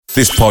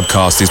This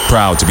podcast is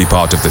proud to be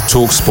part of the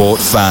TalkSport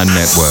Fan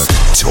Network.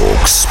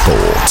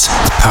 TalkSport.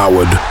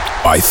 Powered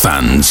by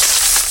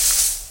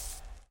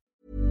fans.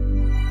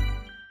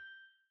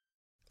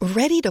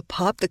 Ready to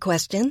pop the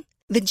question?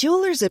 The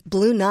jewelers at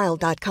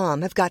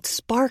BlueNile.com have got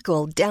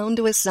sparkle down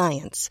to a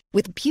science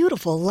with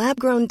beautiful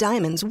lab-grown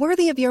diamonds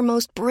worthy of your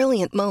most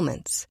brilliant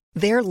moments.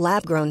 Their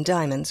lab-grown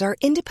diamonds are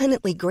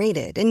independently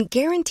graded and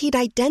guaranteed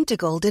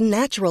identical to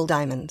natural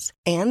diamonds,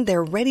 and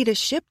they're ready to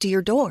ship to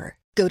your door.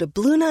 Go to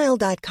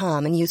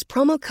BlueNile.com and use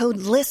promo code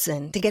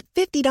LISTEN to get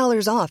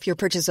 $50 off your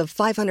purchase of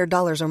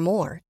 $500 or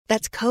more.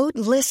 That's code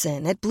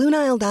LISTEN at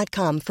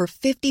BlueNile.com for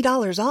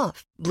 $50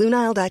 off.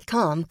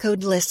 BlueNile.com,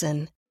 code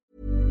LISTEN.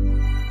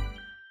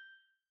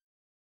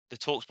 The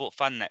TalkSport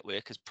Fan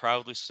Network is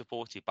proudly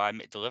supported by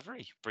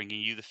McDelivery,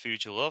 bringing you the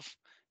food you love.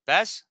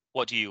 Bez,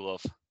 what do you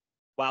love?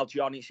 Well,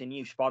 John, it's a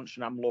new sponsor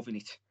and I'm loving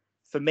it.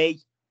 For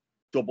me,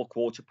 double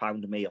quarter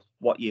pounder meal.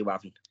 What you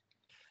having?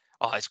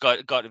 Oh, it's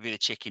got to be the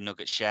chicken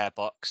nugget share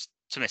box.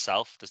 To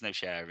myself, there's no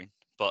sharing,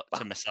 but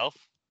to myself.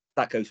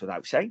 That goes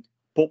without saying.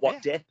 But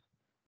what dip?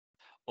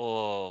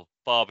 Oh,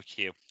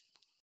 barbecue.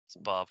 It's a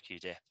barbecue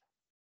dip.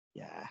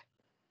 Yeah.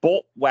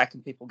 But where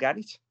can people get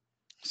it?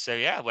 So,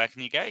 where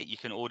can you get it? You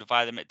can order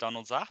via the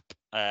McDonald's app.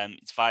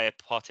 It's via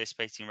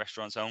participating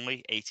restaurants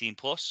only, 18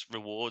 plus,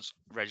 rewards,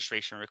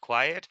 registration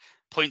required,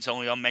 points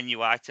only on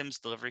menu items,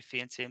 delivery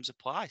fee and terms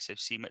apply. So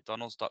see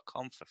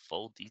mcdonalds.com for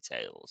full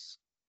details.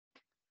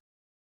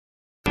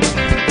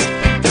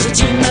 There's a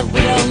team that we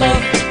all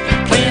love,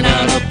 playing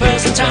out of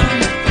Person Town.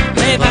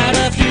 They've had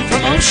a few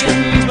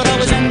promotions, but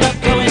always end up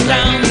going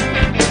down.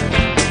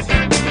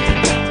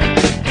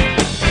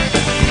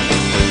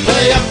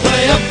 Play up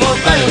for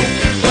Vale.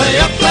 Play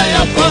up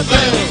for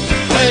Vale.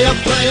 Play up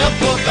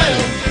for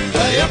Vale.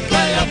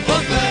 Play up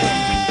for Vale.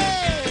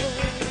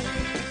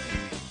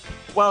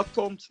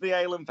 Welcome to the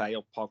Ale and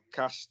Vale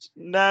podcast.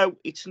 No,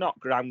 it's not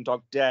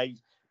Groundhog Day,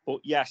 but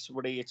yes,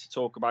 we're here to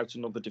talk about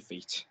another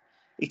defeat.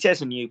 It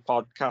is a new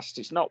podcast.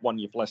 It's not one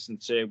you've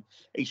listened to.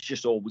 It's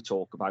just all we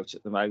talk about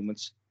at the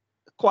moment.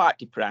 Quite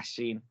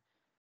depressing,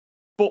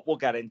 but we'll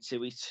get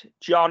into it.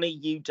 Johnny,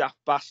 you daft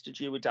bastard,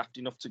 you were daft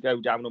enough to go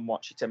down and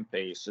watch it in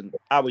person.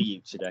 How are you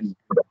today?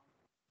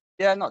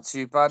 Yeah, not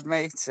too bad,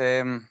 mate.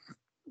 I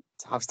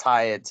was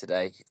tired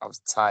today.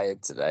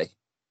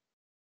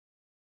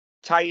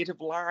 Tired of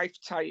life,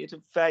 tired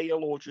of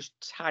Vale, or just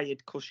tired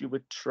because you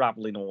were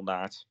travelling all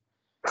night?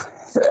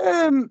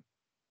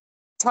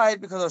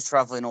 Tired because I was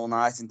travelling all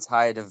night and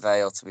tired of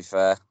Vale, to be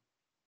fair.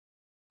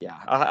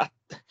 Yeah.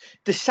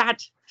 The sad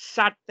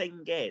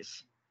thing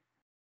is,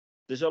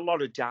 there's a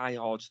lot of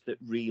diehards that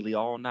really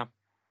are now.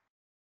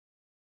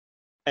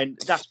 And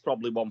that's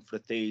probably one for a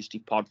Thursday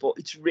pod, but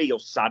it's real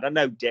sad. I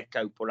know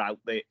Dicko put out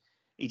that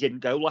he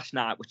didn't go last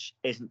night, which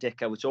isn't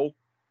Dicko at all.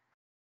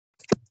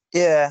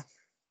 Yeah.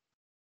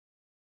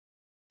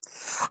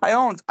 I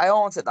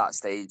aren't at that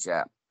stage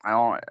yet.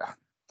 I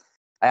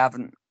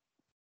haven't,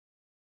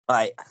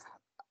 like,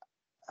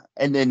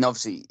 and then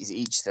obviously it's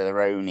each to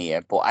their own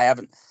here, but I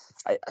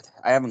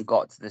haven't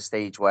got to the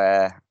stage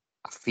where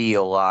I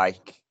feel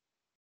like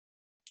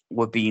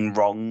we're being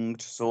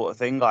wronged, sort of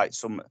thing, like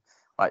some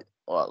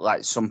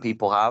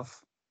people have.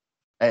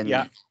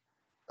 And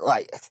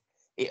like,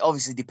 it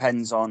obviously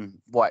depends on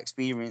what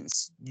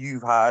experience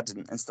you've had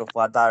and stuff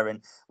like that.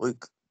 And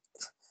look,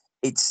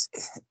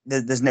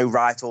 there's no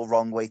right or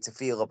wrong way to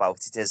feel about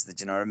it, is there?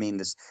 Do you know what I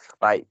mean?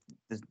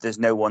 There's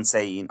no one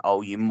saying,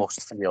 oh, you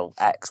must feel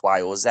X,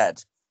 Y, or Z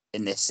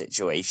in this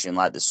situation.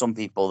 Like, there's some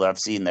people that I've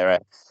seen that are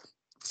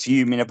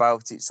fuming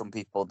about it, some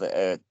people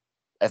that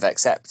have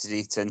accepted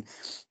it, and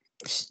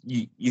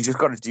you just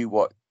got to do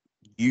what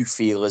you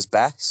feel is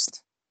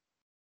best.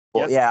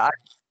 But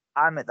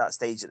I'm at that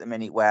stage at the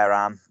minute where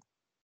I'm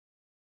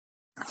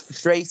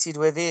frustrated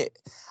with it.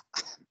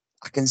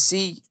 I can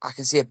see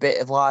a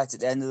bit of light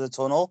at the end of the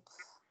tunnel,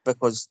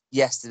 because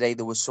yesterday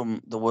there was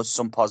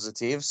some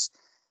positives.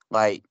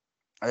 Like,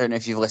 I don't know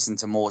if you've listened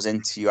to Moore's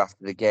interview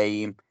after the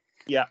game.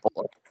 Yeah.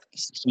 But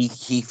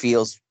he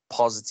feels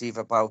positive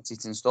about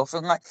it and stuff,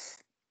 and like,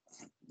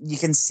 you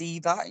can see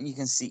that, and you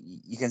can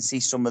see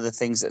some of the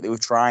things that they were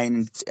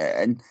trying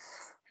and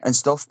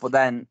stuff. But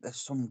then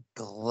there's some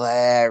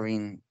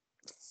glaring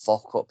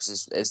fuck ups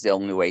is the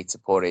only way to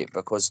put it,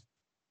 because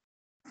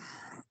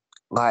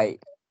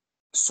like,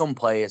 some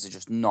players are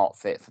just not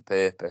fit for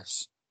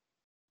purpose.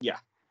 Yeah,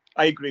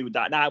 I agree with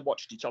that. And I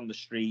watched it on the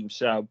stream,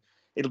 so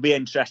it'll be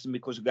interesting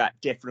because we've got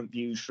different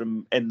views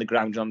from in the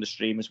ground on the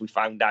stream, as we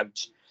found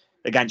out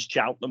against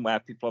Cheltenham, where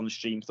people on the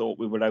stream thought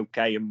we were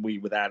okay and we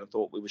were there and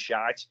thought we were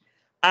shite.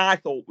 I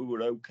thought we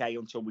were okay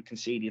until we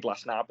conceded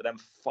last night, but then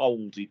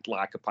folded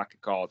like a pack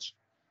of cards.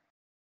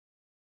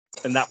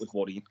 And that was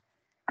worrying.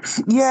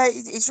 Yeah,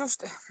 it's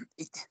just...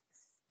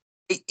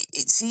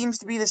 It seems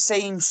to be the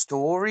same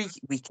story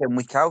week in,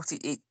 week out.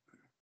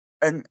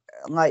 And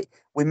like,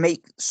 we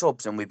make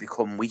subs and we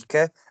become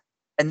weaker.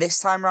 And this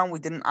time around, we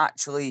didn't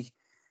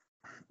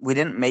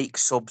make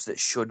subs that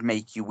should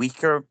make you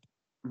weaker,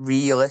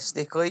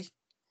 realistically.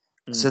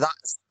 So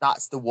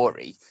that's the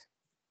worry.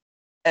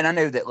 And I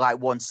know that like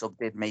one sub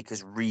did make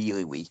us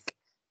really weak.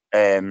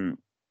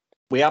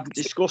 We haven't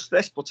discussed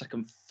this, but I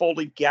can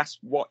fully guess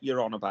what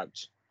you're on about.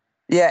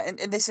 Yeah,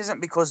 and this isn't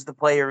because the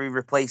player he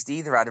replaced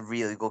either had a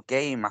really good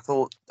game. I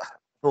thought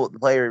the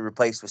player he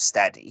replaced was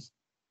steady.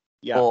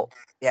 Yeah. But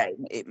yeah,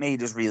 it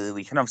made us really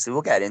weak. And obviously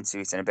we'll get into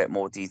it in a bit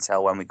more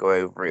detail when we go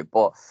over it.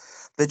 But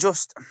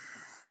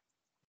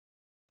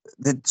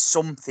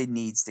something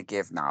needs to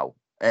give now.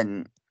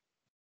 And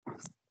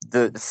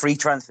the free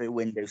transfer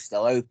window's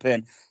still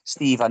open.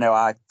 Steve, I know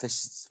I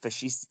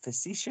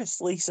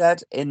facetiously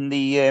said in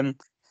the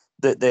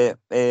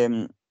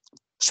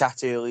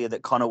chat earlier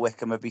that Connor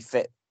Wickham would be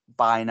fit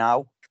by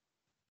now.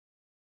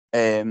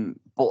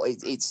 But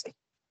it's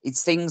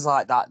things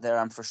like that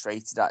I'm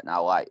frustrated at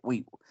now. Like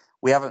we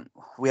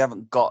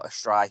haven't got a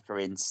striker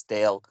in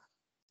still,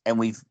 and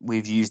we've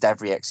used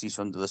every excuse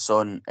under the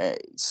sun.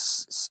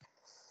 It's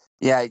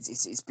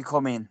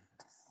becoming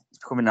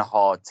a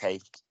hard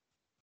take.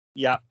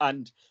 Yeah,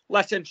 and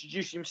let's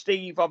introduce him,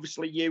 Steve.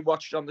 Obviously, you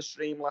watched on the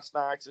stream last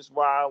night as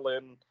well.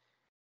 And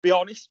be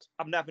honest,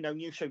 I've never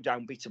known you so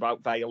downbeat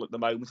about Vale at the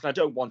moment. And I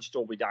don't want you to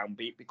all be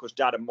downbeat because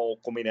Darren Moore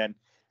coming in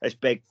is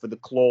big for the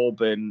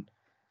club. And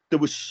there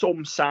was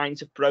some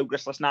signs of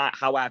progress last night.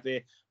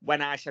 However,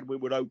 when I said we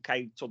were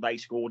okay until they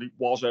scored, it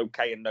was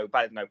okay and no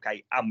better than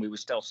okay. And we were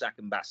still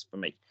second best for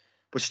me.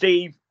 But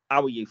Steve,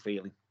 how are you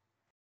feeling?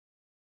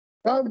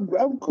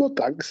 I'm good,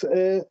 thanks.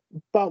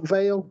 About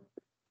Vale,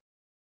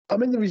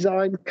 I'm in the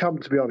resigned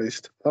camp, to be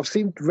honest. I've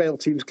seen Vale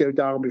teams go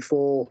down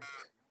before,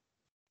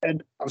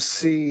 and I've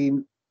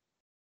seen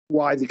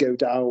why they go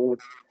down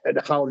and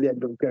how they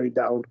end up going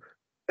down.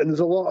 And there's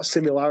a lot of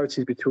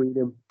similarities between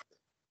them.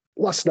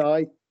 Last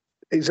night,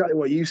 exactly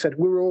what you said,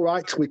 we were all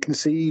right till we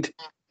concede,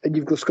 and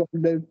you've just got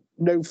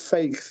no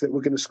faith that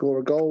we're going to score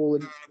a goal.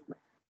 And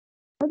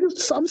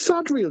I'm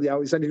sad, really,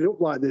 how it's ended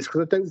up like this,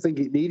 because I don't think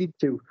it needed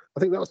to.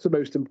 I think that's the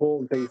most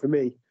important thing for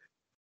me.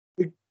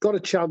 We've got a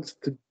chance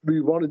to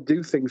move on and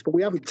do things, but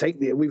we haven't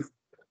taken it. And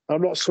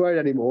I'm not swearing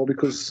anymore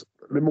because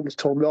my mum's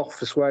told me off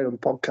for swearing on the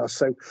podcast.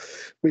 So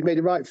we've made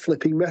a right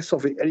flipping mess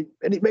of it.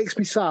 And it makes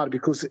me sad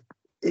because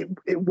it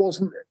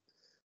wasn't,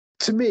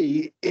 to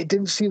me, it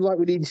didn't seem like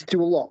we needed to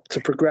do a lot to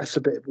progress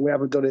a bit, but we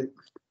haven't done it.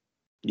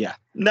 Yeah.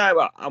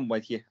 No, I'm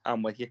with you.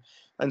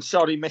 And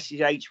sorry,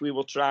 Mrs. H, we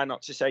will try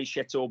not to say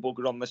shit or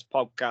bugger on this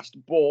podcast,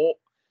 but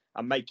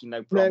I'm making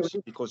no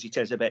promises because it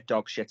is a bit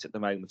dog shit at the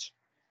moment.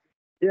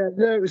 Yeah,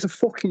 no, it was a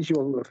fucking she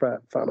wasn't a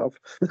fan of.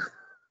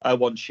 Oh,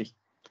 wasn't she?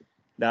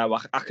 No,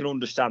 I can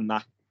understand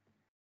that.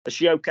 Is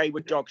she okay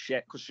with dog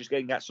shit? Because she's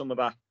going to get some of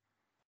that.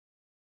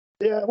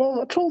 Yeah,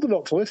 well, I told her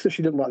not to listen if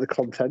she didn't like the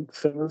content.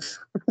 So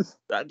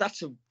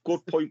that's a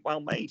good point, well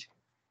made.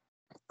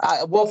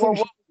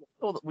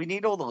 We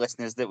need all the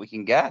listeners that we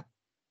can get.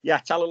 Yeah,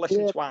 tell her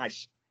listen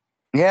twice.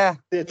 Yeah.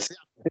 Well,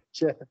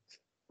 she'll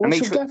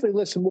definitely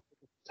listen more.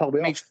 Tell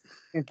me off.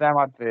 Them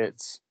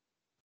adverts.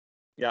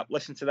 Yeah,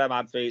 listen to them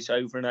adverts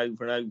over and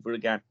over and over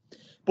again.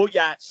 But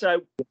yeah,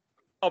 so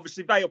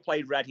obviously Vale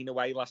played Reading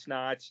away last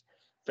night.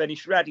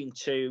 Finished Reading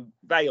 2,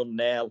 Vale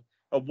 0.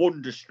 A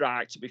wonder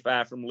strike, to be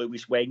fair, from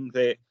Lewis Wing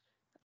that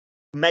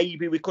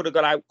maybe we could have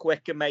got out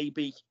quicker.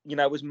 Maybe,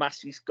 as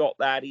Massey's got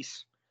there,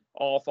 he's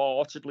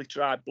half-heartedly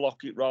tried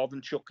block it rather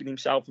than chucking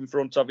himself in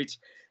front of it.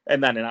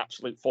 And then an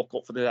absolute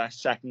fuck-up for the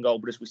second goal.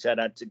 But as we said,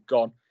 Eds had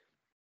gone.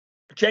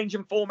 Change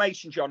in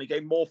formation, Johnny,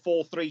 going more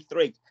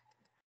 4-3-3.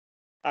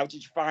 How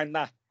did you find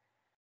that?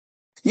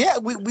 Yeah,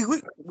 we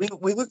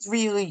looked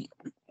really,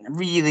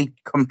 really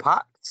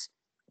compact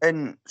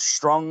and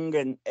strong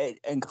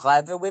and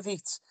clever with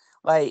it.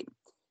 Like,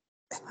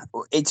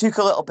 it took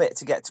a little bit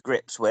to get to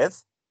grips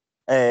with,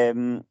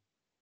 but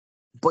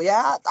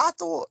yeah, I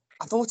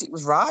thought it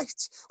was right.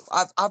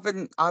 I've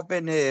been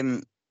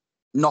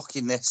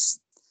knocking this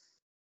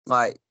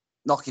home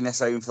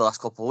for the last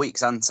couple of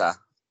weeks, haven't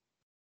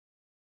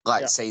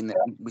I? Saying that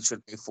we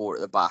should go forward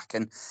at the back,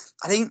 and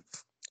I think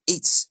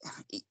it's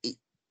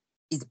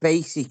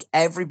basic.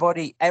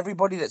 Everybody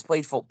that's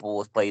played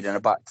football has played in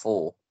a back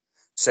four,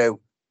 so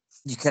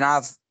you can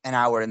have an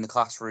hour in the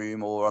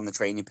classroom or on the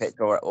training pitch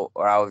or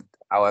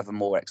however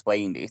Moore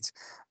explained it,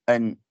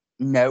 and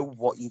know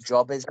what your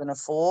job is going to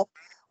for.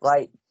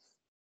 Like,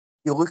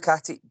 you look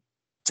at it,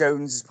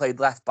 Jones has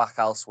played left back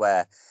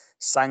elsewhere.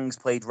 Sang's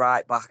played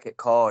right back at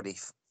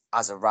Cardiff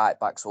as a right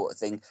back sort of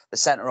thing. The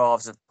centre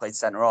halves have played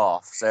centre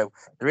half, so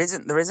there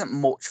isn't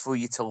much for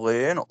you to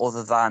learn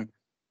other than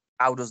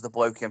how does the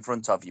bloke in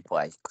front of you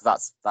play,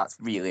 because that's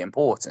really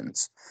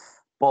important.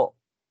 But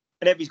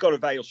and if he's got a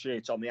Vale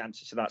shirt on, the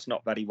answer to that's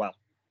not very well.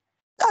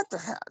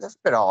 That's a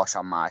bit harsh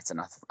on Mighton,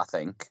 I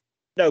think.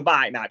 No,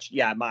 Mighton had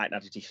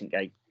a decent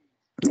game.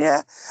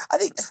 Yeah, I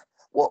think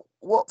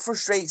what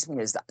frustrates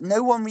me is that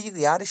no one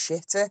really had a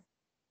shitter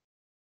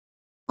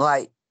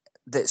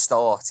that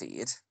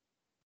started.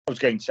 I was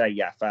going to say,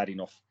 yeah, fair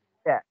enough.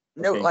 Yeah,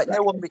 no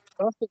one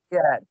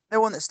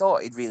that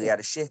started really had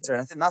a shitter,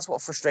 and I think that's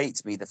what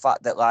frustrates me. The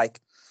fact that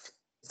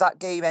if that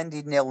game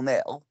ended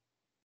 0-0,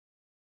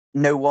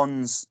 no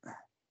one's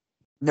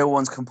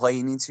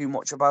complaining too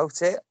much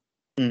about it.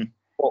 Mm.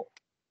 But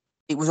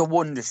it was a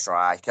wonder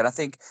strike, and I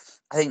think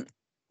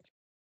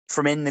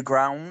from in the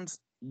ground,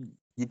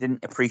 you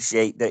didn't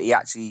appreciate that he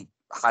actually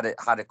had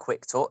a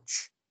quick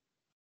touch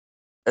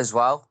as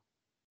well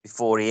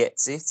before he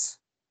hits it.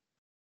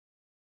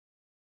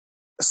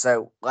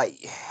 So,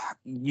 like,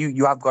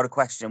 you have got to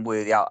question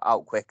were they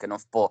out quick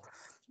enough, but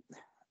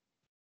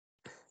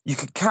you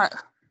can't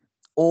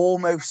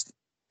almost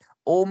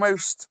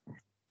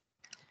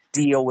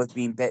deal with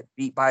being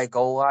beat by a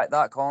goal like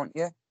that, can't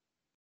you?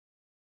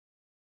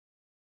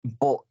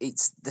 But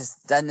it's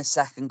then the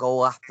second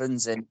goal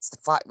happens, and it's the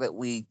fact that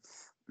we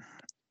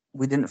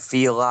didn't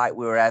feel like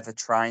we were ever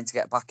trying to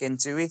get back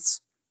into it.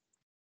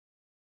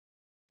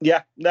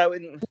 Yeah, no,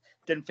 it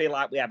didn't feel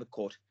like we ever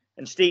could.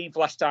 And Steve,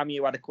 last time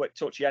you had a quick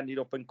touch, you ended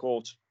up in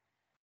court.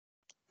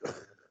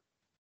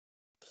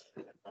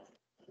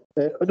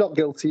 Not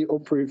guilty,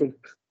 unproven.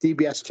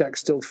 DBS check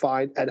still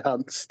fine,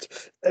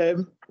 enhanced.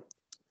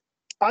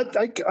 I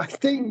think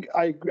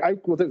I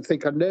don't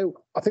think I know.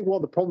 I think one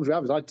of the problems we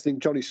have is I think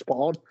Johnny's spot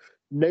on.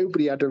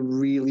 Nobody had a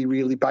really,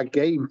 really bad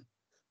game.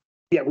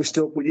 Yeah, we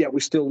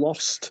still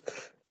lost.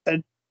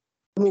 And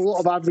a lot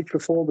of average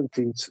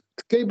performances.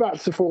 Going back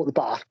to the 4 at the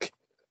back,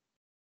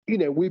 you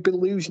know, we've been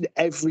losing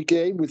every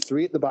game with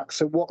 3 at the back.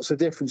 So what's the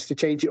difference to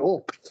change it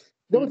up?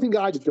 The only thing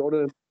I'd have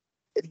done,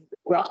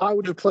 I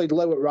would have played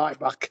low at right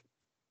back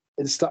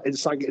and sang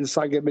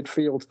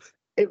midfield.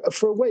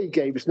 For away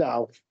games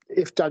now,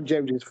 if Dan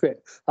Jones is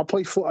fit,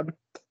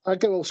 I'd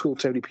go old school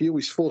Tony Pugh.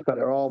 He's 4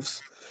 centre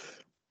halves.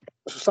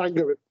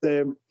 Sanger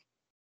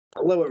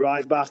low at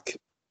right back,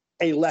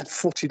 a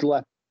left-footed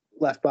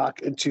left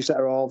back, and 2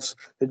 centre halves,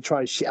 and try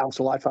and shit out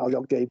the life out of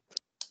your game.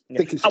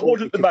 Yeah. I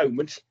would at the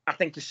moment. I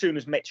think as soon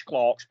as Mitch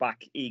Clark's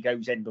back, he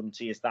goes in, doesn't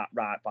he, as that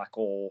right back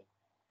or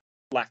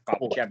left back,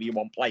 whichever you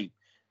want play.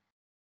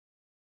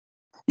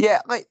 Yeah,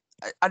 like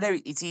I know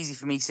it's easy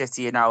for me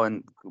sitting here now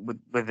and with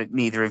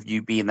neither of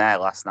you being there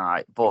last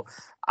night, but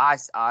I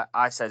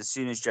said as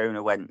soon as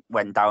Jonah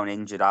went down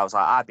injured, I was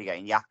like, I'd be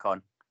getting yak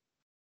on.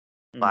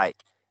 Like,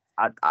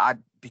 I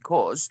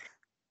because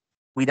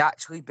we'd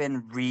actually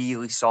been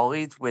really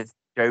solid with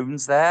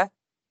Jones there,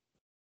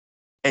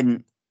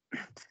 and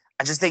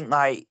I just think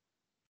like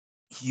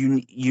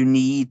you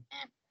need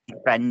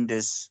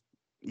defenders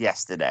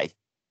yesterday.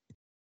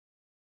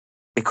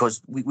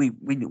 Because we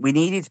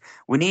needed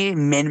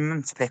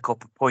minimum to pick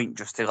up a point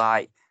just to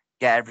like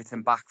get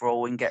everything back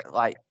rolling, get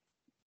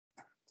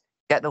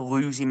the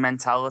losing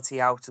mentality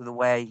out of the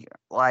way.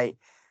 Like,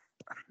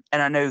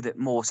 and I know that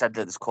Moore said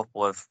that there's a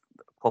couple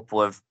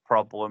of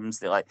problems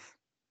that like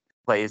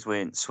players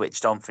weren't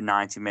switched on for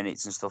 90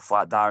 minutes and stuff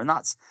like that, and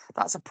that's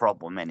a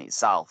problem in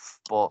itself.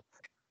 But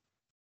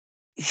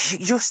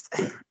you just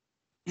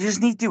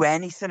need to do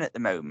anything at the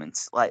moment,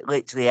 like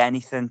literally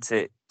anything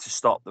to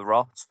stop the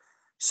rot.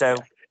 So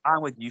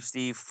I'm with you,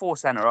 Steve. 4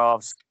 centre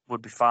halves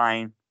would be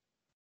fine.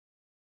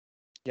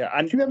 Yeah,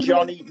 and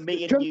Johnny,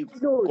 me and you.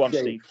 Go on,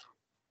 Steve.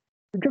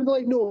 Do you remember the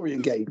Lake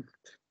Norian game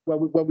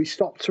when we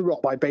stopped to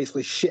rot by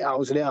basically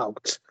shithousing it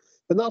out?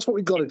 And that's what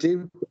we've got to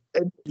do.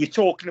 And you're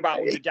talking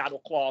about under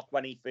Darrell Clark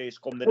when he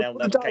first come the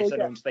 0-0. In case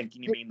anyone's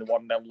thinking you mean the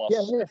 1-0 loss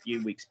a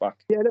few weeks back.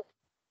 Yeah,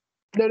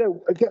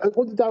 no.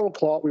 Under Darrell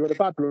Clark, we were on a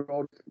bad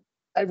run.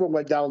 Everyone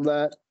went down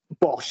there.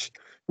 Bosh.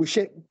 We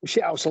shit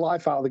out the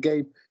life out of the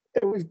game.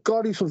 We've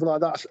got to do something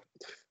like that.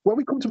 When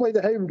we come to play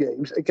the home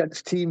games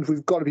against teams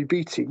we've got to be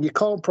beating, you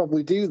can't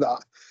probably do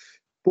that.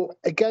 But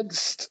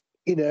against,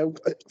 in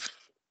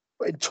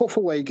tough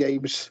away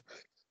games,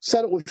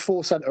 set up with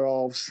 4 centre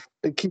halves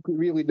and keep it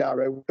really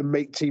narrow and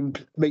make teams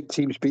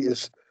beat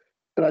us.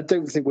 And I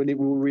don't think we're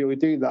really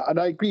doing that. And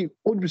I agree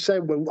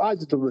 100% when I'd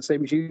have done the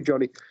same as you,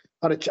 Johnny.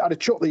 I'd have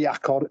chucked the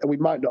yak on, and we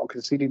might not have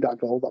conceded that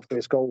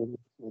first goal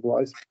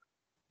otherwise.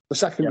 The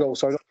second goal,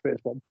 sorry, not the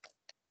first one.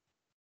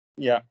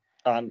 Yeah.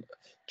 And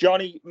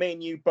Johnny, me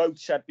and you both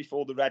said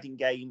before the Reading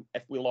game,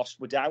 if we lost,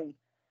 we're down.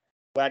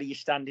 Where are you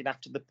standing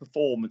after the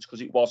performance?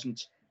 Because it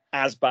wasn't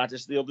as bad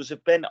as the others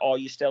have been. Are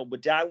you still we're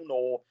down,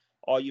 or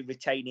are you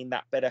retaining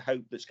that bit of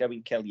hope that's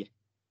going to kill you?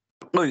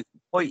 Look,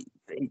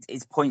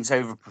 it's points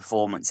over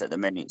performance at the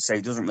minute, so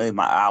it doesn't really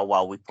matter how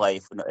well we play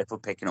if we're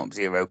picking up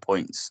 0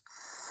 points.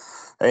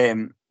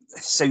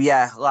 So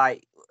yeah,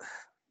 like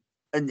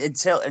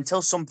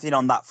until something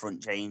on that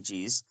front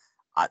changes,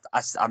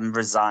 I'm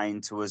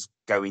resigned to us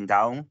going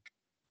down.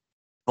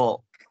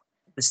 But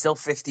there's still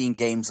 15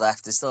 games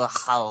left. There's still a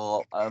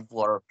hell of a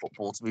lot of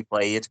football to be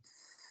played.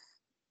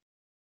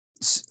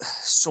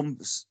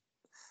 Something's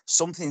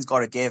got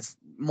to give.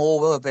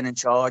 Moore will have been in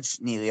charge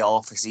nearly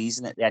half a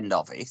season at the end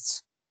of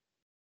it.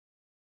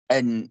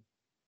 And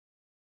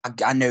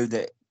I know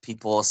that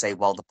people will say,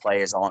 well, the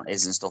players aren't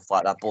his and stuff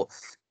like that. But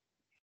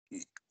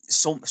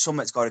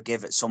something's got to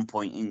give at some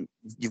point. And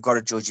you've got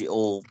to judge it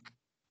all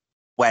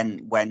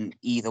when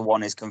either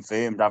one is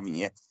confirmed, haven't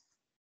you?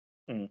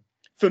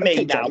 For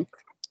me now.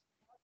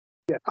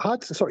 Yeah,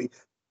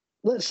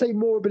 let's say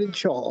Moore have been in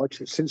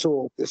charge since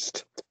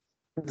August.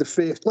 Let's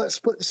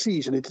split the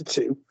season into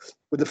 2,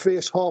 with the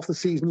first half of the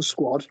season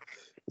squad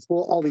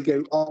before Ollie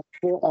go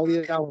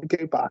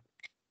back.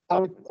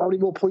 How many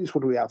more points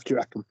would we have, do you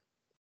reckon?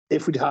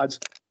 if we'd had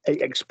an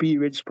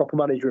experienced, proper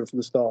manager from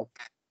the start.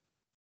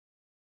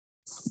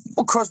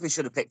 Well, Crosby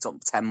should have picked up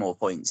 10 more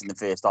points in the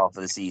first half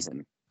of the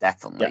season,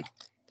 definitely. Yeah.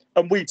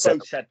 And we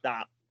both said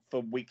that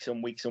for weeks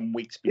and weeks and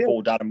weeks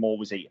before Darren Moore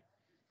was here.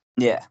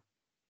 Yeah.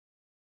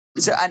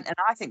 So, and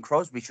I think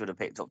Crosby should have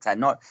picked up 10,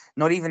 not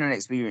even an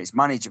experienced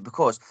manager,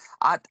 because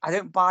I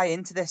don't buy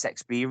into this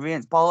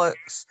experience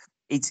bollocks.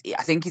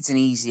 I think it's an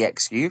easy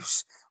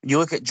excuse. You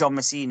look at John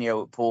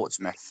Messina at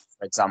Portsmouth,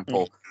 for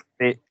example,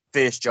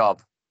 first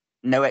job,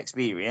 no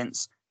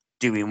experience,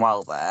 doing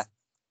well there.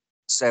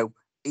 So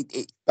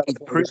it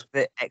proves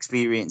that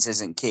experience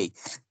isn't key.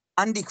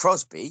 Andy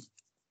Crosby,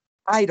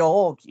 I'd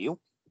argue,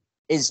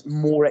 is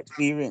more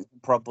experienced than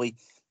probably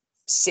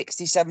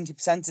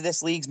 60-70% of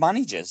this league's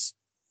managers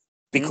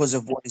because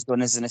of what he's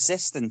done as an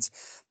assistant.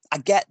 I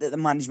get that the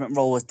management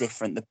role is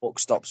different. The buck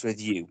stops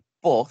with you.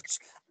 But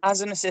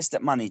as an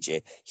assistant manager,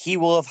 he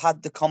will have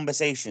had the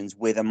conversations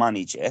with a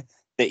manager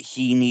that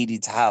he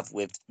needed to have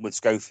with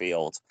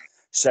Schofield.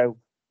 So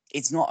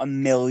it's not a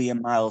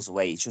million miles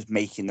away. It's just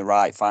making the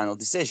right final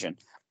decision.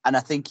 And I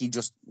think he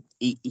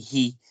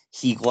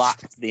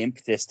lacked the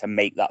impetus to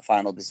make that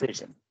final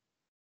decision.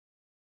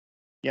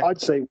 Yeah.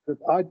 I'd say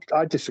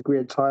I disagree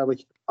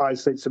entirely. I'd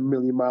say it's a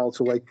million miles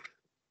away.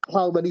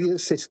 How many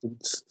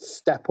assistants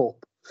step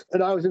up?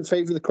 And I was in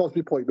favour of the Crosby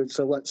appointment,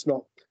 so let's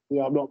not.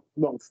 I'm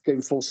not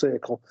going full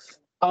circle.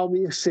 How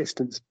many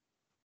assistants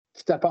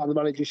step out of the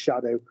manager's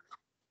shadow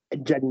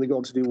and genuinely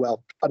going to do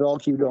well? I'd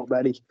argue not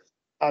many.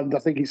 And I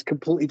think it's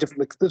completely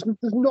different. There's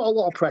not a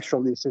lot of pressure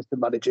on the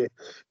assistant manager.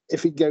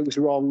 If it goes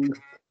wrong,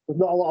 there's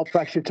not a lot of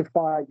pressure to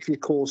fight for your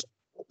cause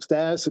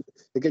upstairs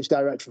against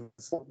director of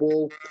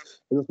football.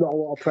 And there's not a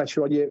lot of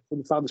pressure on you from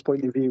the fans'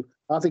 point of view.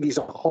 I think it's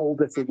a whole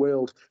different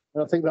world.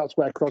 And I think that's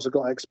where Crosby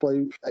got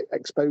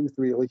exposed,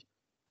 really.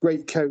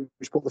 Great coach,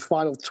 but the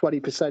final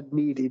 20%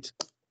 needed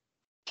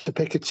to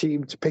pick a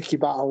team, to pick your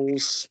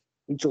battles,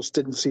 he just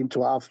didn't seem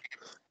to have.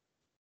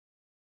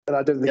 And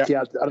I don't think he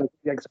had the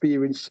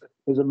experience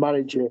as a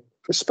manager,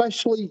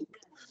 especially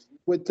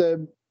with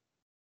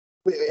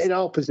in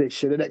our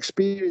position. An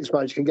experienced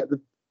manager can get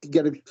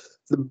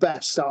the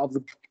best out of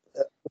the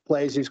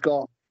players he's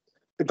got.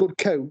 A good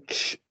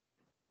coach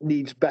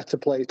needs better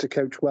players to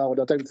coach well,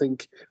 and I don't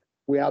think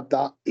we had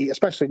that,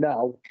 especially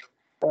now.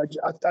 I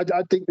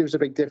think there's a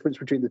big difference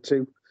between the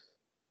two,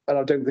 and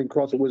I don't think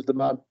Crosby was the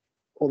man,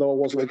 although I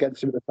wasn't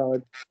against him at the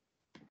time.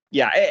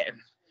 Yeah,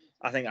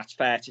 I think that's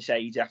fair to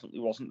say. He definitely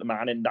wasn't the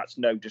man, and that's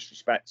no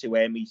disrespect to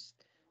him. He's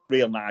a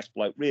real nice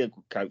bloke, real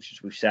good coach,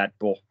 as we've said,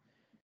 but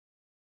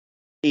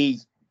he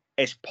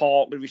is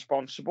partly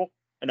responsible,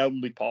 and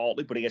only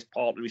partly, but he is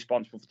partly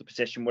responsible for the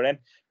position we're in,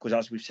 because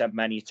as we've said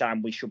many a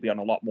time, we should be on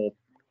a lot more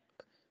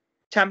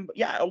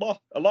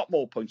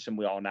points than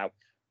we are now.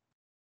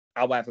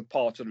 However,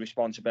 part of the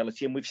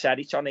responsibility, and we've said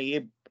it on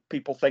here,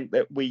 people think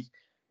that we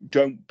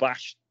don't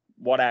bash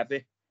whatever.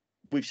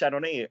 We've said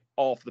on here,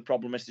 half the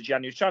problem is the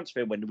January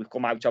transfer window. We've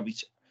come out of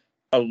it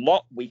a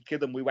lot weaker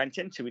than we went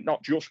into it.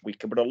 Not just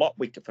weaker, but a lot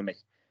weaker for me.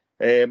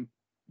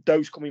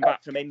 Those coming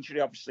back from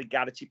injury, obviously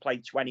Garrity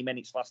played 20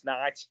 minutes last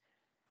night.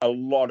 A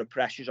lot of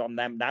pressures on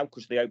them now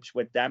because the hope's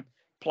with them.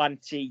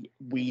 Planty,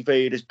 we've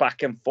heard, is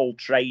back in full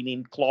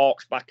training.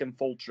 Clark's back in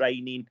full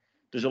training.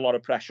 There's a lot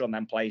of pressure on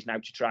them players now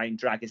to try and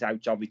drag us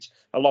out of it,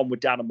 along with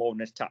Darren Moore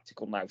and his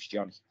tactical nous,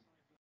 Johnny.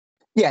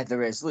 Yeah,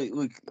 there is.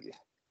 Look,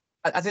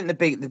 I think the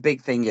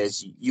big thing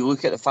is you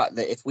look at the fact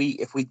that if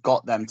we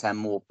got them 10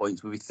 more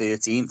points, we'd be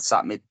 13th,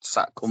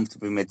 sat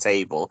comfortably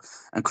mid-table,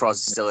 and Cross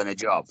is still in a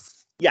job.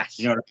 Yes,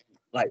 you know,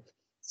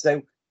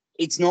 so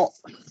it's not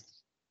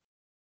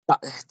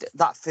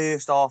that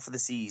first half of the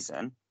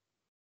season.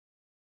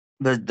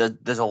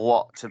 There's a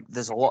lot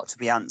to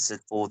be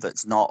answered for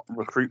that's not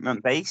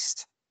recruitment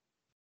based.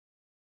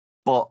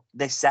 But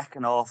this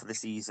second half of the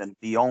season,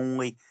 the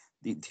only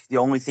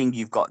thing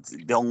you've got,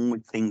 the only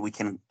thing we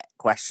can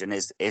question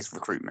is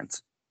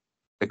recruitment,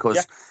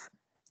 because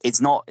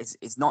it's not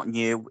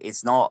new.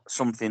 It's not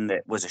something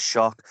that was a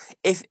shock.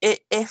 If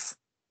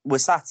we're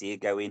sat here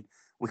going,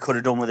 we could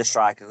have done with a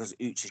striker because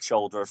Uchi's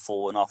shoulder had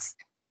fallen off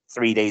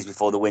 3 days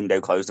before the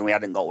window closed and we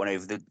hadn't got one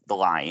over the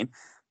line.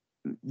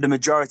 The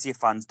majority of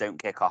fans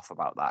don't kick off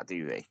about that,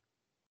 do they?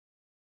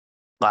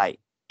 Like,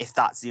 if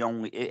that's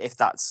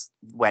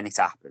when it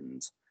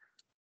happened.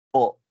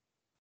 But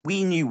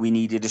we knew we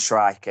needed a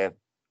striker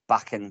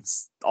back in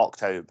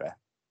October.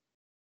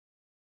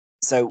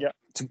 So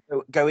to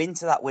go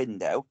into that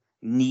window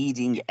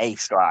needing a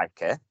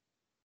striker,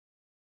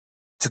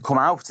 to come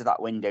out of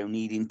that window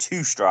needing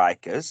two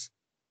strikers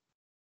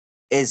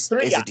is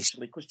three,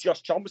 actually, because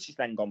Josh Thomas has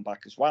then gone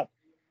back as well.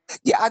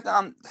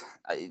 Yeah,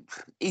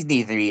 he's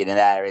neither here nor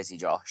there, is he,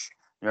 Josh?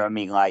 You know what I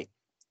mean? Like,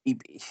 he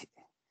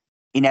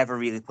never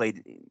really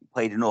played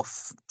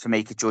enough to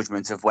make a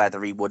judgment of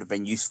whether he would have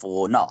been useful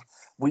or not.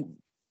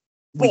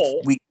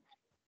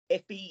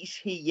 If he's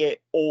here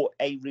or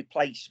a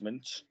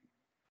replacement,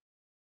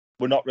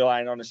 we're not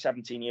relying on a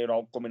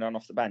 17-year-old coming on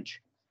off the bench.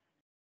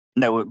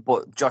 No,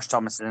 but Josh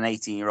Thomas is an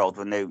 18-year-old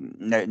with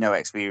no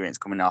experience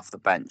coming off the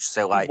bench.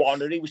 So like,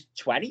 He was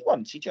 20,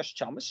 wasn't he, Josh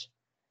Thomas?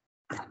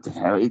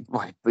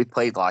 We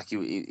played like it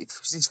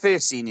was his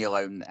first senior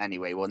loan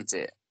anyway, wasn't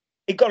it?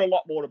 He got a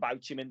lot more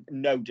about him, and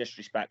no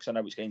disrespect, I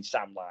know it's going to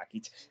sound like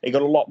it. He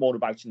got a lot more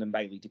about him than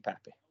Bailey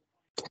DiPepe.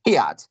 He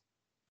had,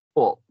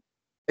 but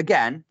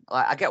again,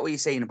 like, I get what you're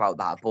saying about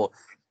that, but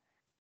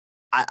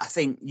I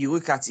think you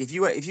look at it,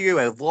 if you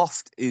have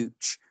Loft,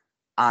 Ooch,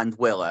 and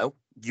Willow,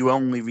 you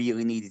only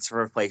really needed to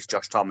replace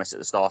Josh Thomas at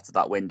the start of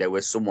that window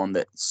with someone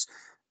that's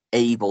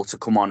able to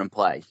come on and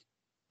play.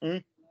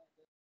 Mm.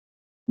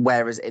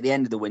 Whereas at the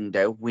end of the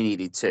window, we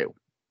needed 2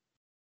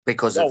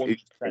 because of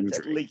injury.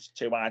 At least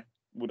 2. I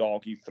would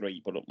argue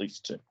 3, but at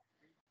least 2.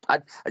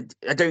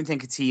 I don't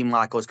think a team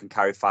like us can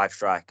carry 5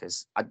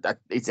 strikers.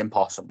 It's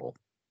impossible.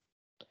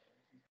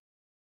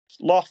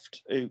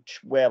 Loft, Ooch,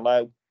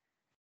 Willow.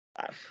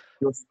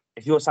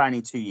 If you're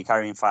signing 2, you're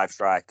carrying 5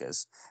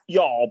 strikers.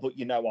 Yeah, but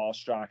you know our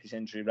strikers'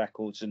 injury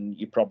records, and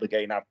you're probably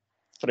going to have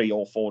 3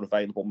 or 4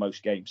 available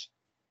most games.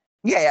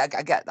 Yeah,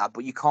 I get that,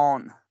 but you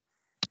can't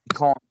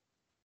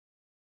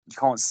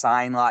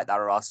sign like that,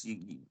 or else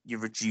you're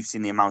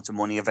reducing the amount of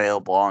money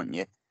available, aren't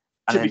you?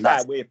 And to be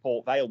fair, we're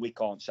Port Vale. We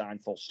can't sign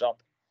full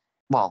stop.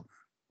 Well,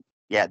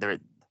 yeah,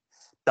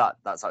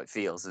 that's how it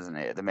feels, isn't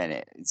it? At the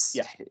minute,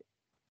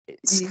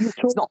 You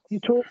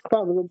talk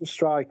about the number of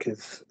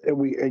strikers,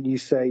 and you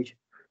say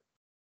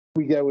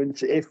we go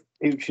into, if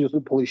Uchi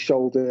doesn't pull his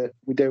shoulder,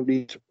 we don't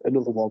need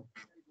another one.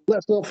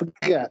 Let's not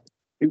forget,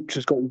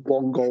 Uchi's got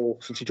 1 goal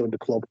since he joined the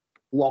club.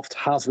 Loft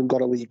hasn't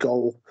got a league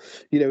goal.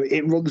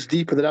 It runs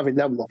deeper than having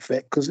them lot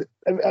fit, because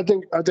I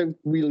don't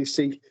really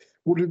see,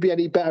 would we be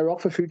any better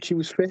off if Uchi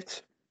was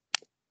fit?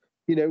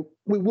 We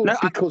would,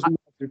 because we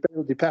have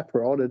Bailey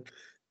Pepper on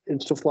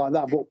and stuff like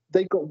that, but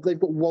they've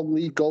got 1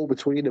 league goal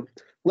between them.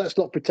 Let's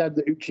not pretend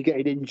that Uchi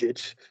getting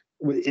injured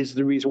is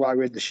the reason why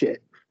we're in the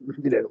shit.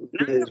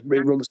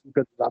 It runs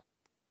deeper than that.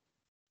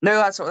 No,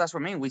 that's what I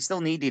mean.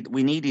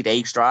 We needed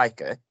a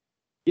striker.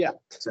 Yeah.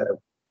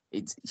 So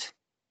it's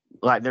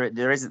like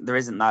there isn't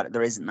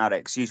that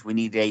excuse. We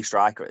needed a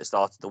striker at the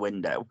start of the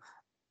window.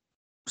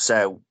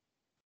 So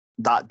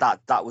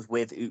that was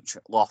with Uch,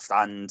 Loft,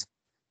 and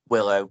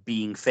Willow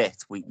being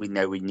fit. We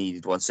know we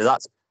needed one. So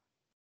that's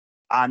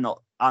I'm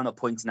not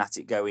pointing at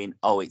it going,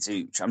 oh, it's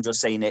Uch. I'm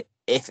just saying it.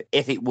 If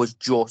it was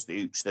just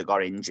Uch that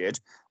got injured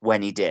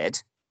when he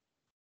did,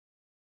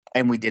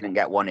 and we didn't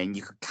get one in,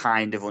 you could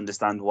kind of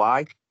understand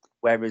why.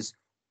 Whereas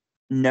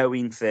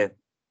knowing for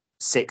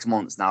 6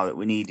 months now that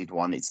we needed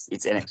one, it's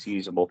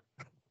inexcusable.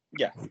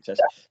 Yeah, it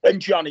is. And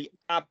Johnny,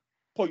 I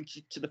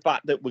pointed to the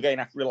fact that we're going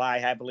to have to rely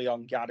heavily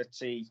on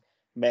Garrity,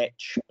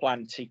 Mitch,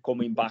 Planty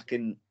coming back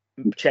and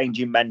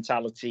changing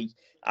mentality,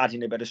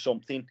 adding a bit of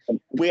something.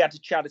 We had a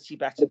charity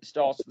bet at the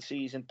start of the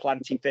season,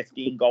 Planty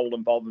 15 goal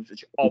involvement,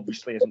 which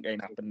obviously isn't going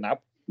to happen now.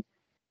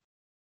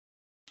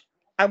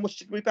 How much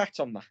did we bet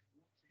on that?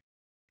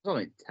 It was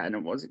only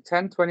 10, was it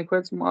 10, 20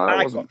 quid?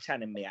 I got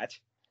 10 in my head.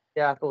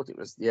 Yeah, I thought it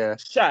was, yeah.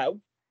 So,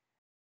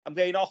 I'm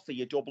going to offer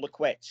you double a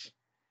quit.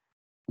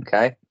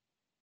 Okay.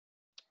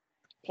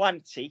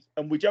 Planty,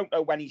 and we don't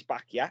know when he's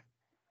back yet.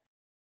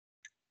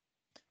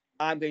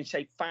 I'm going to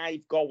say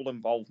 5 goal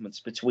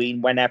involvements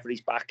between whenever he's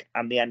back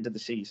and the end of the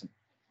season.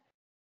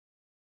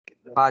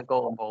 5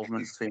 goal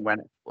involvements between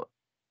when...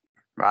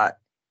 Right.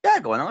 Yeah,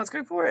 go on, let's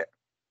go for it.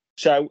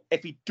 So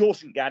if he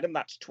doesn't get him,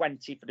 that's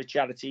 20 for the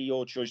charity.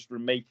 Your choice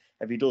from me.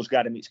 If he does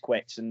get him, it's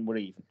quits and we're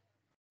even.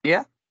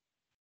 Yeah.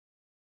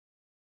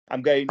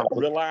 I'm going to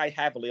rely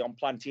heavily on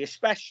Planty,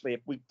 especially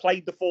if we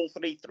played the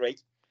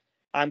 4-3-3.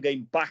 I'm going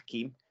to back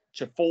him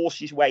to force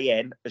his way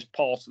in as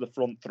part of the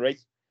front 3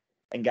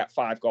 and get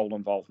 5 goal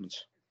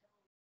involvements.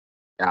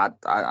 Yeah,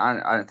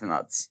 I don't think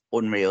that's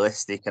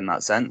unrealistic in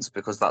that sense,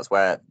 because that's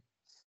where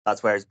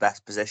his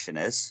best position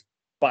is.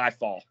 By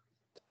far.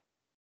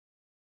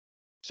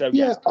 So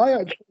yeah, I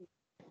actually,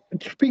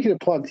 speaking of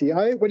Planty,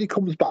 when he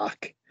comes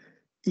back,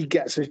 he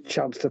gets a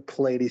chance to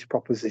play in his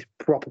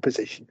proper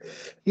position.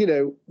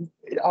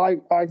 I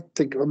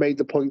think I made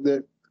the point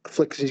that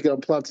Flickers is going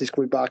to Planty's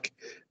coming back.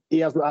 He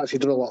hasn't actually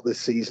done a lot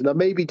this season. I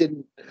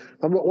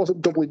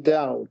wasn't doubling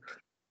down.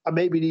 I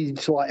maybe needed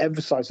to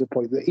emphasise the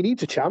point that he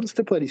needs a chance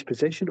to play in his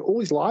position all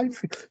his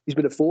life. He's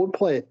been a forward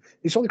player.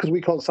 It's only because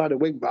we can't sign a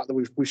wing back that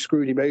we've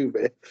screwed him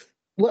over.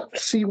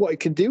 Let's see what he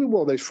can do in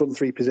one of those front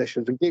 3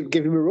 positions and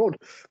give him a run.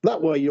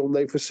 That way you'll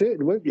know for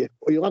certain, won't you?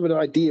 Or you'll have an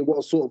idea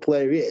what sort of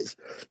player he is.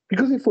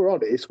 Because if we're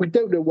honest, we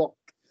don't know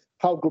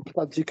how good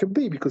Planty can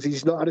be, because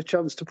he's not had a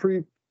chance to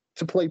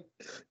play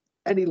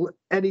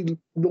any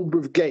number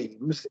of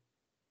games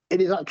in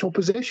his actual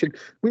position.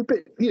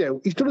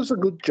 He's done us a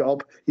good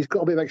job. He's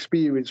got a bit of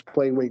experience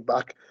playing wing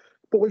back,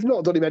 but we've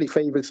not done him any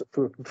favours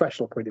from a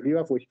professional point of view,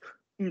 have we?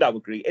 No,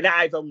 agree. And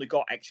I've only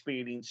got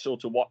experience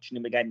sort of watching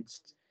him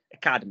against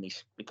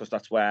academies, because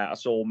that's where I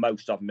saw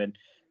most of them, and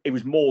it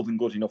was more than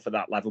good enough for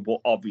that level. But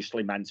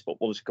obviously men's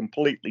football is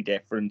completely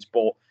different.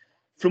 But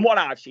from what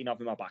I've seen of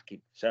him, I back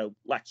him. So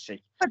let's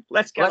see.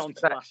 Let's get on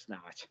to last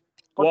night.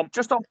 Well,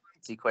 just on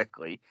Planty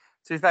quickly.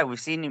 to be fair, we've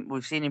seen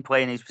him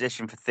play in his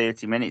position for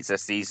 30 minutes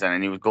this season,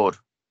 and he was good.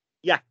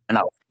 Yeah, and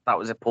that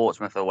was at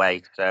Portsmouth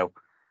away. So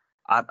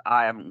I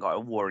haven't got to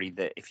worry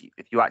that if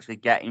you actually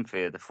get him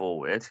further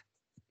forward,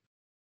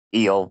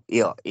 he'll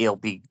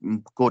be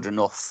good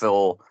enough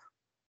for.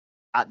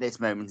 At this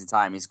moment in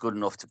time, he's good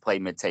enough to play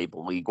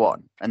mid-table League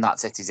One, and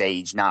that's at his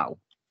age now.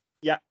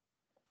 Yeah.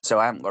 So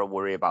I haven't got to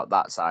worry about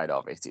that side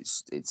of it.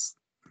 It's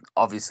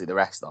obviously the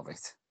rest of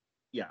it.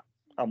 Yeah,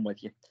 I'm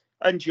with you.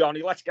 And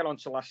Johnny, let's get on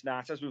to last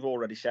night. As we've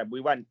already said,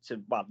 you went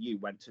to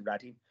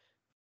Reading,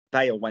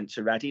 Vale went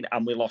to Reading,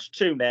 and we lost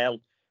 2-0.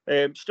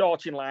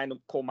 Starting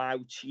lineup come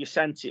out. You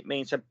sent it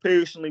me and said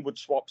personally would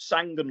swap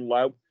Sang and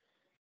Lowe,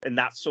 and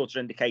that's sort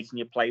of indicating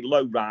you play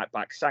Lowe right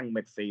back, Sang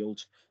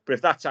midfield. But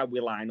if that's how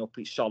we line up,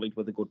 it's solid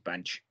with a good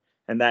bench.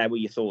 And there were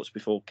your thoughts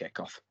before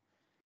kickoff.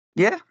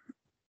 Yeah.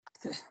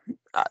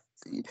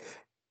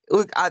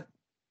 Look, like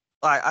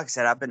I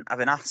said, I've been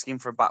asking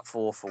for a back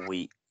four for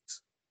weeks.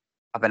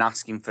 I've been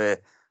asking for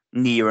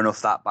near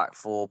enough that back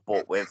four,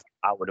 but with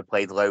I would have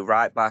played Lowe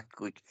right back.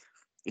 Like,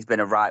 he's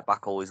been a right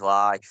back all his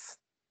life.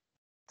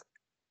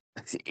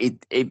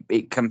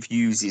 It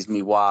confuses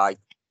me why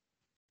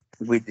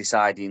we're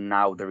deciding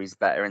now there is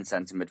better in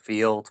centre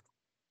midfield.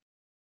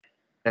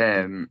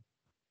 But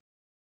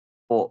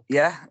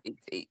yeah,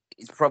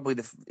 it's probably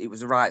it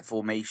was the right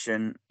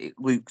formation. It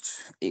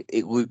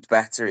looked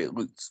better. It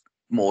looked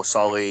more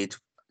solid.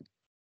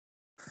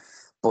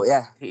 But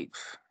yeah,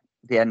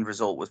 the end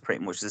result was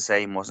pretty much the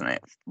same, wasn't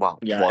it? Well,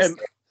 yeah.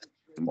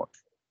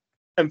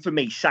 And for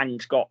me,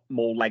 Sang's got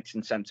more legs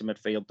in centre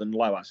midfield than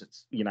Lowe has.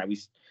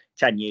 He's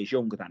 10 years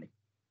younger than him.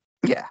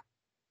 Yeah.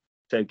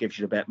 So it gives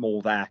you a bit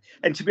more there.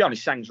 And to be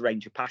honest, Sang's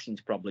range of passing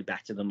is probably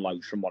better than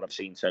Lowe's from what I've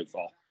seen so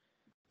far.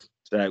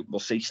 So we'll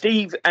see.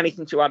 Steve,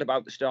 anything to add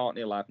about the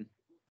starting 11?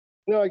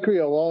 No, I agree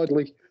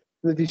wholeheartedly.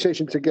 The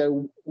decision to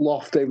go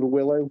Loft over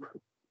Willow,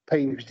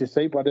 pains to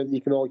say, but I don't think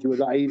you can argue with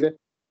that either.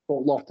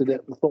 Thought Loft did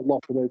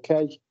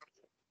okay.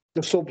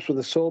 The subs were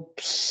the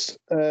subs.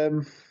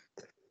 I'm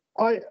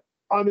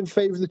in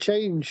favour of the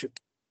change.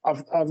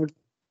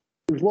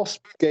 We've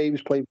lost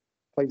games playing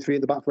 3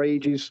 at the back for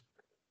ages.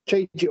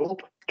 Change it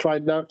up. Try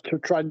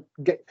and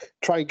get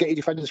your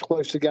defenders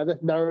close together.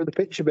 Narrow the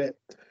pitch a bit.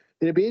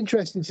 It'll be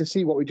interesting to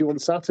see what we do on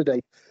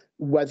Saturday.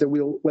 Whether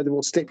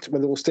we'll stick to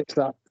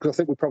that, because I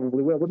think we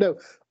probably will. But no,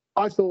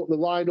 I thought the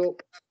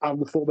lineup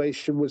and the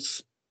formation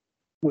was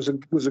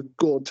a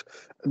good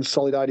and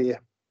solid idea.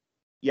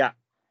 Yeah,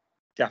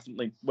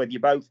 definitely with you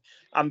both.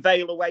 And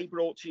Vale Away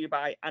brought to you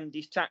by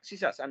Andy's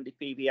Taxis. That's Andy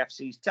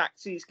PVFC's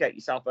Taxis. Get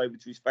yourself over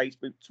to his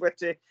Facebook,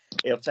 Twitter.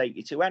 He'll take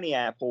you to any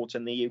airport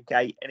in the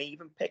UK and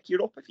even pick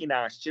you up if you're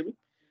nice to him.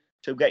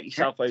 So get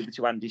yourself over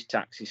to Andy's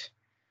Taxis.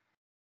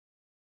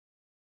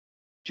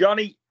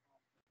 Johnny,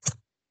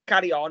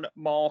 carry on.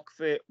 Mark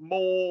for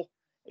more.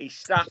 His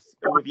staff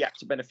who have yet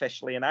to been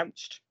officially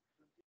announced.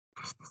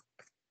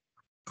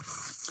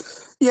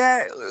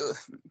 Yeah,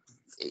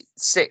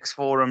 6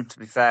 for them, to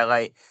be fair.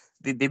 Like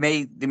they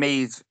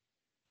made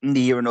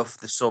near enough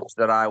the subs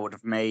that I would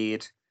have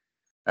made.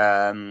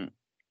 Like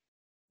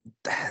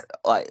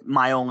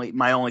my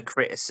only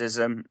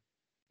criticism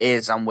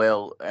is and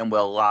will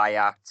lie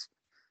at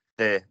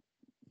the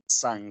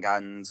Sang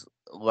and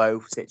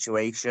Lowe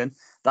situation.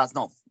 That's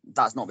not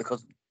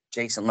because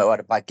Jason Lowe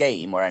had a bad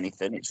game or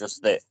anything. It's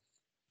just that,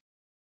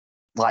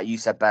 like you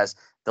said, Bez,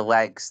 the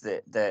legs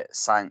that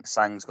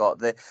Sang's got,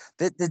 the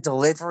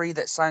delivery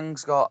that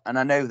Sang's got, and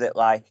I know that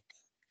like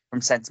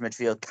from centre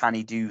midfield, can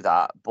he do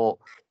that? But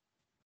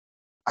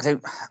I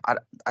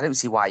don't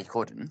see why he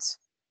couldn't.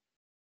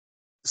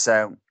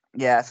 So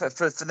yeah,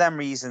 for them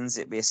reasons,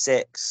 it'd be a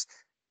 6.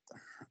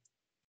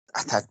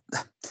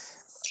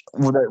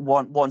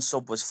 One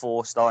sub was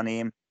forced on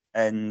him,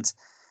 and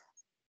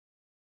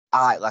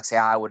I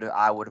would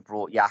have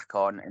brought Yak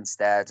on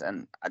instead,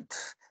 and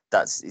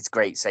it's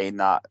great saying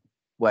that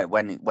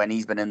when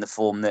he's been in the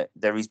form that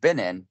he's been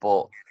in,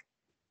 but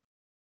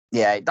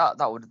yeah,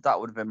 that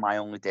would have been my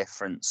only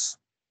difference.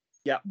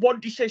 Yeah, one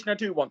decision I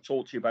do want to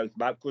talk to you both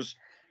about, because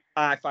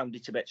I found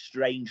it a bit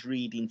strange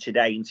reading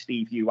today, and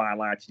Steve, you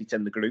highlighted it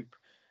in the group.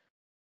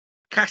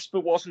 Casper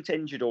wasn't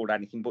injured or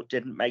anything, but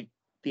didn't make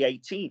the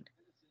 18.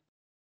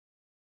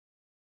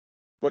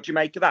 What do you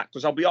make of that?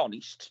 Because I'll be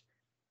honest,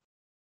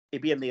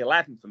 it'd be in the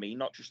 11 for me,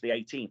 not just the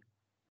 18.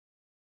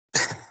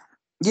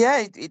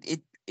 Yeah,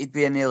 it'd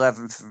be in the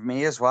 11 for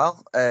me as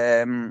well.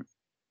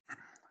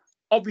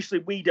 Obviously,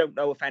 we don't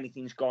know if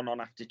anything's gone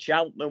on after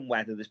Cheltenham,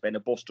 whether there's been a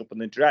bust up in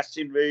the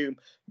dressing room,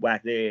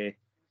 whether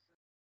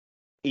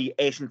he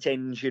isn't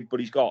injured, but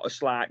he's got a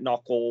slight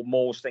knock, or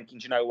Moore's thinking,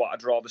 you know what,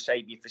 I'd rather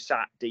save you for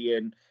Saturday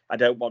and I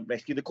don't want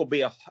risky. There could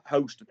be a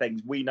host of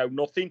things. We know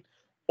nothing.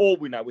 All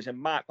we know is in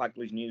Mark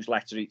Bagley's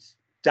newsletter, it's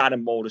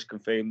Darren Moore has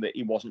confirmed that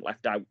he wasn't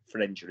left out for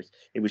injury.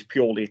 It was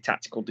purely a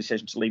tactical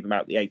decision to leave him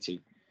out the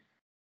 18.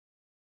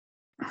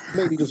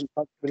 Maybe he doesn't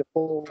have to be a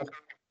ball.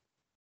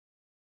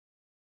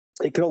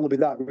 It can only be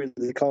that,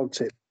 really,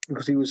 can't it?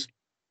 Because he was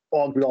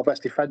arguably our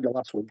best defender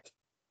last week.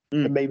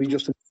 And maybe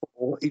just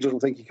he doesn't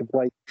think he can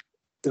play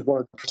as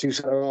one of the 2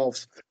 centre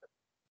halves.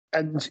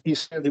 and you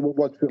certainly wouldn't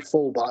want to be a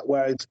fullback.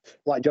 Whereas,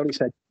 like Johnny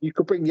said, you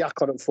could bring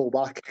Yak on at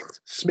fullback.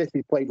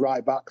 Smithy played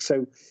right back,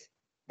 so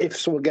if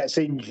someone gets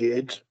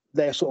injured,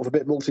 they're sort of a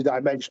bit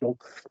multi-dimensional.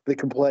 They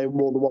can play in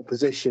more than one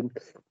position.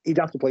 He'd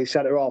have to play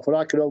centre half, and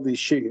I can only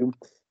assume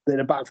that in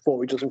a back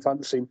four he doesn't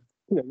fancy him,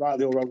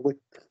 rightly or wrongly.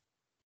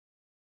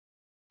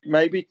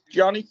 Maybe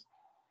Johnny.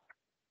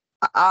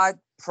 I'd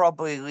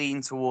probably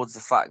lean towards the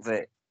fact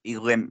that he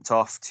limped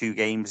off 2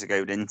 games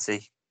ago, didn't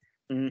he?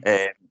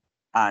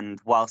 And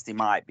whilst he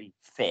might be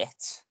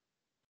fit,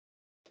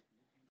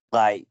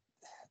 like,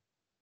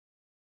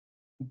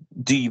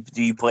 do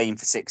you play him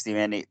for 60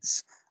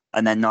 minutes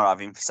and then not have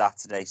him for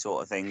Saturday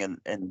sort of thing?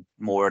 And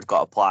Moore had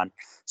got a plan.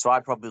 So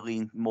I'd probably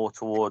lean more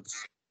towards,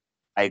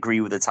 I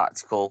agree with the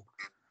tactical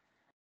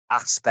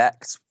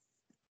aspect,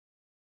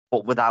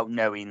 but without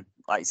knowing,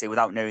 like you say,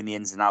 without knowing the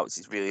ins and outs,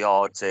 it's really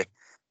hard to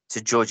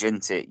judge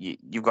into it.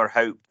 You've got to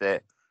hope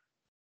that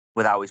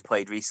with how he's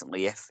played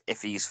recently,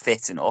 if he's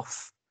fit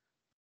enough,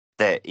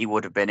 that he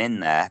would have been in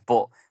there.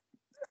 But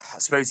I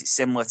suppose it's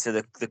similar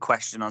to the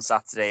question on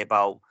Saturday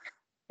about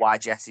why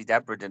Jesse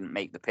Deborah didn't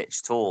make the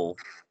pitch at all,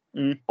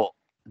 but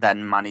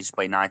then managed to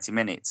play 90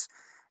 minutes.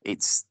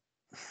 It's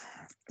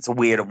a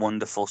weird and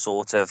wonderful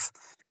sort of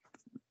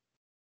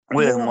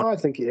I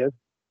think it is.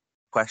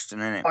 Question,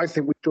 isn't it? I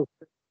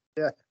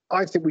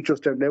think we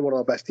just don't know what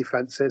our best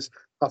defence is.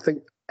 I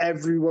think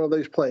every one of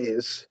those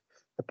players,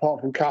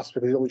 apart from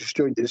Casper, who's only just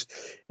joined us,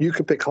 you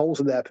can pick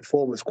holes in their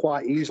performance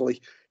quite easily.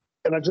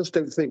 And I just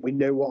don't think we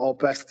know what our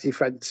best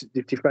defence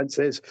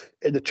is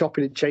in the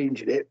chopping and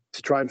changing it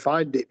to try and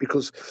find it,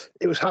 because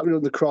it was happening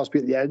under Crosby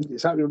at the end.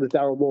 It's happening under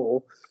Daryl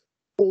Moore.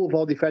 All of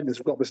our defenders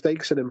have got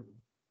mistakes in them,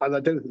 and I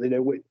don't think they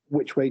know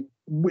which one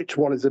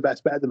is the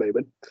best bet at the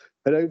moment.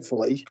 And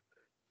hopefully,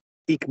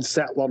 he can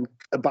settle on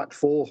a back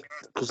four,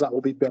 because that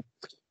will be better.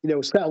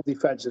 A settled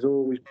defence is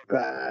always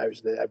better,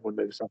 isn't it? Everyone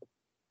knows that.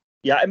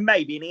 Yeah, and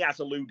he has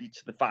alluded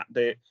to the fact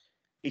that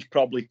he's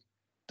probably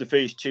the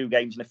first 2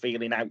 games in a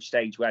feeling out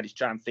stage where he's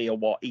trying to feel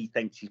what he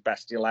thinks his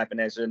best 11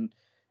 is, and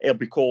he'll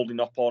be calling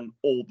up on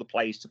all the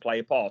players to play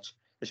a part,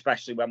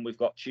 especially when we've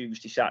got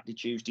Tuesday,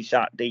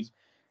 Saturday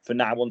for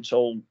now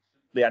until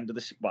the end of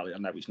the season. Well, I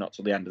know it's not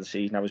till the end of the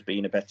season. I was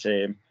being a bit,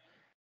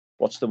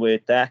 what's the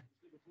word there?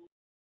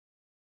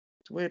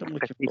 The word I'm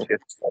looking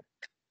for.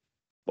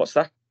 What's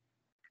that?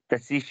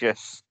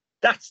 Facetious.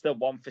 That's the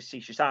one,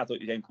 facetious. I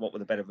thought you were going to come up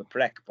with a bit of a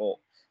prick, but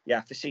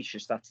yeah,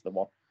 facetious, that's the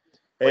one.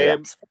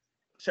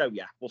 So,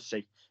 yeah, we'll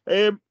see.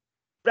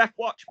 Ref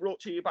Watch brought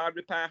to you by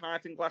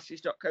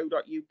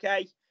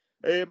repair-glasses.co.uk.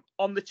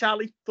 On the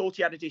tally, thought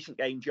he had a decent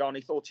game,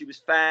 Johnny. Thought he was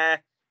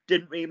fair.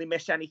 Didn't really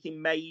miss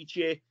anything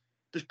major.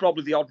 There's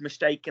probably the odd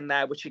mistake in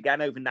there, which, again,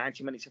 over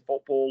 90 minutes of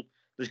football,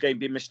 there's going to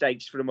be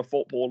mistakes from a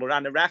footballer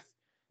and a ref.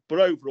 But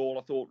overall,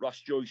 I thought Ross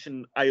Joyce,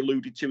 and I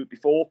alluded to it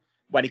before,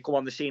 when he come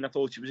on the scene, I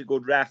thought he was a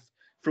good ref.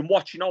 From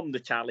watching on the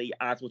tally,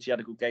 I thought he had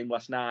a good game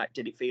last night.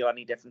 Did it feel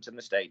any different in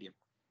the stadium?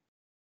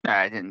 No,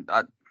 I didn't.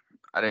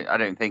 I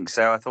don't think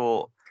so. I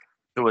thought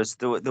there was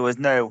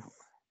no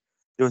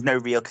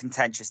real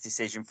contentious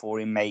decision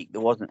for him, mate.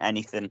 There wasn't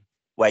anything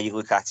where you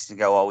look at it and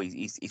go, oh,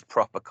 he's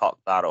proper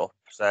cocked that up.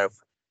 So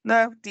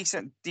no,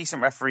 decent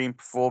refereeing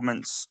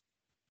performance.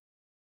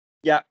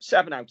 Yeah,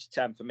 7 out of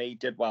 10 for me.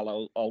 Did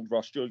well, old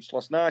Ross Joyce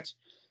last night.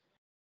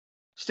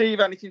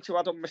 Steve, anything to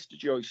add on Mr.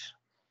 Joyce?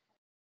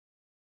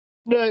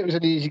 No, it was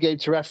an easy game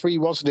to referee,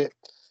 wasn't it?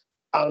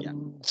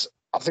 And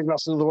I think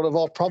that's another one of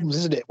our problems,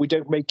 isn't it? We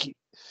don't make it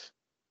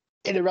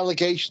in a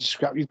relegation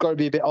scrap. You've got to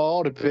be a bit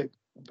hard, a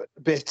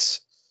bit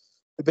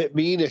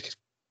meaner.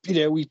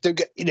 We don't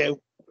get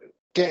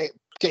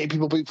getting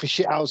people booked for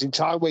shit housing,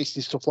 time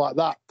wasting, stuff like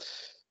that.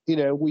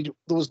 There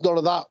was none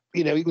of that.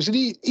 He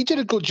did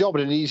a good job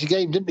in an easy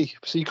game, didn't he?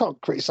 So you can't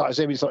criticise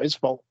him. It's not his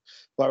fault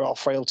where our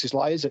frailties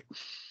lie, is it?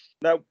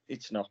 No,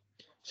 it's not.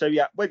 So,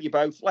 yeah, with you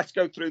both, let's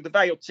go through the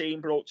Vale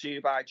team brought to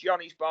you by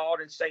Johnny's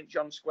Bar in St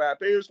John Square,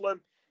 Burslem.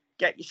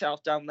 Get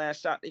yourself down there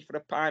Saturday for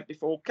a pint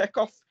before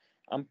kick-off.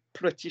 I'm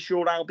pretty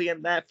sure I'll be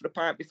in there for a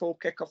pint before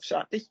kick-off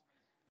Saturday.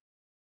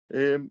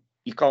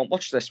 You can't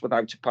watch this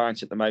without a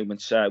pint at the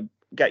moment, so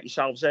get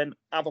yourselves in,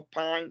 have a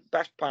pint,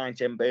 best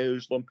pint in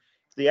Burslem.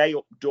 If the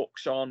A-Up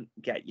Ducks on,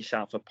 get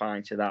yourself a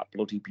pint of that,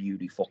 bloody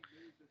beautiful.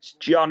 It's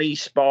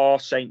Johnny's Bar,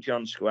 St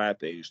John Square,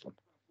 Burslem.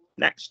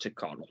 Next to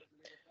Coral.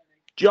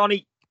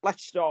 Johnny,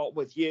 let's start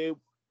with you.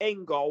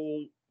 In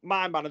goal,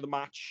 my man of the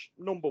match,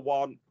 number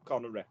 1,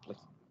 Connor Ripley.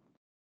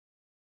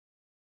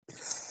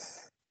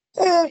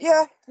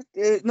 Yeah,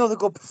 another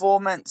good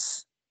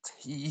performance.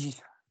 You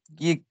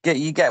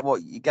get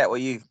what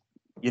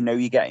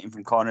you're getting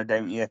from Connor,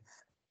 don't you?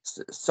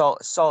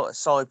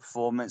 Solid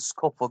performance,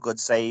 couple of good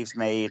saves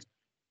made.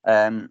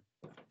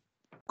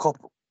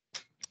 Couple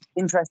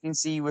interesting to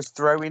see he was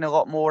throwing a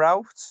lot more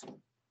out.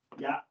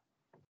 Yeah.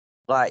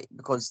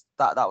 Because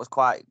that was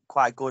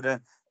quite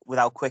good with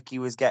how quick he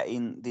was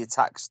getting the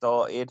attack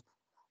started.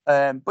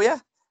 But yeah,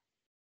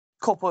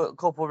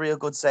 couple real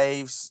good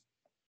saves.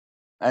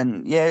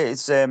 And yeah,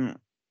 it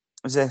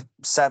was a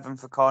 7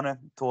 for Connor.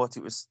 Thought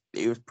it was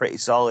pretty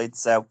solid,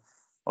 so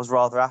I was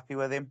rather happy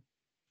with him.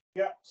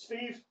 Yeah,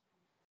 Steve?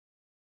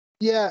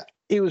 Yeah,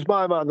 he was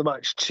my man of the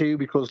match too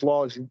because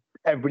largely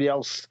everybody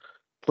else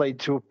played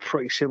to a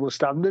pretty similar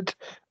standard.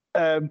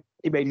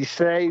 He made his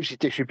saves, his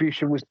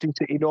distribution was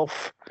decent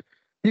enough.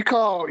 You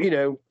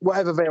can't,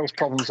 whatever Vale's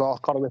problems are,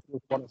 can't live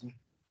with one of them.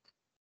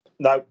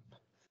 No,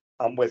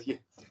 I'm with you.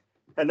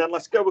 And then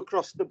let's go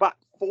across the back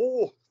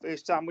four.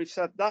 First time we've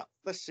said that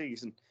this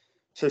season.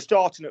 So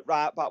starting at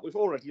right back, we've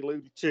already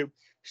alluded to.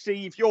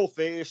 Steve, you're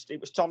first.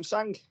 It was Tom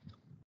Sang.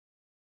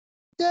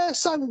 Yeah,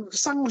 Sang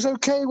was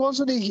okay,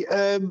 wasn't he?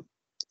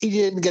 He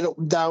didn't get up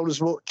and down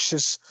as much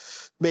as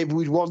maybe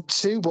we'd want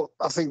to, but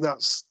I think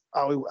that's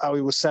how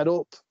he was set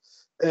up.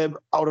 I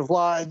would have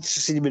liked to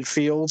see him in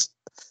field.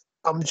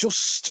 I'm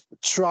just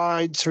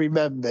trying to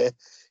remember.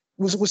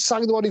 Was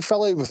Sang the one who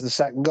fell over for the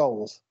second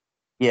goal?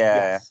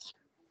 Yeah.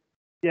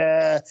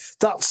 Yeah,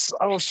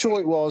 I was sure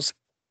it was.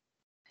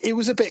 It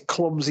was a bit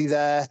clumsy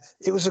there.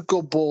 It was a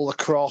good ball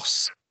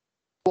across,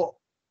 but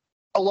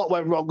a lot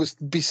went wrong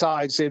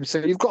besides him. So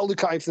you've got to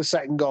look at him for the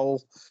second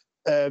goal.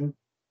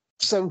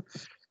 So,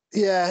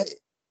 yeah,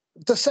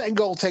 the second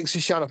goal takes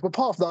his shine off. But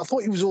apart from that, I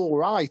thought he was all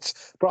right.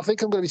 But I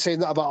think I'm going to be saying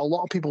that about a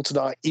lot of people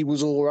tonight. He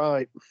was all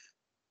right.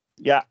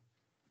 Yeah.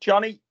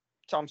 Johnny,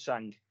 Tom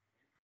Sang.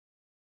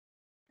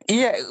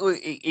 Yeah,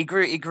 he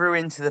grew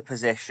into the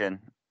position.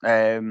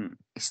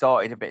 He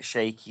started a bit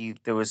shaky.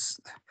 There was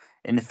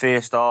in the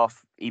first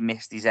half he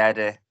missed his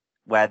header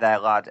where their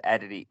lad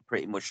headed it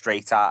pretty much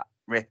straight at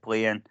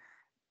Ripley, and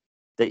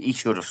that he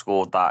should have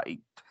scored that.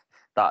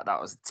 That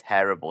was a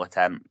terrible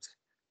attempt.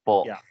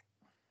 But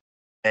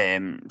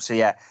so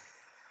yeah,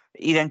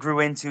 he then grew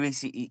into it.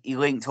 He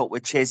linked up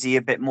with Chizzy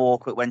a bit more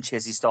when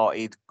Chizzy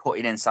started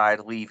cutting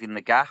inside, leaving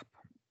the gap,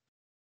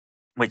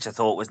 which I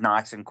thought was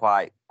nice and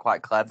quite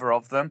clever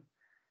of them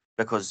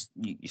because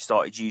you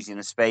started using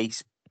the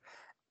space.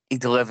 He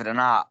delivered an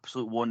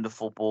absolute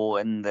wonderful ball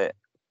in that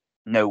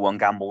no one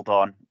gambled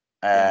on.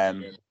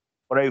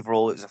 But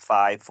overall, it was a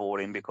 5 for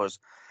him because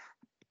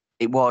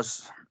it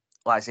was,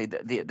 like I say,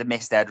 the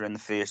missed header in the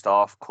first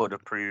half could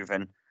have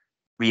proven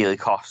really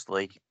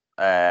costly.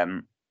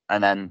 And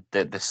then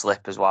the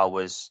slip as well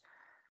was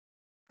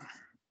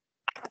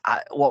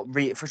what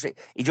really frustrated.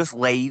 He just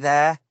lay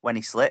there when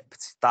he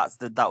slipped. That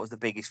was the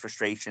biggest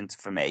frustration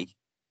for me.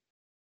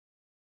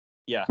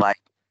 Yeah, like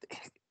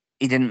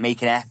he didn't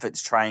make an effort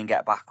to try and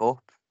get back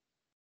up,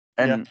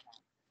 and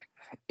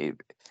it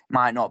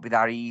might not be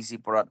that easy.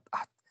 But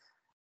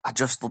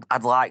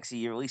I'd like to see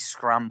you at least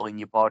scrambling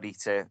your body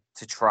to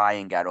try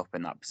and get up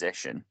in that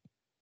position.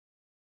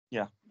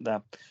 Yeah,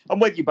 no. I'm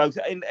with you both.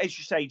 And as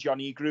you say,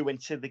 Johnny, he grew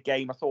into the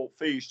game. I thought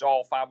first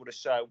half hour or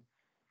so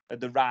at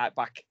the right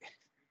back,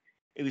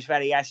 he was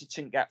very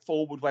hesitant to get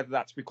forward, whether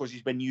that's because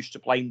he's been used to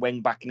playing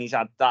wing back and he's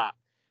had that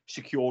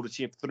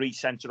security of 3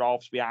 centre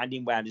halves behind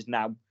him, whereas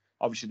now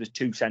obviously there's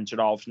 2 centre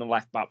halves and a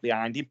left back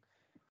behind him.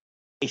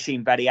 He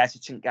seemed very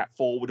hesitant to get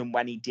forward, and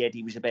when he did,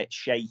 he was a bit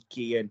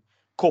shaky and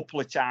a couple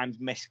of times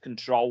missed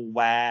control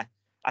where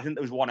I think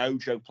there was one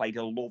Ojo played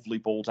a lovely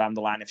ball down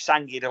the line. If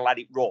Sangi had let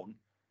it run,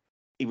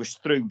 he was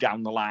through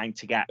down the line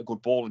to get a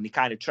good ball, and he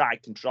kind of tried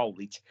to control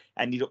it,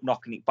 ended up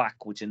knocking it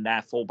backwards, and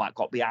their fullback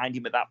got behind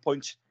him at that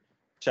point.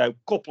 So a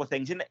couple of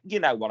things, and you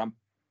know what, I'm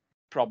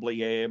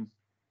probably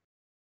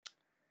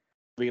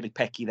really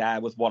picky there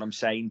with what I'm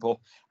saying, but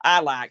I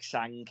like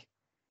Sang.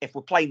 If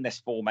we're playing this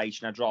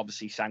formation, I'd rather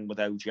see Sang with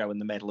Ojo in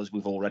the middle, as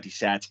we've already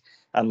said,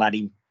 and let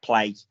him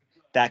play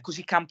there, because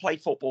he can play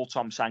football,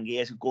 Tom Sang. He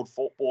is a good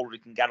footballer. He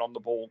can get on the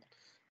ball,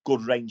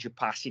 good range of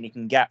passing. He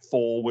can get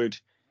forward.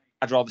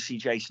 I'd rather see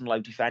Jason Lowe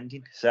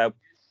defending. So,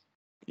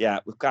 yeah,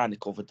 we've kind of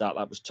covered that.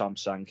 That was Tom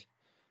Sang.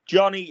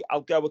 Johnny,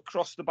 I'll go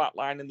across the back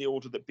line in the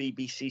order that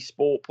BBC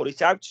Sport put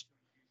it out.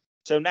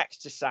 So next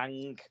to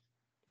Sang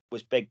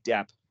was Big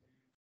Deb.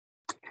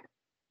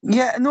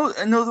 Yeah,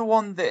 another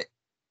one that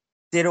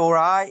did all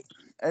right.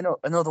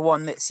 Another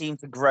one that seemed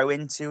to grow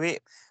into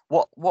it.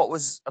 What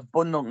was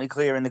abundantly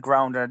clear in the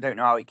ground, and I don't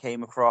know how it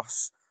came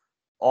across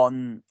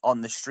on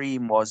the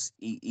stream, was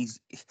he's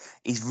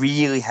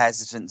really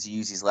hesitant to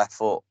use his left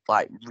foot,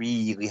 like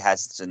really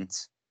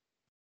hesitant.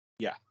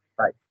 Yeah.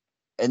 Right.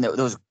 And there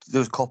was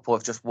a couple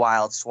of just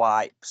wild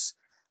swipes,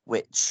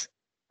 which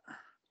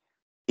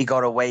he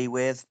got away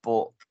with,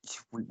 but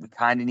we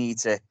kind of need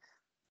to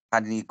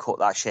cut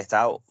that shit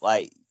out.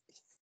 Like,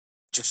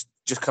 just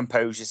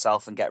compose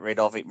yourself and get rid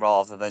of it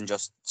rather than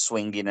just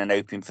swinging and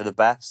hoping for the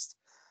best.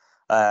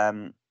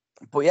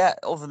 But yeah,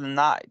 other than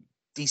that,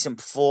 decent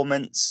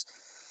performance.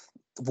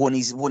 Won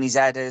his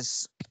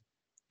headers.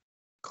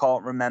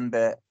 Can't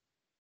remember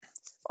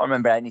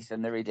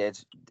anything that he did.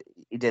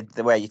 He did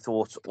the way you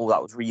thought, oh,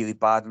 that was really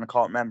bad, and I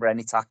can't remember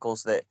any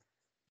tackles that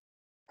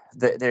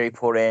he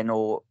put in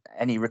or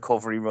any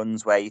recovery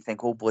runs where you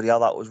think, oh bloody hell,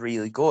 that was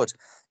really good.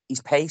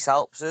 His pace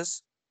helps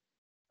us,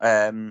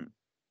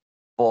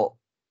 but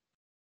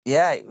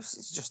yeah,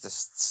 it's just a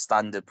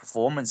standard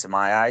performance in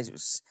my eyes. It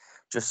was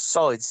just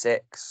solid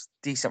 6,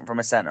 decent from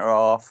a centre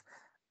half,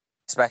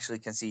 especially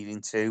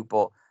conceding 2,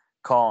 but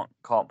can't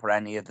put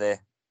any of the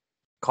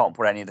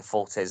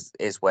fault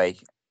his way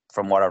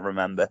from what I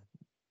remember.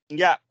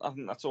 Yeah, I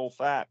think that's all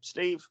fair.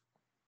 Steve?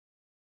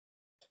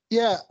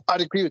 Yeah,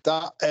 I'd agree with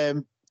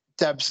that.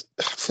 Debs,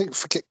 I think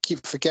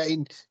keep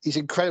forgetting he's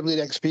incredibly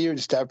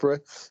inexperienced, Deborah.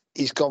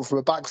 He's gone from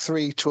a back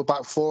three to a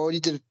back four, and he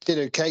did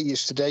okay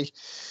yesterday.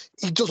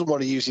 He doesn't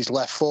want to use his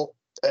left foot.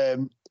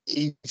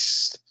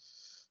 He's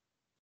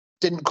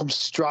didn't come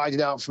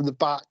striding out from the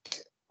back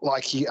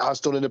like he has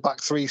done in the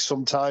back three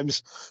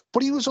sometimes,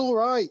 but he was all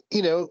right,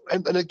 you know.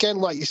 And again,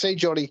 like you say,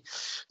 Johnny,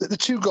 the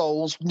 2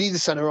 goals, neither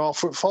centre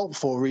half were at fault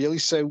for, really.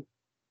 So,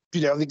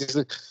 you know, I think there's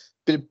a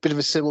bit of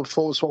a similar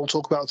performance to what we'll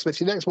talk about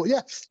Smithy next. But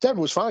yeah,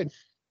 Deborah was fine.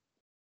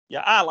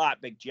 Yeah, I like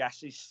Big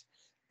Jess. He's,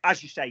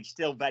 as you say,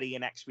 still very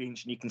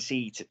inexperienced, and you can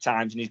see it at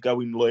times, and he's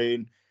going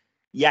learn.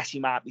 Yes, he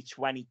might be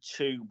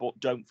 22, but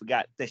don't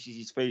forget, this is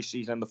his first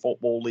season in the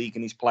Football League,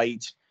 and he's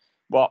played,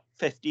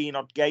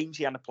 15-odd games.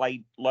 He hasn't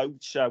played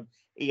loads, so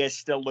he is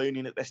still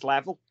learning at this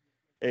level.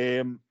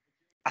 I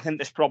think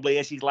this probably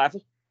is his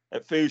level.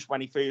 At first,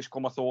 when he first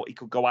come, I thought he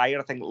could go higher.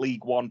 I think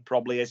League One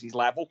probably is his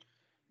level.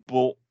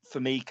 But for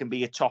me, he can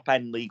be a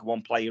top-end League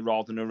One player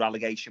rather than a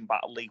relegation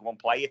battle League One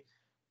player.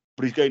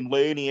 But he's going to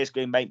learn, he is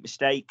going to make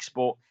mistakes,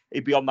 but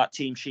he'd be on that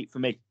team sheet for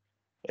me.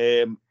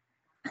 And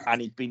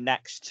he'd be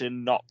next to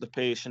not the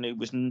person who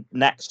was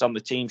next on the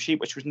team sheet,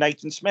 which was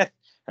Nathan Smith.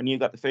 And you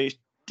got the first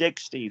dig,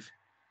 Steve.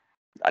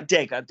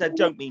 Dig. I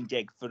don't mean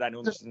dig for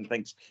anyone who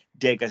thinks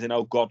dig as in,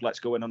 oh God, let's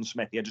go in on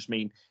Smithy. I just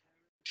mean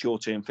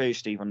short-term first,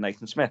 Steve, on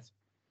Nathan Smith.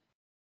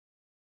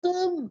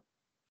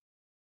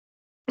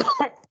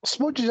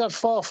 Smudge has had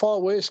far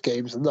worse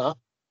games than that.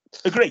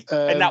 Agree.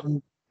 And that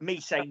me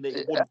saying that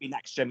it wouldn't be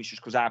next to him is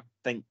just because I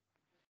think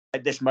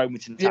at this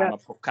moment in time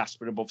I've put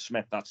Casper above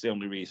Smith. That's the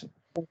only reason.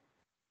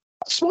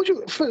 Smudge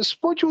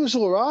was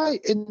all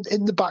right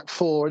in the back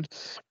four. And,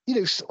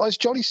 you know, as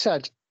Johnny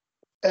said,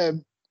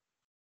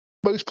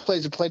 most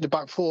players have played the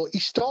back four. He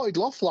started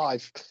off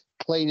live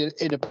playing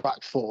in a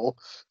back four,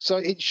 so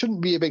it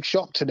shouldn't be a big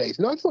shock to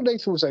Nathan. I thought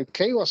Nathan was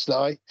okay last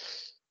night.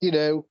 You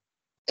know,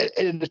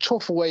 in a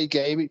tough away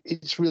game,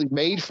 it's really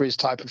made for his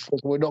type of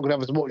football. We're not going to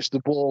have as much of the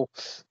ball.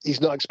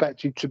 He's not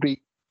expected to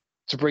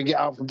bring it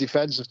out from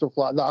defence and stuff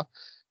like that.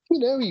 You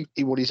know,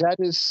 he won his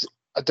headers.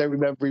 I don't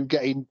remember him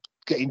getting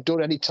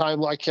done any time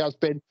like he has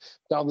been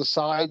down the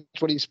side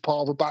when he's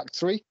part of a back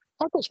three.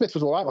 I thought Smith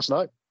was all right last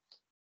night.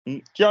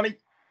 Johnny?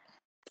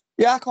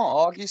 Yeah, I can't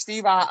argue,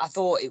 Steve. I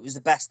thought it was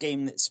the best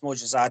game that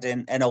Smudge has had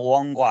in a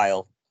long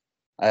while.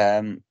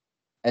 And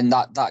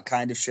that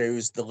kind of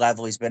shows the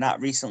level he's been at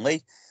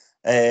recently.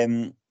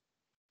 I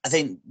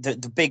think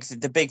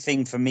the big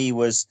thing for me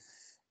was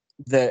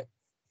that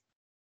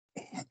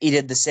he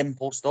did the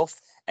simple stuff,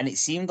 and it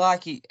seemed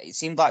like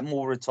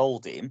Moore had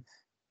told him,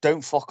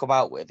 don't fuck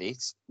about with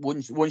it.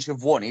 Once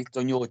you've won it,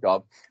 done your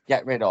job,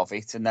 get rid of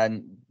it, and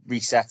then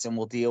reset, and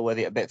we'll deal with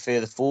it a bit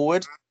further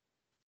forward.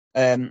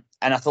 And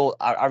I thought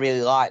I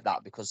really like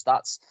that, because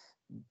that's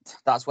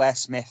where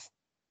Smith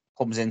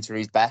comes into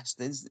his best.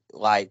 Is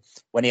like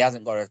when he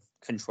hasn't got to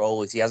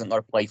control it, he hasn't got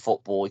to play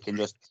football. He can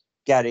just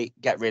get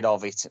rid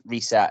of it,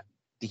 reset,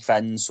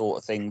 defend, sort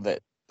of thing.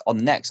 That on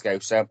the next go.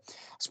 So I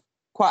was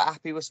quite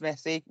happy with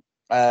Smithy.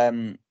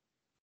 I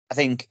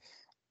think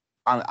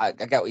I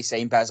get what you're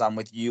saying, Bez. I'm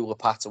with you.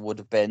 Lopata would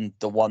have been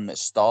the one that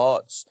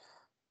starts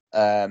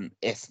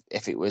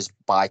if it was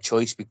by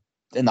choice.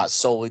 And that's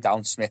solely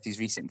down to Smithy's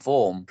recent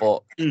form.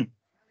 But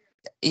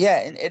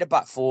yeah, in a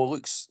back four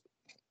looks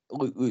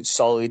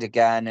solid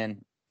again,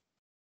 and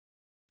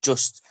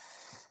just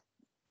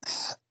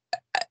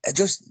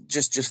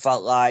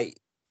felt like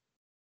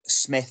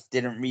Smith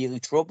didn't really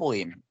trouble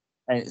him,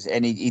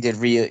 and he did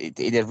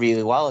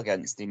really well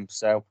against him.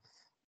 So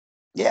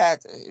yeah,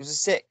 it was a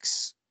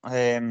 6.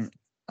 I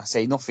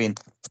say nothing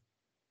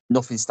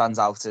stands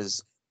out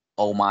as,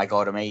 oh my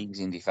God,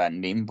 amazing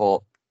defending,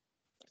 but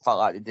felt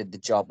like they did the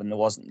job, and there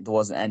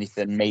wasn't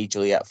anything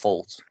majorly at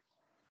fault.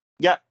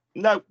 Yeah,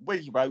 no,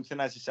 with you both.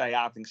 And as I say,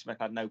 I think Smith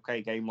had an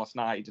okay game last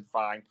night. He did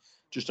fine,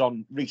 just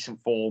on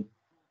recent form.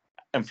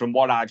 And from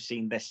what I've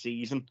seen this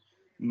season,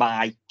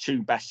 my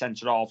 2 best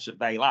centre halves at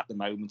Vale at the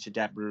moment are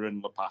Deborah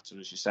and Lopata,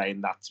 as you're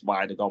saying. That's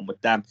why they've gone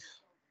with them.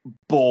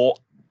 But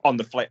on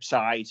the flip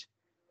side,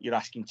 you're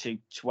asking 2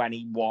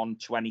 21,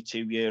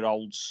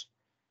 22-year-olds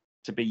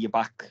to be your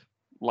back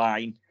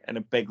line in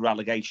a big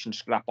relegation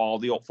scrap. Are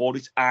they up for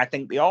it? I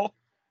think they are,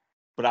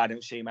 but I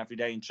don't see them every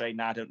day in training.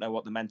 I don't know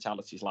what the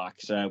mentality's like.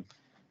 So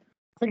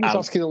I think he's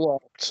asking a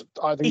lot.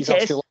 I think he's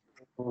asking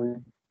a lot.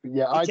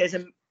 Yeah, it is.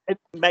 And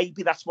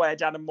maybe that's where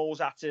Dan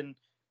Moore's at. And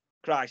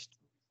Christ,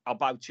 I'll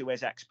bow to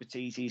his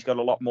expertise. He's got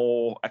a lot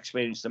more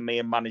experience than me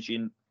in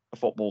managing a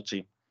football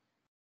team.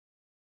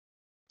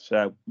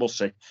 So we'll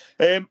see.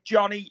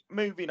 Johnny,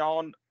 moving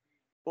on.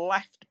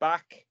 Left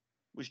back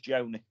was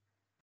Joni.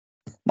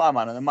 My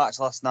man of the match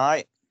last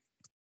night.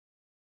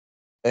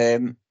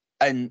 And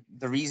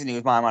the reason he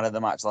was my man of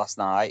the match last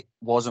night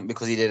wasn't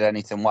because he did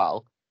anything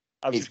well.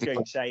 I was just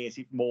going to say, is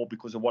it more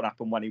because of what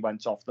happened when he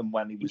went off than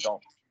when he was on?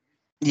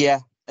 Yeah,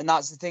 and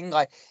that's the thing.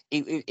 Like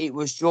it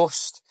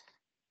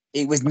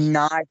was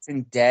night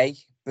and day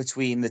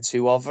between the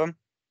two of them.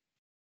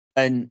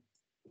 And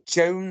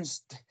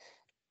Jones,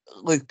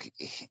 look,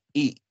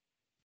 he's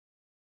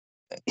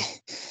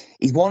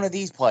one of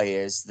these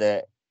players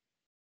that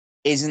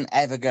isn't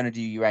ever going to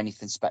do you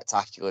anything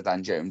spectacular.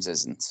 Dan Jones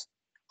isn't.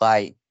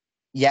 Like,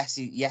 yes,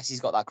 he's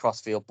got that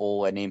crossfield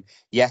ball in him.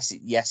 Yes,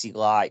 he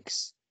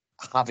likes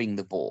having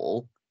the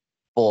ball,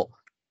 but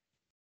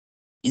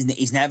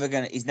he's never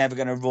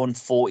gonna run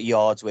 40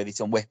 yards with it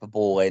and whip a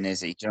ball in,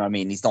 is he? Do you know what I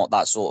mean? He's not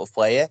that sort of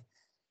player.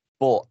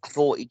 But I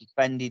thought he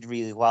defended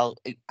really well.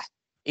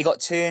 He got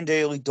turned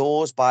early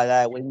doors by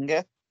their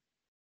winger,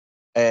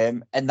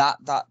 and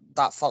that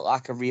felt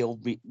like a real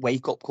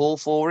wake up call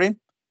for him,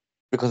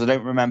 because I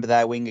don't remember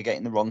their winger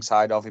getting the wrong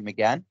side of him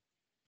again.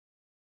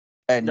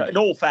 And in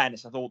all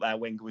fairness, I thought their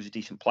winger was a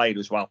decent player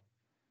as well.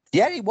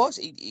 Yeah, he was.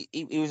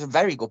 He was a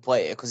very good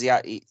player, because he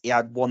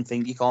had one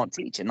thing you can't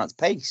teach, and that's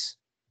pace.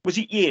 Was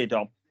it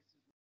Yeardom?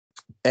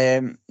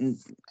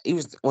 He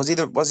was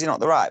he not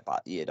the right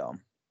back, Yeardom?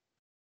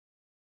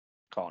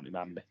 Can't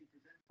remember.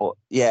 But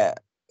yeah,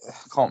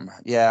 can't.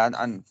 Yeah,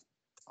 and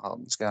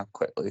I'm just gonna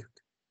quick look.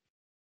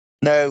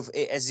 No,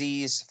 Femi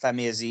Aziz.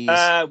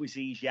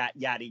 Aziz,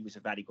 yeah, he was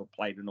a very good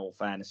player in all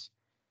fairness.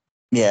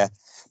 Yeah,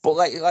 but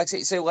like I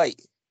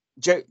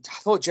I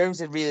thought Jones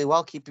did really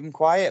well keeping him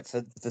quiet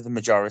for the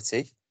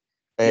majority.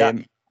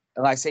 And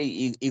like I say,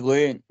 he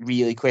learned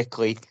really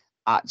quickly.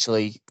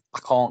 Actually, I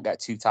can't get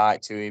too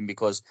tight to him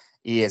because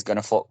he is going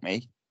to fuck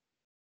me.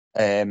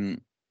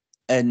 And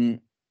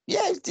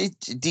yeah,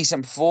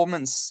 decent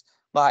performance.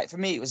 Like, for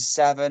me, it was a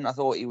 7. I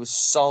thought he was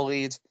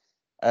solid.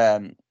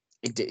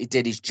 He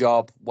did his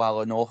job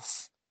well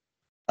enough.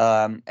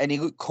 And he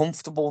looked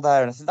comfortable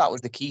there. And I think that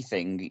was the key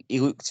thing. He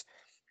looked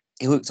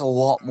a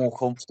lot more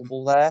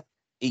comfortable there.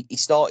 He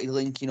started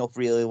linking up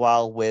really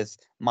well with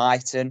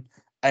Mighton,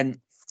 and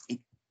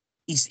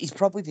he's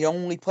probably the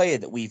only player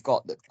that we've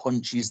got that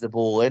punches the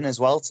ball in as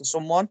well to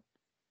someone.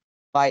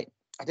 Like,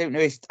 I don't know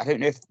if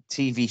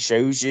TV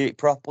shows you it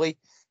properly,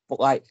 but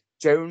like,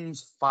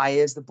 Jones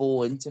fires the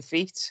ball into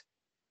feet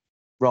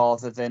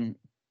rather than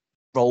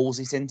rolls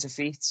it into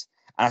feet,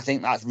 and I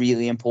think that's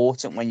really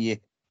important when you're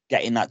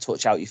getting that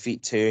touch out your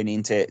feet,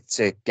 turning to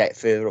get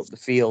further up the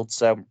field.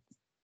 So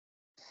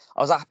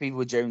I was happy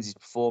with Jones's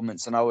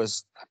performance, and I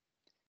was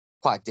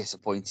quite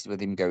disappointed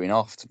with him going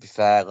off, to be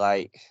fair.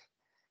 Like,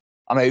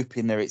 I'm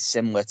hoping that it's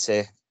similar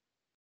to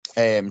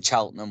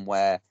Cheltenham,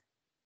 where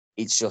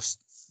it's just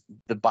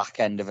the back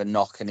end of a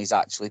knock and he's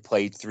actually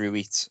played through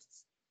it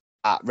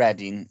at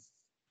Reading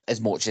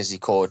as much as he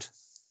could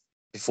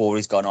before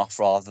he's gone off,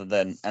 rather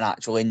than an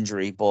actual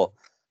injury. But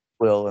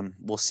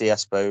we'll see, I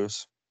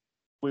suppose.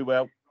 We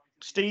will.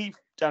 Steve,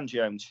 Dan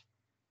Jones.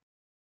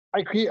 I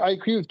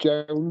agree with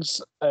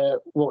Jones.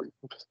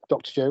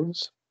 Dr.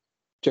 Jones,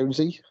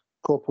 Jonesy,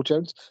 Corporal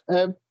Jones.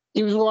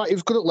 He was all right. He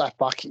was good at left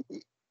back.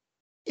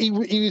 He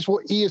is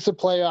the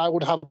player I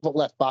would have at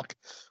left back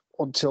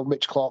until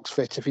Mitch Clark's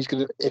fit, if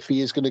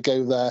he is gonna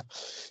go there,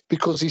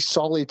 because he's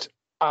solid.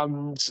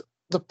 And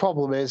the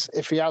problem is,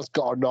 if he has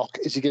got a knock,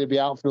 is he going to be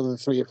out for another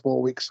 3 or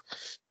 4 weeks,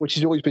 which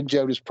has always been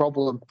Jonas'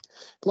 problem.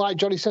 Like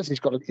Johnny says, he's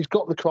got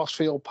the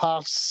crossfield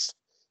pass.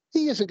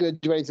 He isn't going to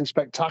do anything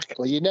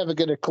spectacular. You're never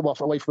going to come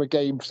away from a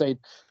game saying,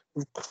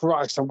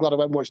 Christ, I'm glad I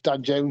went and watched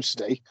Dan Jones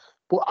today.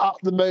 But at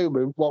the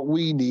moment, what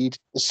we need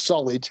is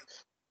solid,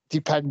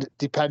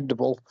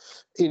 dependable,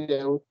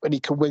 and he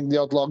can win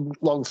the odd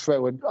long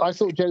throw. And I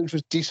thought Jones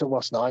was decent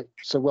last night,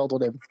 so well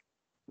done him.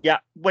 Yeah,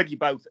 with you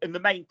both. And the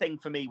main thing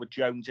for me with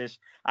Jones is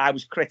I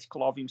was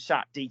critical of him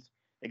Saturday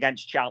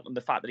against Cheltenham, the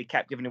fact that he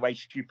kept giving away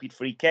stupid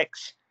free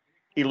kicks.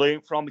 He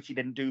learned from it. He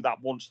didn't do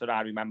that once that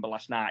I remember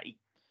last night.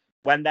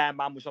 When their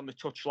man was on the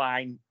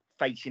touchline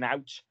facing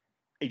out,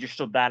 he just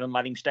stood there and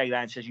let him stay there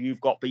and says,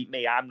 you've got beat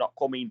me. I'm not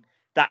coming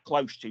that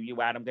close to you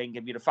where I'm going to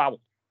give you the foul.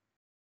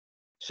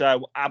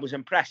 So I was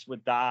impressed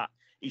with that.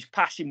 His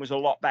passing was a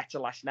lot better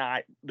last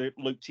night,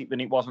 Luke, than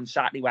it was on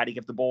Saturday, where he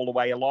gave the ball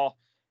away a lot.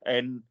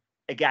 And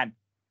again,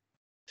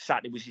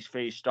 Saturday was his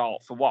first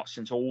start for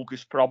since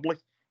August probably,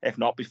 if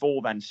not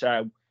before then.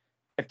 So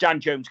if Dan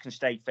Jones can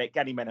stay fit,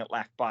 get him in at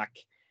left back,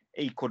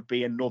 he could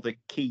be another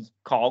key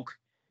cog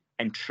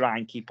and try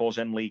and keep us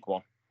in League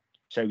One.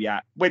 So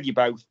yeah, with you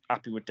both,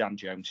 happy with Dan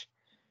Jones.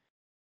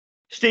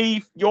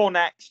 Steve, you're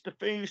next. The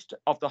first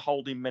of the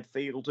holding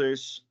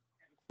midfielders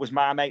was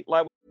my mate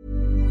Lowe.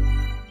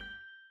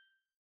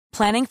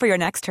 Planning for your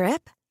next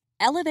trip?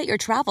 Elevate your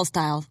travel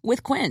style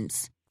with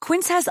Quince.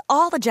 Quince has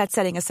all the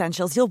jet-setting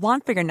essentials you'll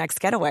want for your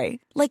next getaway,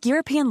 like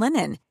European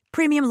linen,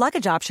 premium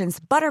luggage options,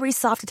 buttery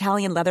soft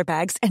Italian leather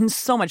bags, and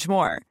so much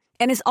more.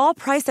 And is all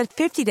priced at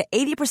 50 to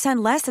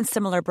 80% less than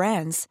similar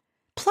brands.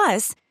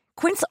 Plus,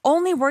 Quince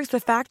only works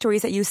with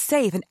factories that use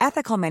safe and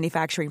ethical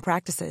manufacturing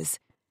practices.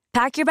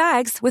 Pack your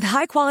bags with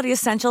high-quality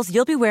essentials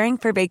you'll be wearing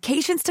for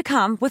vacations to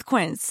come with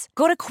Quince.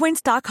 Go to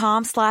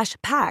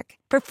quince.com/pack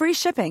for free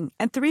shipping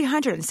and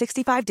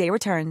 365-day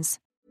returns.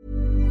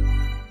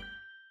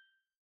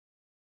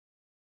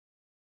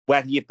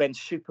 Whether you've been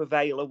Super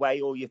Vale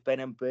away or you've been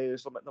in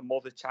Burslem at the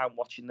Mother Town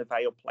watching the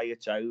Vale play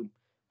at home,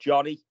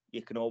 Johnny,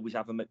 you can always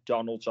have a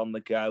McDonald's on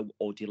the go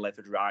or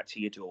delivered right to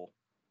your door.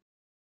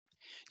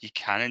 You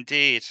can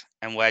indeed.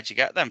 And where'd you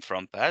get them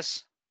from,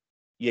 Bez?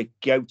 You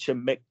go to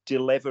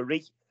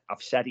McDelivery.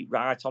 I've said it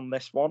right on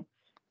this one.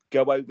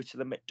 Go over to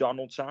the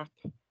McDonald's app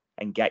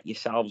and get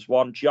yourselves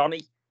one.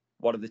 Johnny,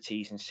 what are the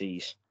T's and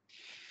C's?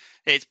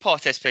 It's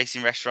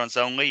participating restaurants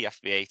only. You have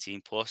to be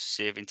 18 plus.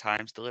 Serving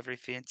times, delivery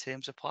fee, and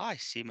terms apply.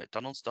 See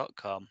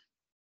mcdonalds.com.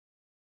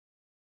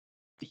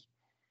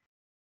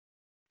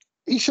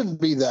 He shouldn't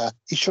be there.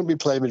 He shouldn't be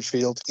playing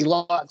midfield. He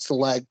lacks the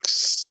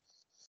legs.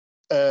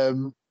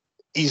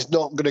 He's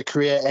not going to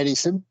create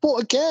anything. But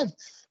again,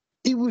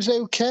 he was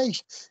okay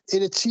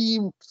in a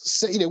team.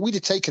 We'd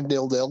have taken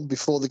 0-0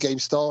 before the game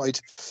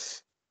started.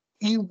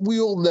 We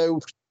all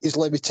know his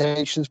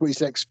limitations, but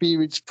he's an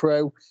experienced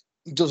pro.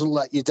 He doesn't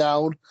let you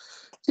down.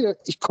 He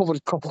covered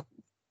a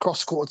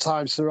couple of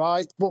times to the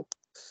right. But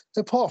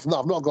apart from that,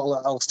 I've not got a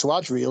lot else to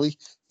add, really.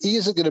 He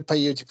isn't going to pay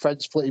you a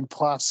defence splitting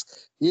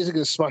pass. He isn't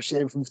going to smash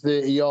it in from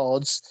 30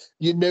 yards.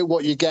 You know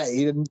what you're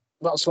getting, and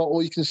that's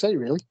all you can say,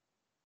 really.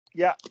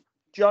 Yeah.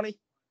 Johnny?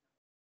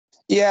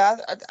 Yeah,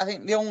 I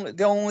think the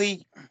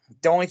only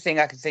thing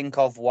I can think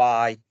of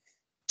why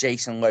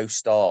Jason Lowe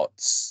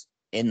starts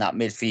in that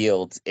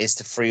midfield is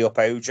to free up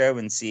Ojo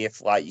and see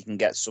if you can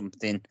get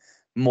something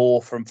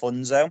more from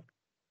Funzo.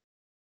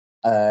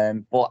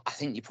 But I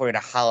think you're putting a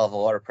hell of a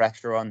lot of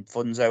pressure on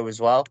Funzo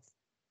as well.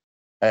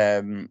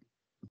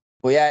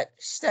 But yeah,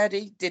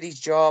 steady, did his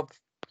job.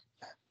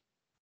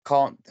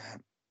 Can't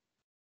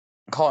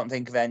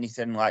think of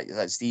anything like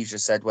Steve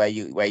just said where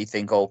you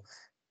think, oh,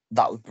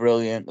 that was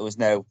brilliant. There was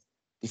no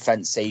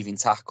defense saving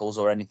tackles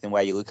or anything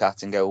where you look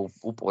at and go,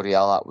 oh bloody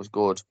hell, that was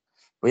good.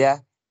 But yeah,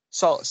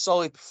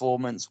 solid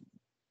performance.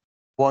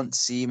 Want to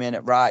see him in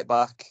at right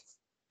back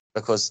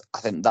because I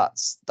think that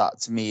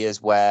to me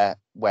is where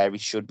he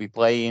should be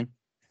playing.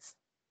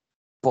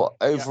 But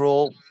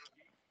overall,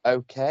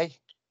 okay.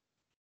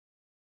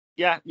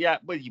 Yeah,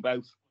 with you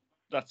both.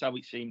 That's how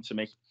it seemed to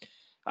me.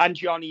 And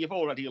Johnny, you've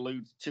already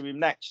alluded to him.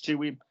 Next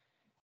to him,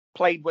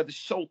 played with a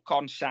sulk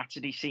on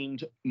Saturday,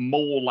 seemed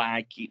more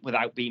like it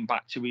without being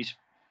back to his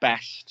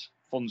best.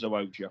 Funzo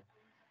Ojo.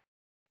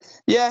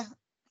 Yeah,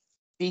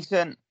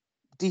 decent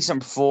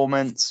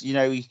performance.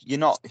 You're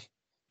not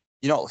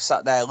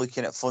sat there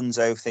looking at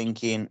Funzo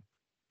thinking,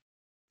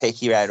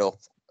 pick your head up.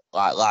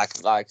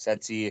 Like I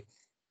said to you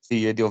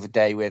the other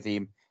day with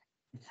him,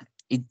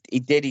 he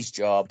did his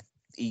job.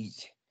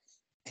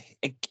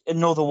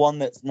 Another one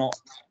that's not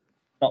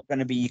going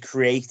to be a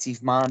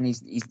creative man.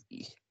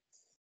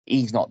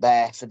 He's not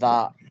there for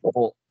that.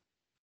 But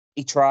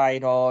he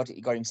tried hard. He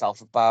got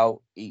himself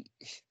about. He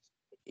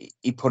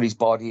put his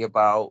body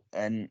about,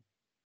 and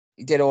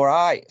he did all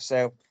right.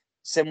 So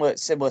similar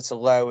to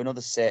Lowe,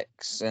 another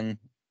 6, and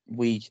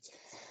we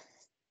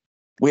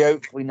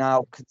hopefully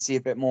now can see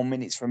a bit more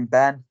minutes from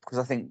Ben because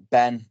I think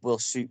Ben will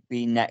suit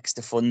being next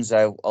to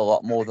Funzo a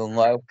lot more than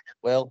Lowe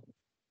will.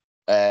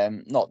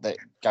 Not that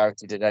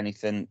Garrity did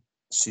anything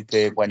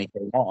superb when he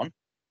came on,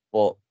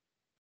 but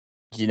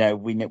we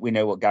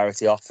know what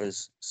Garrity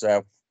offers.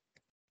 So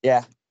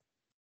yeah.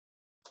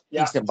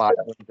 Decent by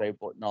Funzo,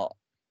 but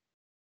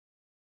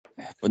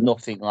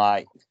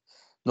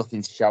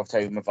nothing to shout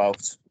home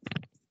about.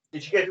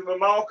 Did you give him a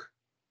mark?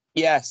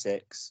 Yeah,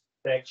 6.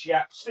 6,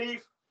 yeah.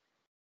 Steve?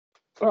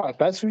 All right,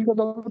 Ben, so we've got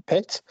another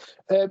pit.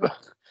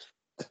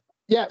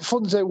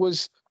 Funzo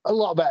was a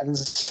lot better than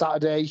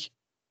Saturday,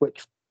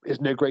 which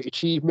is no great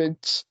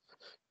achievement.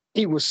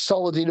 He was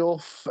solid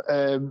enough.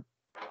 A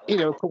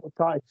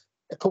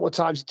couple of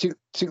times he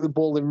took the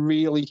ball in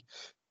really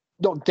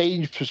not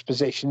dangerous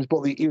positions,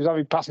 but he was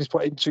having passes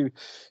put into,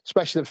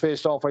 especially in the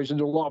first half, where he was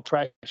under a lot of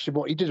pressure.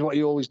 But he does what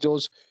he always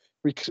does: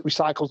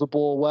 recycles the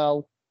ball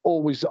well.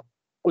 Was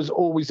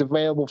always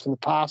available for the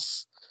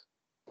pass.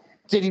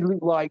 Did he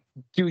look like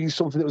doing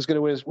something that was going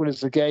to win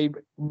us the game?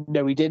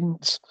 No, he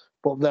didn't.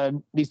 But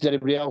then, neither did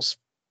anybody else.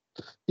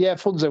 Yeah,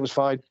 Funzo was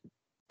fine.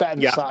 Better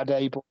than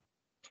Saturday, but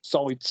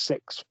solid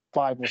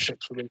 5 or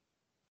 6 for me.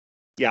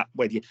 Yeah,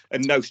 with you.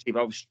 And no, Steve,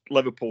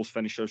 Liverpool's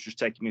finisher. I was just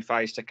taking my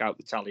Fire Stick out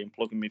the tally and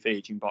plugging my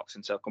Virgin box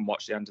until I can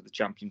watch the end of the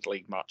Champions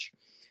League match.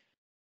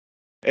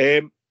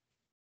 And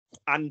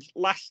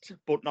last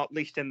but not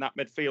least in that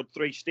midfield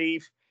 3,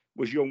 Steve,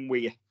 was Young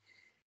Weir.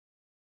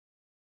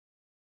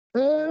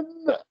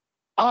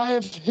 I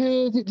have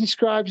heard it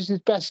described as his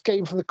best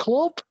game for the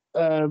club.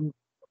 I'm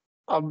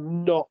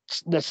not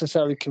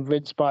necessarily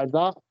convinced by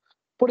that.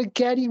 But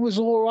again, he was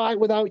all right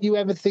without you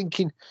ever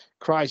thinking,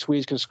 Christ,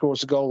 Weir's going to score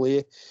us a goal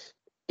here.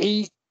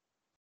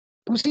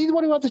 Was he the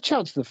one who had the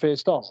chance in the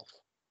first half?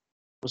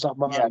 Was that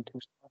mine? Yeah.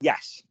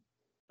 Yes.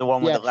 The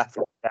one with the left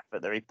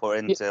effort that he put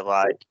into,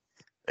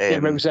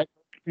 Rose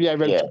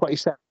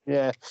 27.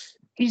 Yeah.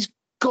 He's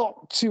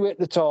got to hit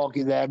the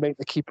target there, make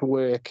the keeper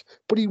work.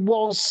 But he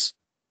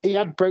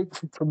had broke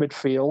from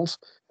midfield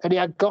and he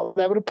had got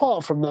there. But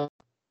apart from that,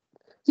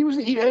 he was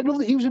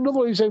another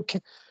one who's okay.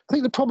 I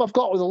think the problem I've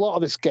got with a lot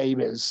of this game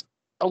is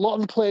a lot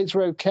of the players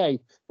were okay.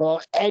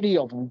 Well, any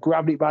of them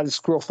grabbed it by the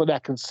scruff of the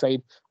neck and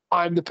saying,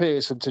 I'm the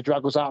person to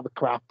drag us out of the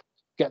crap,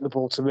 get the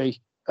ball to me.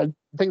 And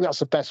I think that's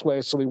the best way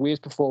of summing Weir's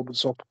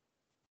performance up.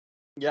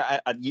 Yeah,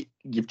 and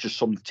you've just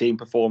summed the team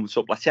performance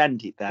up. Let's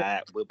end it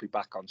there. We'll be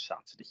back on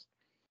Saturday.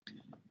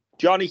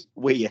 Johnny,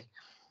 were you?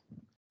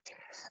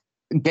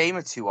 Game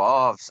of two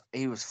halves.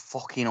 He was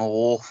fucking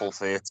awful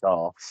first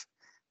half.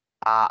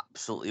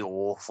 Absolutely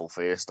awful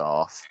first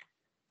half.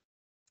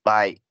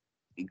 Like,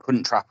 he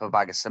couldn't trap a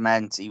bag of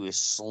cement. He was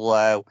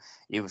slow.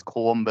 He was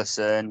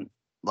Columbuson.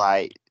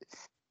 Like,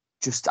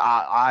 just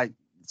to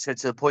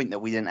the point that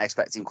we didn't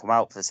expect him to come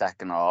out for the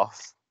second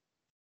half.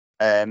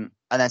 And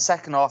then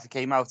second half he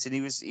came out and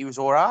he was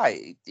all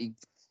right. He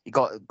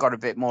got a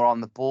bit more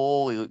on the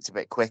ball. He looked a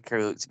bit quicker.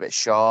 He looked a bit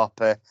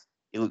sharper.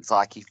 He looked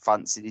like he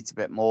fancied it a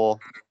bit more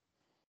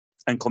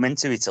and come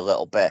into it a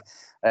little bit.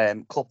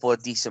 Couple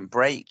of decent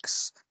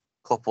breaks,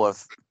 couple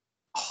of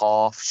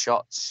half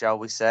shots, shall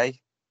we say?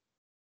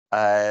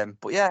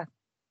 But yeah,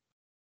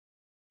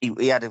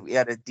 he had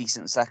a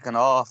decent second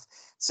half.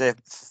 So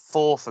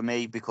 4 for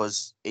me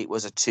because it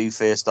was a 2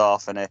 first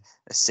half and a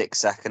 6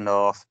 second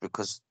half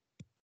because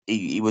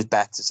he was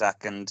better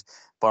second.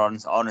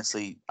 But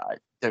honestly, I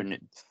don't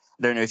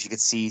know if you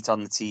could see it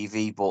on the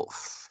TV, but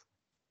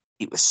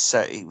he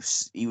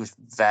was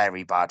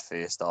very bad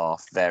first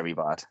half, very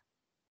bad.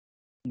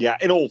 Yeah,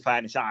 in all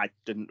fairness, I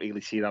didn't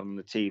really see that on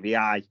the TV.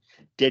 I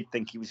did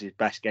think he was his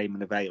best game in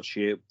the Vale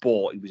shirt,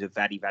 but it was a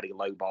very, very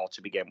low bar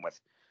to begin with.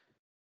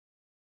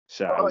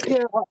 So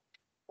yeah,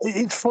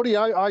 it's funny.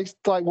 I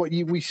like what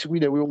we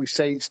always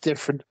say it's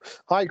different.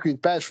 I agree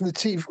with Bez from the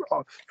TV.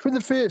 From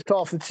the first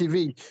half of the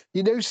TV,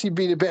 you notice him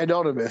being a bit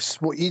anonymous,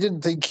 but you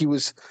didn't think he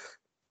was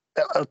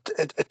a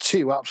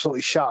 2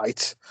 absolutely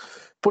shite.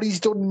 But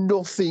he's done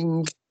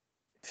nothing.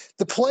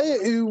 The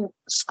player who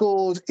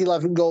scored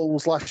 11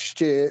 goals last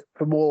year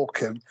for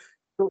Morecambe,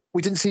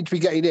 we didn't seem to be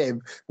getting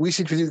him. We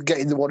seem to be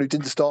getting the one who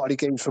didn't start any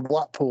games for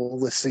Blackpool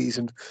this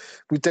season.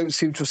 We don't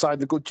seem to have signed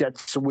the good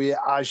gents somewhere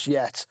as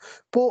yet.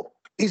 But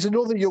he's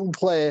another young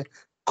player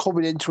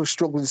coming into a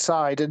struggling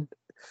side, and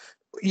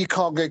you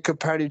can't go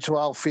comparing him to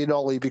Alfie and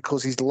Ollie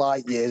because he's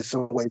light years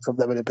away from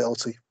them in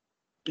ability.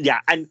 Yeah,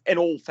 and in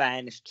all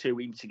fairness to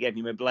him, to give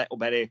him a little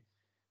bit of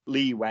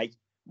leeway,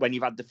 when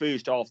you've had the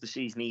first half of the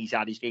season he's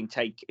going to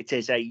take, at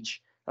his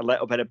age, a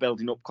little bit of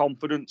building up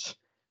confidence.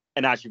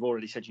 And as you've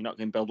already said, you're not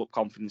going to build up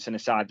confidence in a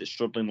side that's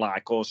struggling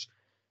like us.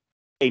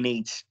 He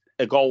needs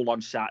a goal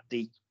on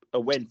Saturday, a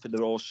win for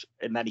the us,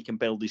 and then he can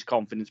build his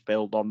confidence,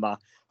 build on that.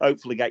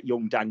 Hopefully get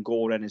young Dan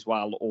Gore in as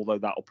well, although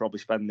that'll probably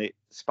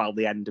spell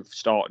the end of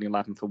starting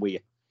 11 for Weir.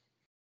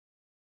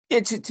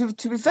 Yeah,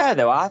 to be fair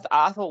though,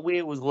 I thought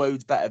Weir was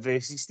loads better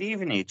versus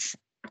Stevenage,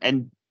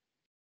 and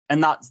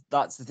that's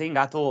the thing.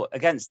 I thought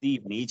against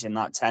Stevenage in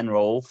that 10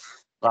 role,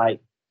 like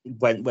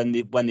when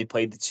they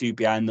played the 2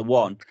 behind the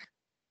 1,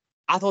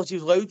 I thought he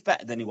was loads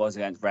better than he was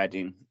against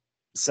Reading.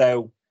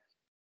 So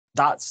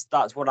that's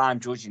what I'm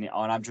judging it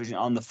on. I'm judging it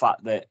on the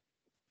fact that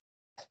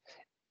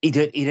he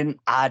didn't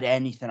add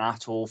anything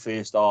at all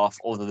first half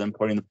other than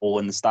putting the ball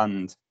in the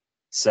stand.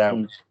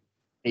 So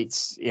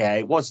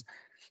it wasn't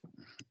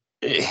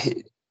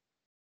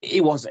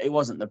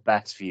the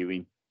best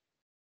viewing.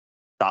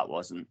 That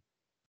wasn't.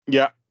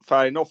 Yeah,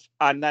 fair enough.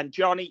 And then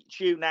Johnny,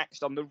 you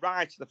next. On the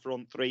right of the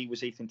front three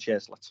was Ethan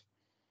Chislett.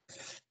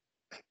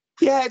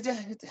 Yeah,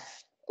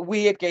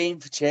 weird game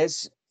for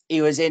Chiz.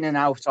 He was in and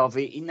out of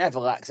it. He never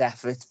lacks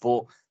effort,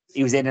 but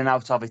he was in and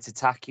out of it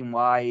attacking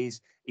wise.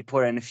 He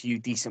put in a few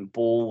decent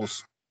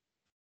balls.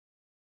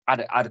 Had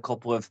a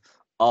couple of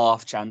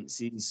half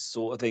chances,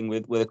 sort of thing,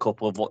 with a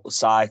couple of little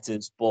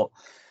sighters. But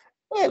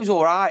yeah, it was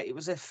all right. It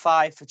was a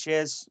 5 for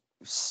Chiz.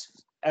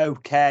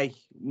 Okay,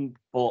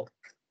 but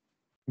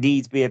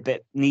needs to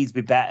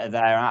be better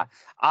there.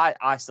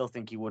 I still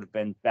think he would have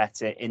been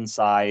better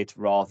inside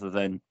rather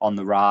than on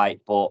the right.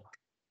 But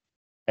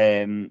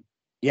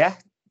yeah,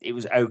 it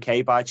was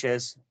okay by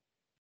Chiz.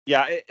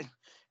 Yeah,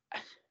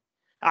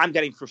 I'm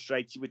getting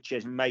frustrated with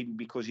Chiz, maybe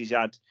because he's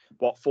had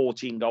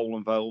 14 goal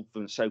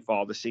involvement so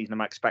far this season.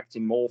 I'm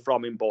expecting more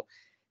from him, but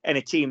in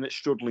a team that's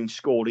struggling to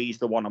score, he's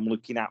the one I'm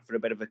looking at for a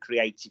bit of a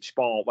creative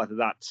spark, whether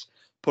that's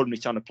putting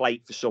it on a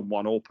plate for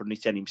someone or putting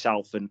it in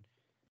himself, and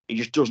he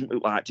just doesn't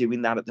look like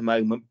doing that at the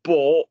moment.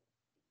 But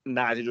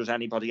neither does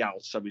anybody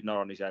else, so he's not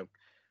on his own.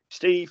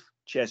 Steve,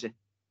 Chesney.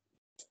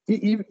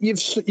 You've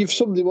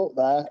summed him up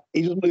there.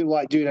 He doesn't look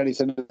like doing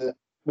anything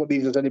what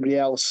neither does anybody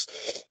else.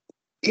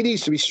 He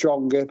needs to be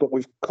stronger, but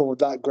we've covered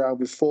that ground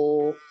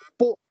before.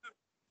 But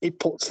he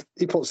puts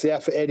the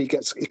effort in. He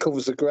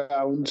covers the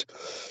ground.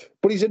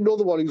 But he's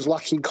another one who's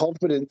lacking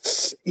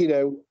confidence. You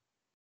know,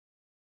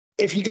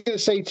 if you're going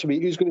to say to me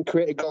who's going to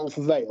create a goal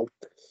for Vale,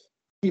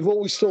 you've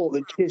always thought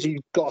that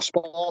Chizzy's got a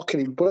spark in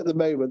him, but at the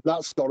moment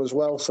that's not as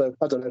well. So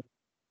I don't know.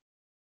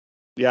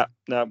 Yeah,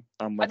 no,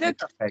 I don't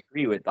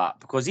agree with that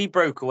because he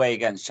broke away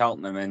against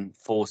Cheltenham and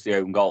forced the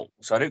own goal.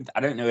 So I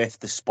don't know if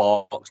the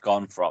spark's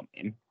gone from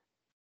him.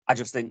 I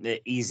just think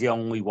that he's the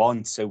only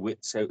one. So we're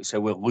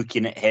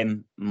looking at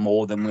him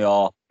more than we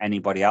are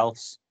anybody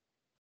else.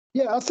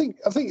 Yeah, I think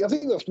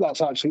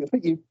that's actually. I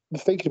think you're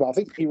thinking about. I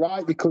think you're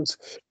right because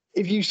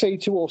if you say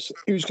to us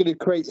who's going to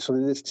create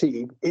something in this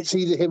team, it's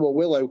either him or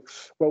Willow.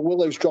 Well,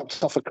 Willow's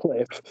dropped off a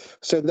cliff,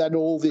 so then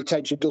all the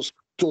attention does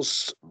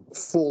does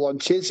fall on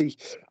Chizzy.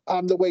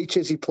 And the way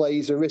Chizzy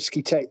plays a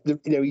risky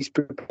he's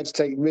prepared to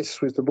take risks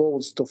with the ball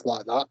and stuff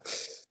like that,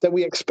 then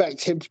we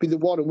expect him to be the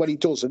one. And when he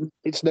doesn't,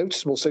 it's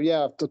noticeable. So, yeah,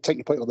 I'll take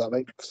your point on that,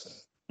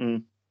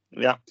 mate.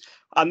 Yeah.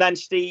 And then,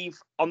 Steve,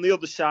 on the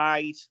other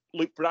side,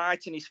 Luke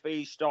Brighton, his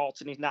first start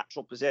in his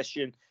natural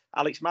position.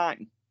 Alex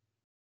Martin.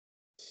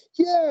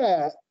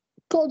 Yeah,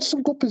 got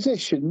some good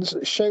positions,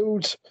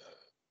 showed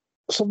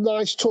some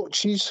nice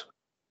touches,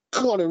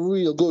 got a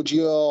real good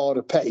yard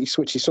of pace,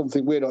 which is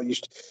something we're not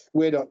used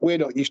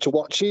to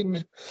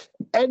watching.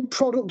 End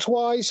product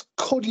wise,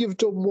 could he have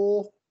done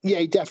more? Yeah,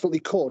 he definitely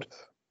could.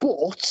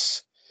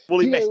 But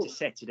he missed a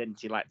sitter,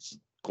 didn't he? Let's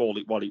call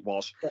it what it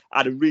was.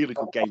 Had a really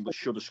good game, but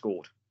should have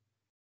scored.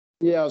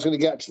 Yeah, I was going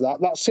to get to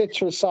that. That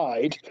sitter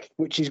aside,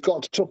 which he's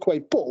got to tuck away,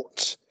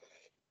 but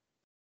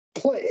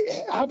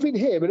having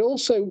him, and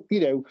also,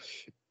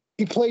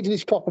 he played in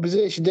his proper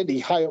position, didn't he?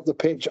 High up the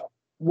pitch,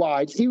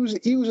 wide. He was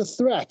a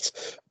threat,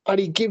 and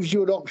he gives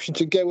you an option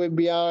to go in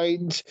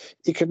behind.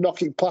 He can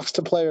knock it past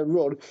a player and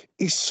run.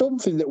 He's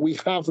something that we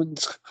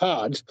haven't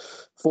had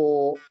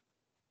for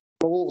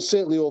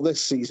certainly all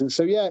this season.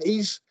 So yeah,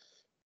 he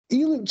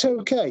looked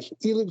okay.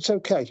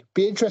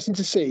 Be interesting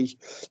to see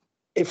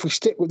if we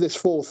stick with this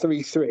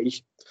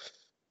 4-3-3.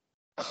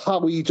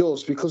 How he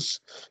does, because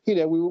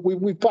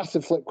we've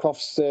battered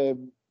Flitcroft's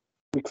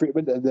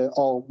recruitment and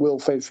our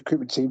world famous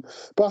recruitment team,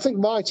 but I think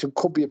Martin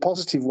could be a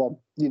positive one,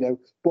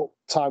 but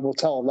time will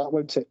tell on that,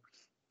 won't it?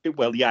 It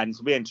will, yeah, and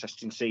it'll be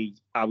interesting to see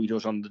how he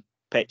does on the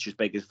pitch as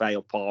big as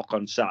Vale Park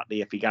on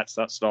Saturday if he gets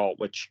that start,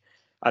 which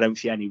I don't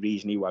see any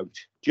reason he won't.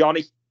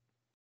 Johnny?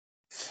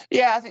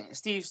 Yeah, I think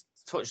Steve's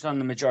touched on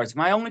the majority.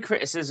 My only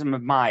criticism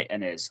of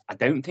Martin is I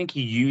don't think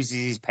he uses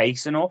his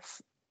pace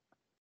enough.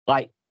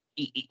 Like,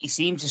 he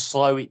seemed to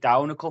slow it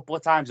down a couple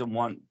of times and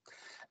want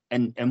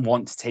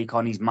to take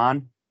on his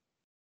man,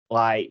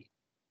 like,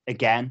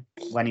 again,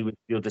 when he was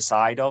the other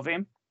side of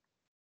him.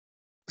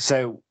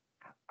 So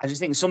I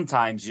just think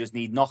sometimes you just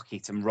need knock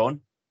it and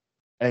run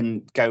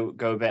and go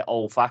a bit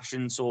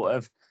old-fashioned sort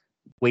of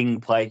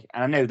wing play.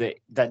 And I know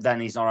that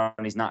then he's not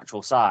on his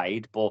natural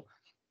side, but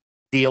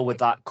deal with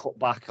that cut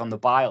back on the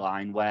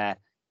byline where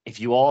if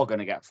you are going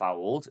to get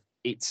fouled,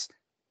 it's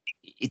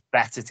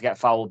better to get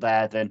fouled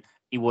there than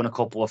he won a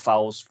couple of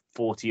fouls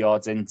 40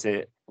 yards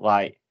into,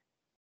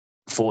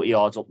 40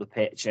 yards up the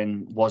pitch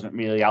and wasn't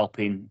really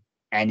helping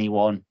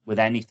anyone with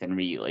anything,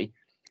 really.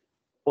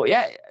 But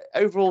yeah,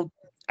 overall,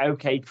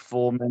 okay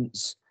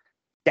performance.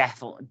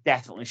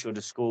 Definitely should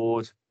have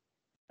scored.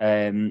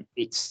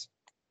 It's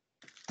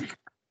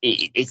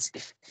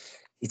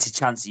a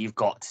chance that you've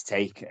got to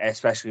take,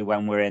 especially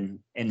when we're in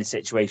the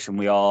situation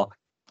we are.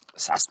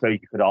 So I suppose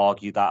you could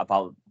argue that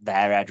about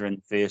their header in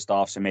the first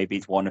half, so maybe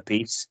it's one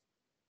apiece.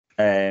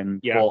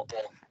 But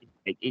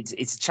it's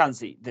a chance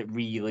that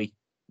really,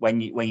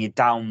 when you're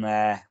down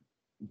there,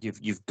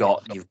 you've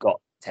got to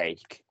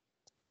take.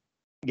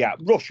 Yeah,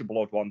 Rush of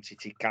Blood wanted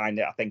it, kind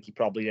of. I think he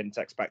probably didn't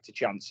expect a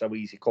chance so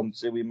easy come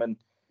to him and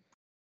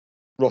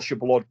Rush of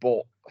Blood.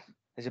 But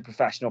as a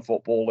professional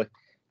footballer,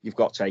 you've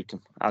got to take him,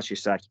 as you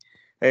say.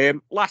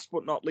 Last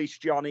but not least,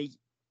 Johnny,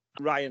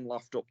 Ryan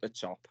Loft up the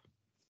top.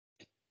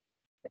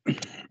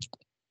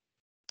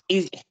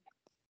 He's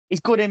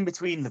good in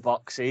between the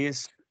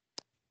boxes.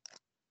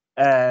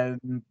 But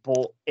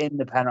in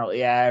the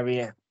penalty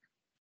area,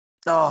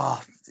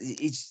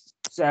 it's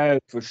so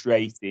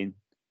frustrating.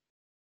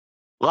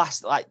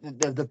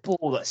 The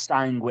ball that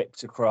Stein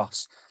whipped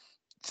across,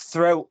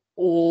 throw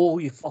all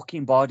your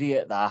fucking body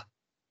at that.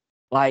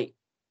 Like,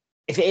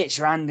 if it hits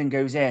your hand and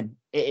goes in,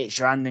 it hits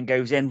your hand and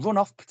goes in. Run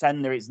off,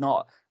 pretend that it's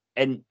not,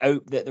 and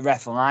hope that the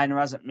ref liner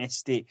hasn't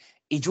missed it.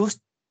 He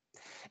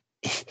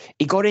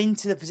got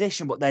into the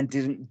position, but then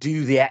didn't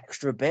do the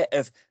extra bit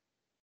of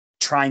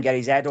try and get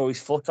his head or his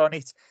foot on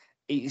it.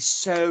 It is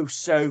so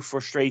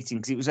frustrating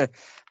because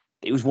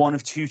it was one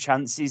of two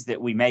chances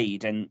that we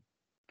made, and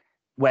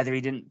whether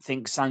he didn't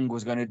think Sang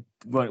was going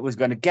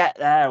to get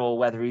there or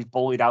whether he's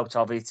bullied out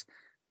of it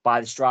by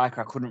the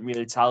striker, I couldn't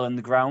really tell in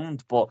the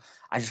ground. But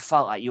I just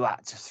felt like you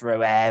had to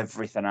throw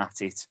everything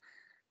at it.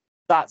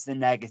 That's the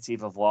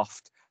negative of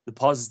Loft. The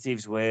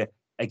positives were,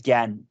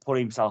 again, put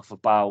himself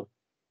about,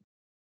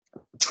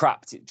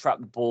 trapped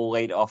the ball,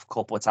 laid it off a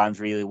couple of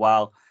times really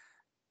well.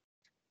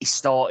 He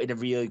started a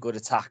really good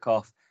attack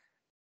off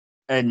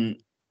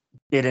and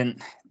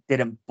didn't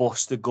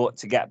bust the gut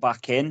to get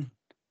back in,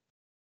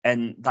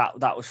 and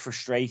that was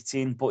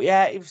frustrating. But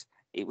yeah,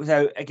 it was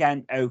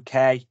again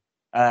okay.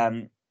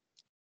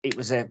 It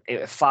was a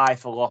 5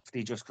 for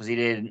Lofty just because he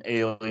didn't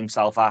hurl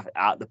himself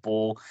at the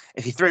ball.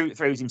 If he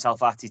throws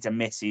himself at it and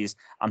misses,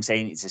 I'm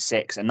saying it's a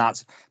 6, and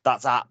that's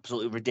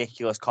absolutely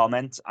ridiculous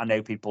comment. I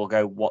know people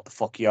go, "What the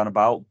fuck are you on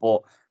about?"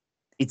 But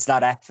it's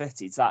that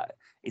effort. It's that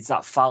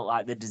felt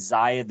like the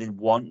desire, the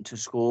want to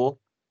score.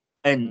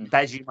 And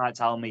Bez, you might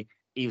tell me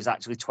he was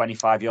actually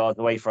 25 yards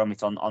away from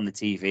it on the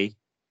TV.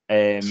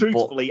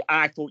 Truthfully,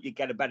 I thought you'd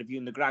get a better view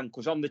in the ground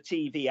because on the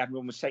TV,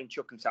 everyone was saying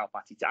chuck himself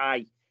at it.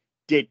 I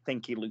did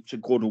think he looked a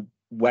good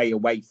way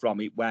away from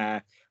it,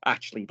 where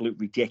actually it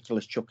looked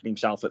ridiculous chucking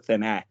himself at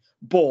thin air.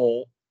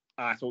 But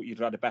I thought you'd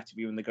had a better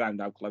view in the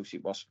ground how close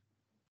it was.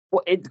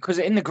 Well, because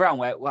in the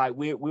ground,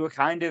 we were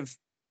kind of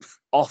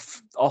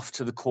off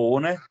to the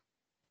corner.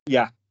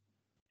 Yeah.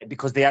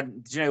 Because they had,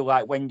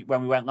 like when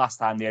we went last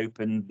time, they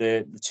opened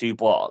the 2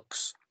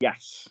 blocks.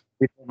 Yes.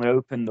 They only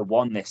opened the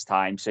 1 this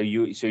time, so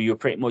you were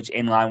pretty much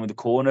in line with the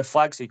corner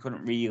flag, so you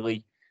couldn't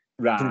really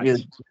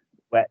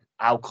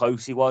how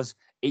close he was.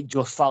 It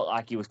just felt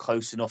like he was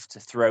close enough to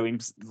throw him,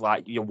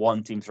 like you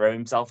want him to throw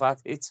himself at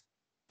it.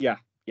 Yeah.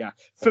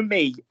 For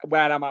me,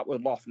 where I'm at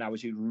with Loft now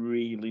is he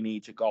really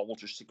needs a goal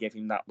just to give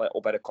him that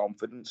little bit of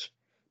confidence.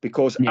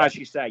 Because, as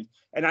you say,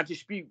 and I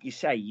dispute you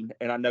saying,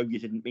 and I know you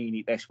didn't mean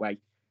it this way,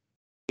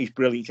 he's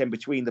brilliant in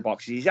between the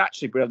boxes. He's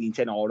actually brilliant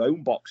in our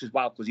own box as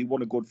well because he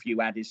won a good few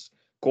headers,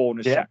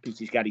 corners, set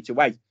pieces, get it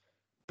away.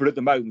 But at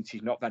the moment,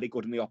 he's not very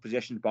good in the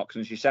opposition's box.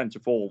 And as your centre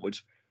forward,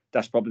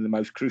 that's probably the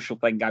most crucial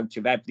thing out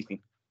of everything.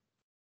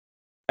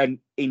 And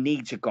he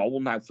needs a goal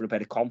now for a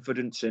bit of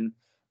confidence. And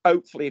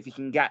hopefully, if he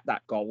can get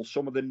that goal,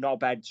 some of the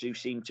knobheads who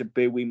seem to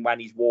boo him when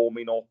he's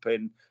warming up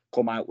and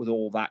come out with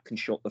all that can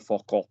shut the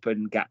fuck up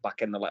and get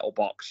back in the little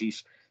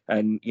boxes.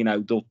 And,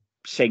 they'll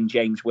sing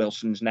James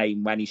Wilson's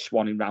name when he's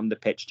swanning round the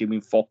pitch doing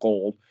fuck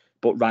all.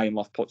 But Ryan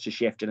Loft puts a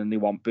shift in and they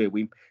won't boo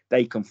him.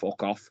 They can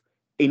fuck off.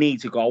 He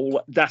needs a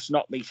goal. That's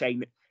not me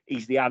saying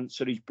he's the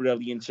answer. He's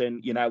brilliant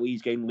and,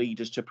 he's going to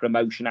lead us to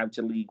promotion out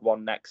to League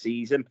One next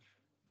season.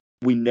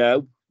 We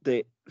know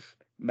that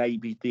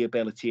maybe the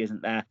ability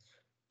isn't there.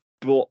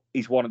 But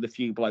he's one of the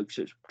few blokes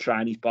that's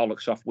trying his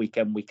bollocks off week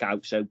in, week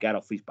out, so get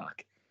off his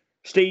back.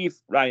 Steve,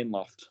 Ryan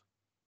Loft.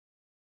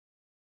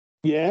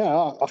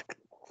 Yeah,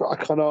 I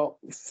cannot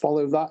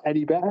follow that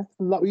any better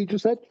than that what you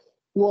just said.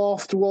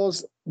 Loft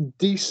was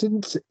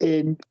decent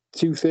in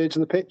 2/3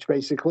 of the pitch,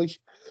 basically.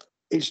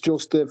 It's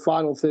just the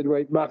final third where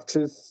it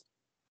matters.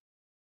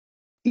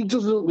 He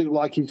doesn't look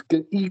like he's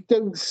good. You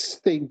don't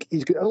think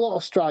he's good. A lot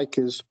of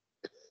strikers,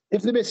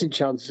 if they're missing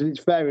chances,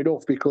 it's fair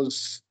enough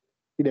because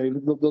they're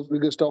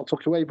going to start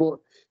tucked away, but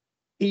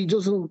he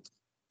doesn't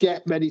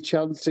get many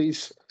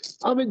chances.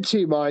 I'm in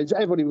 2 minds.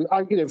 Everybody,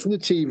 from the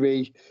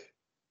TV,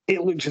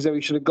 it looks as though he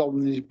should have gone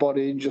with his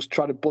body and just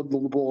tried to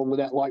bundle the ball in the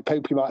net like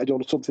Popey might have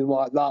done or something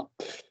like that.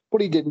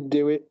 But he didn't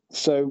do it.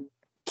 So,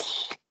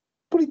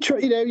 but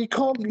you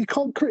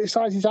can't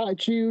criticise his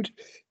attitude.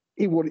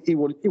 He won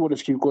a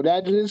few good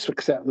headers,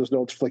 except there's no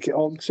one to flick it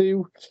on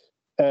to.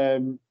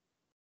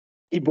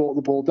 He brought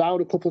the ball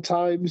down a couple of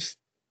times.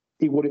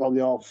 He won it on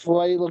the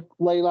halfway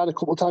line a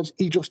couple of times.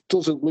 He just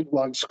doesn't look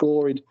like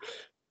scoring.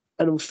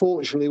 And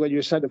unfortunately, when you're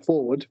a centre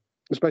forward,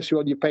 especially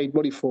when you're paid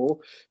money for,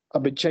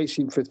 I've been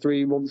chasing for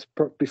 3 months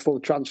before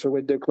the transfer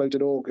window closed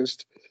in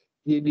August.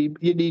 You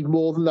need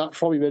more than that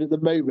from him. And at the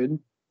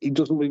moment, he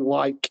doesn't look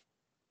like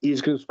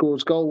he's going to score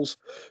his goals.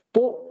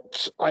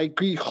 But I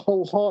agree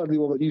wholeheartedly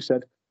with what you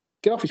said.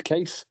 Get off his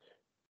case.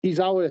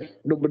 He's our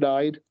number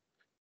 9.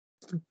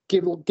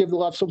 Give the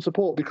lad some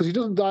support because he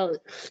doesn't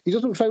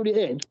phone it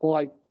in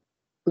like.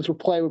 As a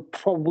player we're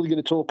probably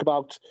going to talk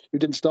about who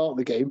didn't start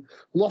the game.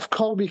 Loft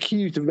can't be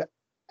accused of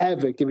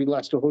ever giving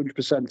less than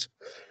 100%.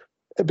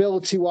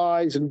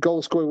 Ability-wise and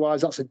goal-scoring-wise,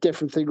 that's a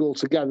different thing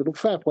altogether. But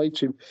fair play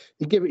to him.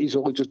 He give it his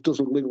all, it just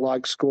doesn't look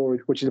like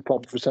scoring, which is a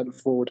problem for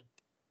centre-forward.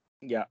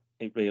 Yeah,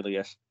 it really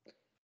is.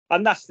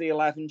 And that's the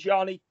 11.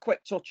 Johnny,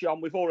 quick touch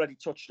on. We've already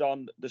touched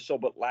on the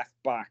sub at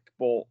left-back,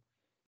 but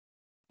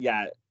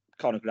yeah,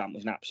 Conor Grant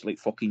was an absolute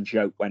fucking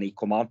joke when he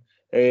come on.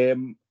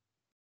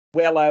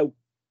 Willow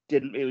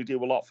didn't really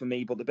do a lot for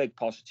me, but the big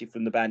positive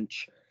from the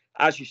bench,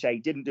 as you say,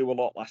 didn't do a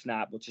lot last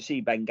night, but to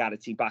see Ben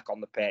Garrity back on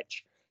the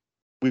pitch,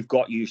 we've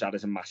got to use that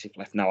as a massive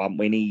lift now, haven't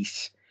we? And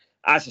he's,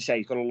 as I say,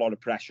 he's got a lot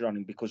of pressure on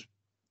him because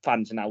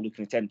fans are now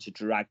looking at him to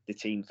drag the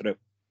team through.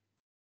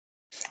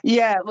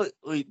 Yeah, look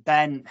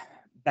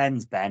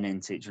Ben's Ben,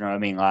 isn't it? Do you know what I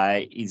mean?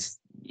 Like, he's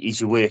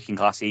your working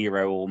class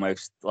hero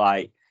almost.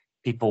 Like,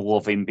 people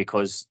love him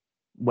because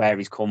where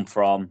he's come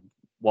from,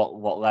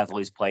 what level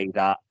he's played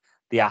at,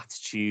 the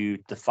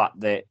attitude, the fact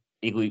that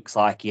he looks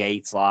like he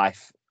hates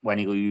life when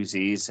he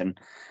loses, and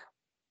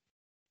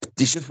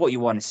it's just what you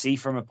want to see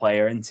from a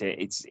player, isn't it?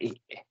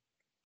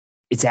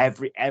 It's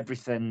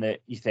everything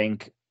that you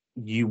think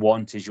you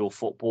want as your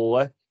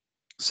footballer.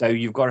 So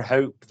you've got to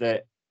hope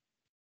that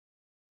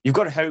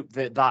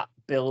that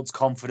builds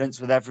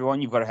confidence with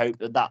everyone. You've got to hope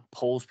that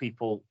pulls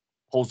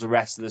the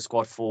rest of the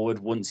squad forward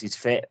once he's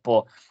fit.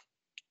 But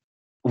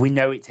we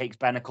know it takes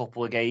Ben a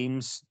couple of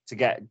games to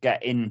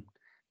get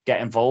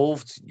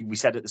involved. We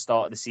said at the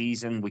start of the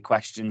season, we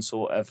questioned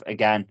sort of,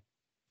 again,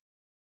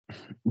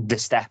 the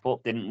step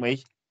up, didn't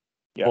we?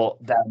 Yeah. But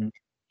then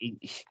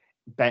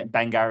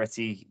Ben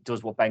Garrity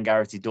does what Ben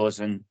Garrity does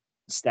and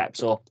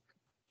steps up,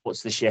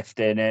 puts the shift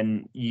in,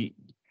 and you're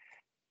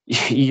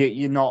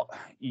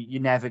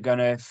never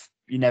gonna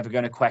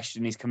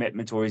question his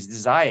commitment or his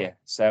desire.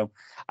 So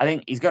I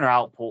think he's going to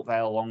out Port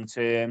Vale long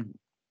term.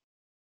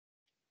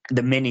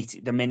 The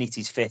minute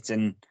he's fit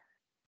and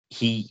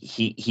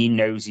he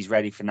knows he's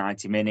ready for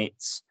 90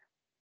 minutes,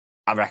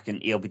 I reckon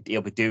he'll be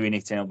doing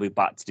it, and he'll be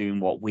back to doing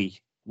what we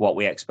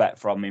expect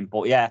from him.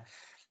 But yeah,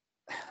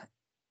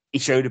 he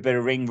showed a bit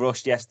of ring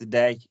rust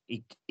yesterday.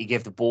 He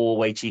gave the ball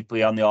away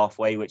cheaply on the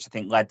halfway, which I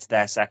think led to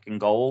their second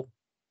goal.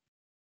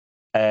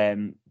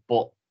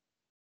 But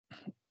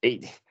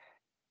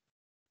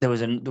there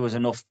was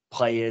enough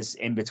players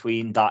in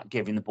between that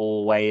giving the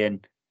ball away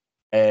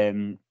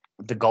and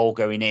the goal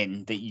going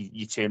in that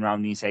you turn around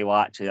and you say, well,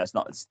 actually, it's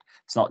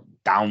not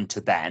down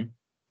to Ben,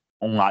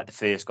 unlike the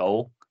first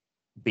goal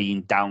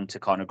being down to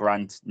Conor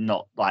Grant,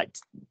 not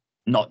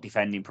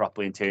defending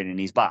properly and turning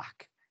his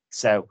back.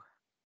 So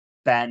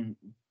Ben's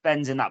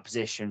in that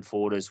position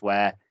for us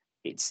where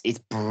it's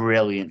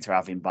brilliant to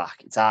have him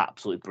back. It's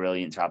absolutely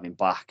brilliant to have him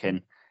back,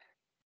 and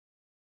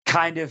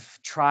kind of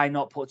try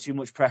not put too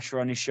much pressure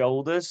on his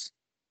shoulders,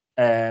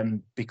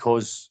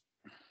 because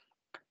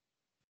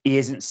he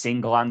isn't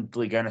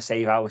single-handedly going to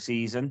save our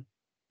season.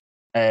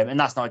 And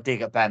that's not a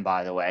dig at Ben,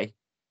 by the way.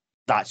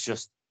 That's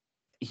just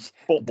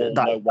football.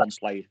 No one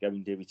player is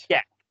going to do it.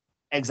 Yeah,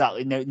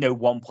 exactly. No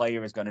one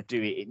player is going to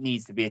do it. It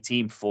needs to be a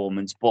team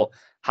performance. But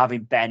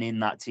having Ben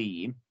in that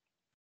team,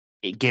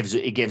 it gives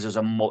us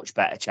a much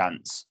better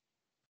chance.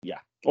 Yeah,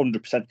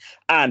 100%.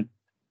 And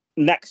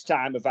next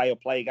time a Vale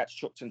player gets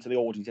chucked into the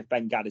audience, if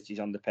Ben Garrett is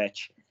on the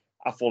pitch,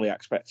 I fully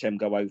expect him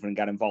to go over and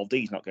get involved.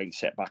 He's not going to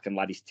sit back and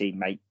let his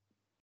teammate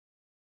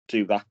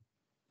do that.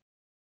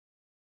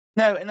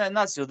 No, and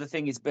that's the other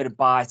thing. It's a bit of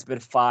bite, a bit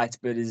of fight, a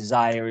bit of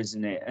desire,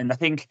 isn't it? And I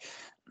think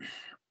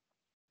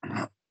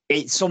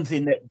it's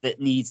something that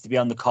needs to be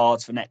on the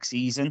cards for next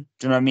season.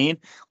 Do you know what I mean?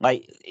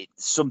 Like,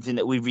 it's something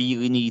that we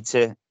really need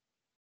to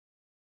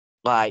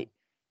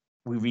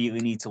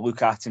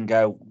look at and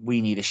go,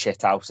 we need a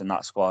shit house in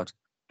that squad,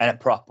 and a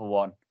proper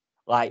one.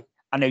 Like,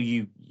 I know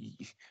you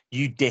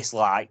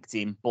disliked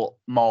him, but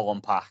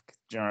Marlon Pack,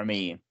 do you know what I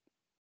mean?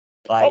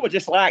 Like, I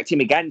disliked him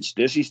against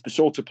us. He's the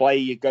sort of player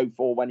you go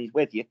for when he's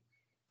with you.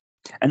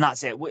 And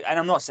that's it. And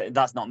I'm not saying,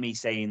 that's not me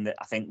saying that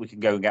I think we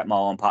can go and get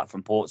Marlon Pack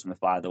from Portsmouth,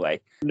 by the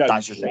way. No,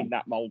 that's just saying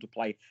that mould of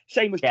player.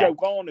 Same as Joe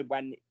Garner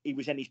when he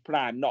was in his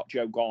prime. Not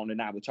Joe Garner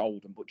now at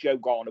Oldham, but Joe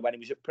Garner when he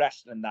was at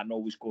Preston, and that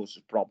always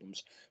causes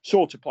problems.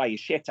 Sort of player,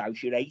 shit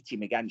house, you hate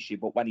him against you,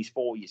 but when he's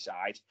for your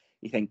side,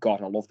 you think,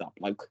 God, I love that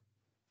bloke.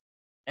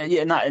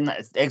 Yeah, and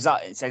it's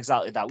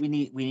exactly that. We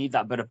need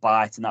that bit of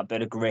bite and that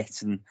bit of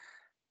grit and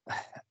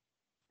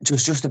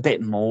just a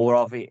bit more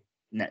of it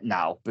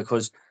now,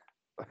 because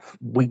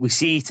we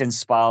see it in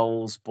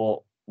spells, but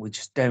we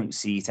just don't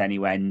see it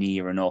anywhere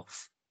near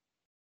enough.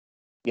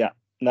 Yeah.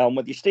 No, I'm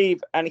with you,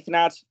 Steve. Anything to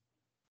add?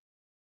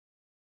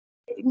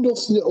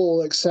 Nothing at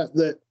all, except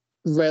that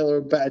Vale are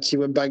a better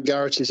team when Ben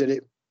Garrett is in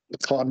it.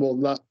 I can't more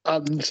than that.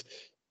 And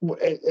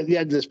at the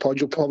end of this pod,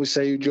 you'll probably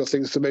say who you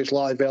think is the most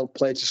live Vale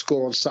player to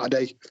score on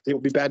Saturday. It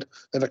will be Ben,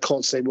 and I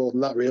can't say more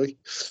than that, really.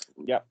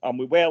 Yeah, and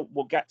we will.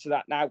 We'll get to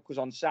that now, because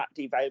on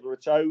Saturday, Vale are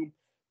at home.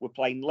 We're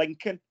playing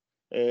Lincoln.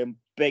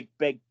 Big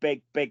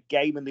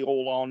game, and they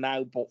all are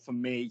now. But for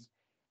me,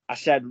 I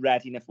said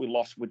Reading, if we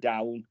lost, we're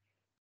down.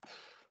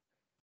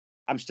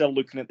 I'm still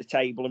looking at the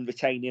table and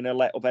retaining a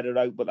little bit of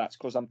hope, but that's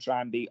because I'm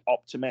trying to be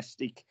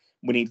optimistic.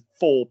 We need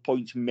 4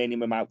 points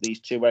minimum out these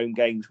 2 home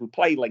games. We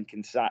play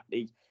Lincoln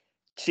Saturday.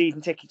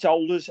 Season ticket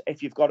holders,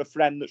 if you've got a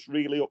friend that's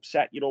really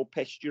upset, you're all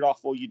pissed you're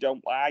off or you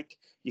don't like,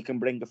 you can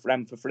bring a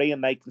friend for free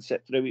and they can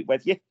sit through it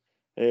with you.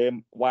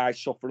 Why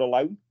suffer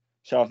alone?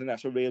 So I think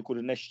that's a real good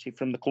initiative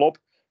from the club.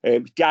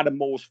 Darren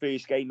Moore's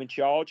first game in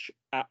charge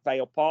at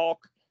Vale Park.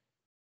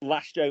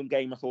 Last home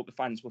game, I thought the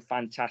fans were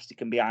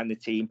fantastic and behind the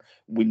team.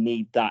 We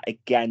need that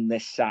again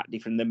this Saturday.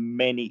 From the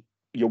minute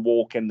you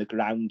walk in the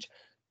ground,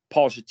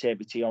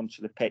 positivity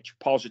onto the pitch,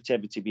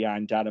 positivity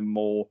behind Darren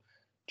Moore.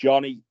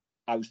 Johnny,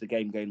 how's the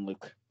game going,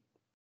 Luke?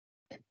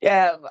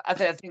 Yeah, I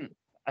think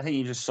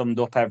you just summed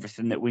up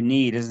everything that we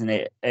need, isn't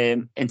it?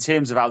 In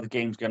terms of how the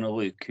game's going to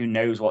look, who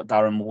knows what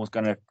Darren Moore's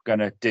going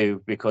to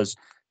do, because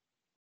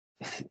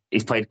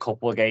he's played a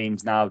couple of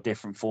games now,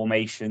 different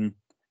formation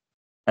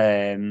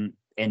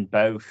in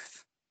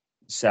both.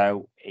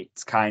 So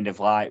it's kind of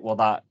like, well,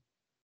 that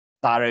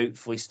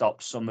hopefully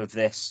stops some of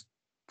this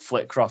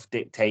Flitcroft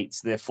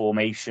dictates the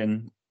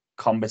formation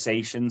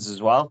conversations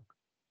as well.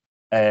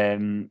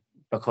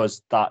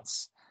 Because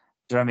that's,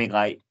 do you know what I mean?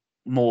 Like,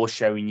 Moore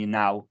showing you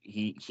now,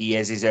 he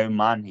is his own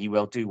man. He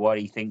will do what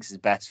he thinks is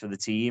best for the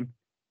team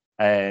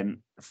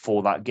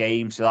for that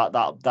game.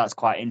 So that's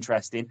quite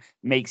interesting.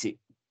 Makes it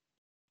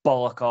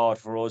bollock hard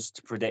for us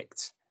to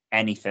predict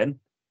anything.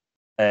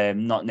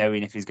 Not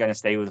knowing if he's going to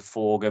stay with a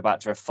 4, go back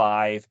to a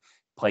 5,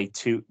 play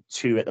two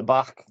at the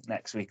back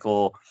next week,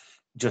 or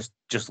just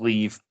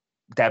leave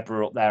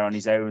Deborah up there on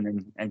his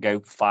own and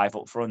go 5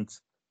 up front.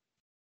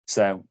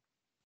 So,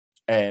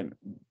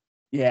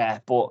 yeah,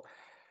 but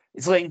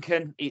it's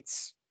Lincoln.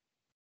 It's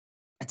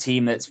a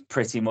team that's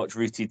pretty much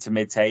rooted to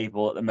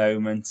mid-table at the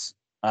moment.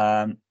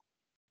 I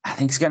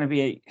think it's going to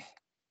be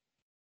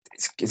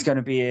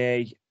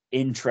a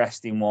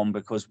interesting one,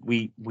 because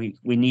we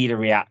need a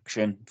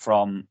reaction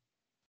from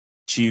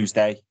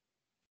Tuesday,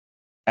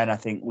 and I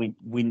think we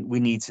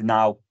need to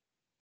now,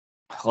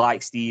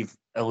 like Steve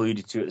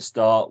alluded to at the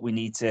start, we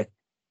need to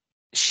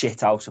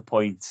shit out a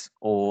point,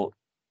 or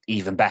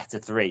even better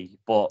 3.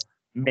 But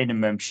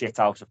minimum shit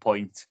out a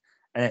point.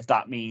 And if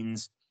that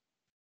means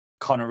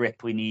Connor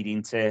Ripley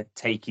needing to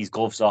take his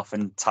gloves off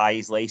and tie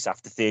his lace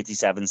after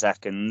 37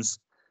 seconds,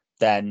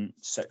 then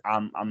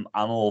I'm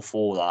all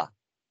for that.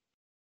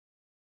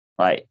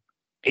 Like,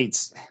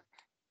 these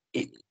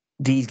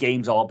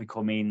games are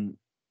becoming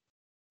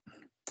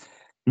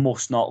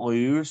must not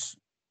lose,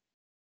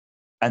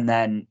 and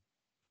then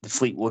the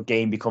Fleetwood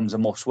game becomes a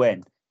must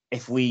win.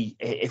 If we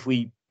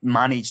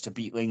manage to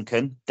beat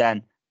Lincoln,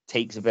 then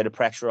takes a bit of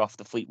pressure off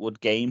the Fleetwood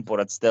game, but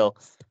I'd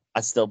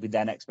still be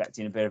then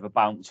expecting a bit of a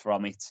bounce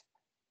from it.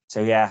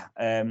 So yeah,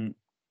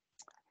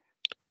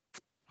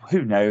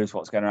 who knows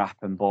what's going to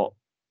happen, but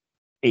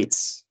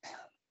it's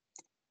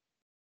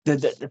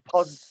the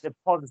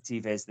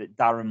positive is that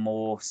Darren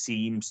Moore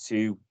seems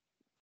to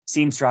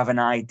have an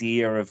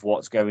idea of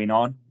what's going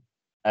on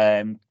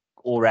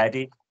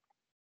already.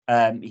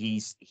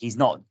 He's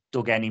not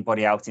dug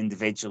anybody out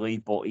individually,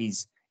 but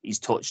he's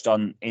touched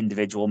on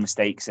individual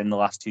mistakes in the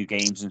last 2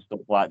 games and stuff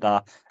like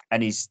that,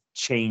 and he's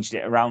changed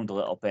it around a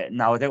little bit.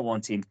 Now, I don't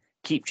want him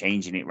keep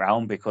changing it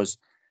around because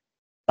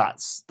that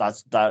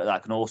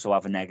can also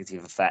have a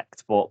negative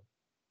effect, but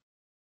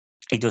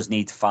he does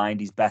need to find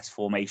his best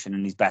formation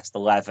and his best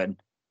 11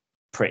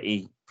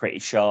 pretty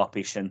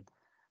sharpish, and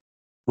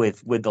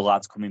with the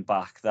lads coming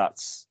back,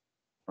 that's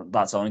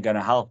only going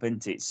to help,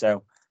 isn't it?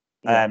 So,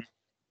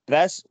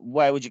 Des,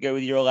 where would you go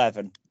with your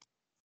 11?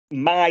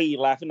 My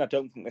 11, I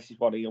don't think this is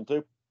what he'll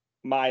do.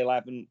 My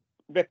 11,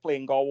 Ripley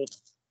in goal,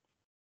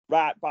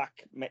 right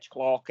back, Mitch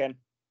Clark in.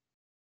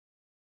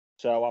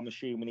 So I'm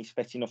assuming he's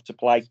fit enough to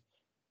play.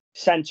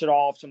 Centre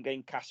halves, I'm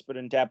getting Casper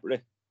and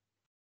Deborah.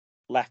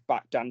 Left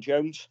back, Dan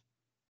Jones.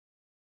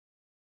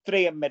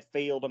 3 in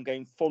midfield, I'm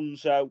going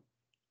Funzo,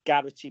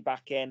 Garrity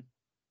back in,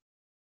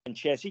 and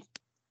Chizzy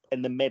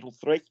in the middle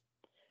 3.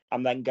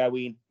 I'm then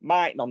going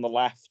Martin on the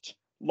left,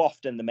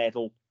 Loft in the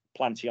middle,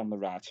 Planty on the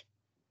right.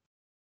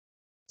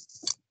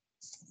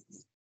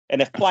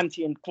 And if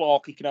Planty and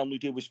Clark can only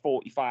do is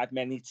 45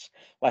 minutes,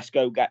 let's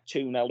go get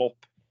 2-0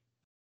 up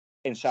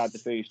inside the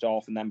first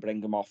half and then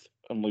bring them off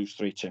and lose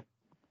 3-2.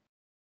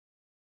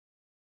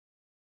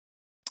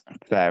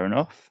 Fair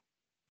enough.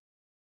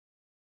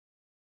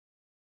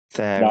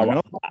 Fair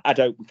enough. I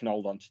don't we can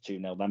hold on to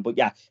 2-0 then. But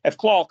yeah, if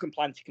Clark and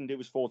Planty can do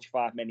is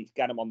 45 minutes,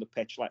 get them on the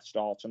pitch, let's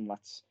start and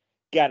let's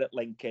get at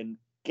Lincoln,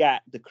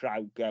 get the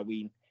crowd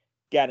going,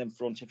 get in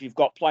front. If you've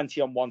got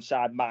Planty on one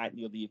side, Martin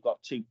the other, you've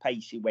got 2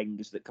 pacey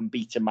wingers that can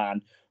beat a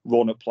man,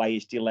 run at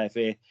players,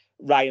 deliver.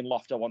 Ryan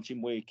Loft, I want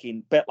him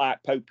working, a bit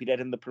like Popey did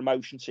in the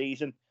promotion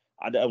season.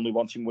 I'd only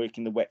want him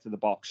working the width of the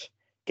box.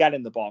 Get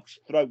in the box,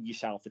 throw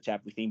yourself at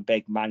everything,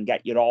 big man,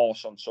 get your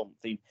arse on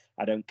something.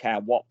 I don't care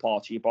what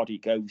part of your body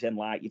goes in,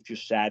 like you've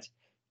just said.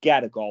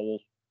 Get a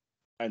goal,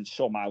 and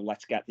somehow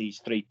let's get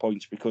these 3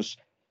 points, because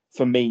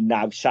for me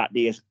now,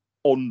 Saturday is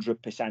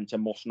 100% a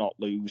must not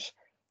lose.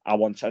 I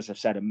want, as I've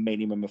said, a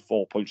minimum of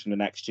 4 points in the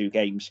next 2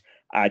 games,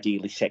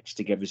 ideally 6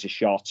 to give us a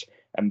shot.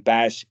 And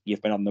Bez,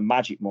 you've been on the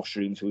magic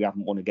mushrooms. We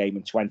haven't won a game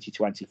in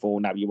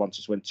 2024. Now you want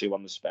us to win 2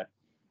 on the spin.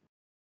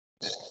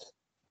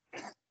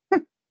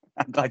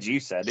 I'm glad you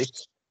said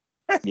it.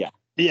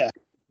 Yeah.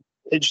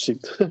 Interesting.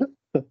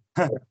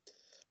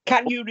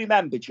 Can you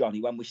remember, Johnny,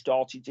 when we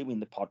started doing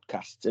the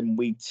podcast and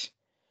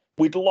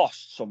we'd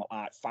lost something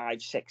like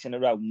 5, 6 in a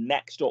row?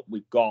 Next up,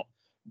 we've got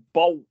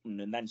Bolton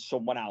and then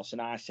someone else.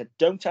 And I said,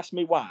 don't ask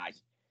me why.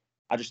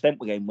 I just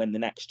think we're going to win the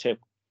next 2.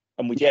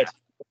 And we did.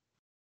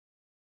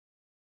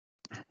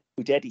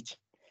 We did it.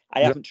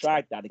 I haven't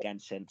tried that again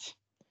since.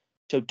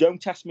 So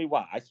don't ask me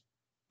why. I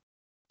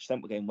just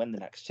think we're going to win the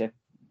next 2.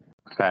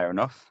 Fair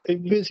enough. Are you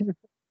visiting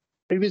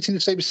the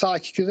same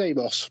psychic as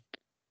Amos?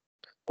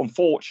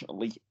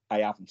 Unfortunately, I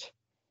haven't.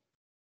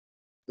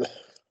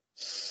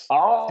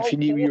 If you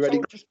knew you were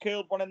ready, just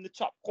killed one in the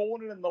top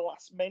corner in the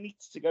last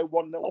minute to go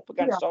 1-0 up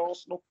against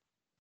Arsenal.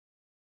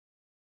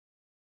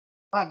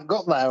 I haven't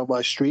got that on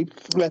my stream.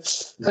 Anyway,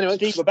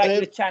 Steve, I bet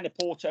you a 10 of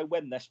Porto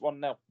win this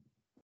 1-0.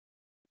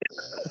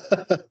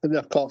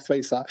 I can't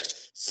face that.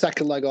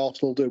 Second leg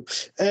Arsenal do.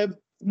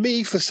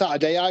 Me for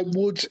Saturday,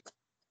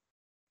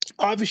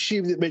 I've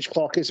assumed that Mitch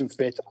Clark isn't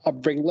fit.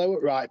 I'd bring Lowe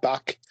at right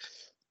back.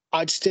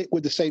 I'd stick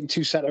with the same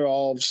 2 centre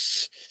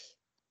halves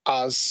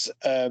as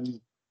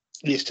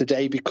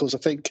yesterday, because I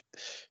think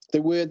they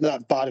weren't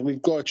that bad, and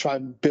we've got to try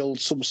and build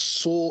some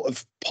sort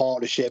of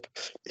partnership.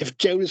 If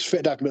Jonas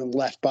fit, I'd have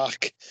left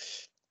back.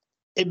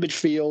 In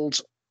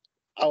midfield,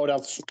 I would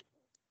have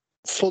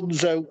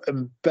Funzo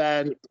and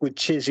Ben with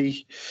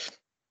Chizzy.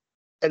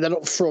 And then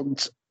up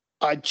front,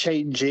 I'd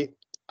change it.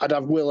 I'd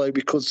have Willow,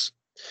 because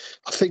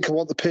I think I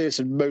want the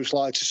person most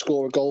likely to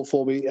score a goal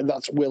for me, and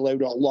that's Willow,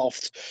 not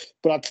Loft.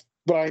 But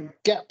I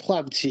get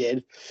Planty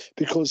in,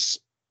 because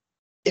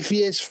if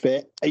he is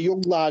fit, a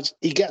young lad,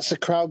 he gets the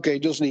crowd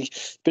going, doesn't he?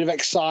 Bit of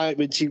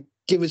excitement, he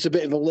give us a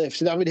bit of a lift.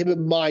 And having him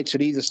and Mike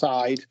on either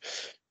side,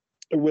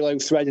 and Willow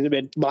threading him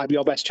in, might be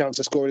our best chance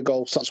of scoring a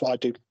goal. So that's what I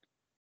do.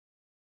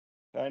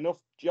 Fair enough.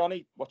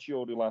 Johnny, what's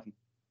your 11?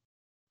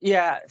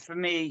 Yeah, for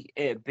me,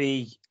 it'd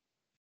be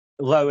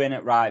Lowe in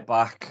at right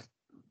back,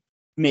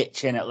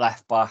 Mitch in at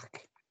left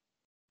back,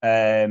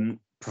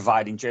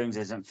 providing Jones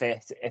isn't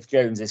fit. If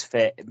Jones is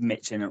fit,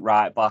 Mitch in at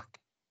right back,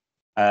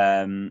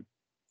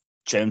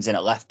 Jones in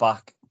at left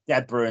back.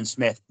 Deborah and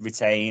Smith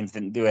retained.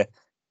 Didn't do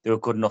they were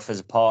good enough as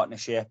a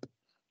partnership.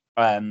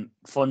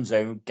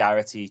 Funzo,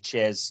 Garrity,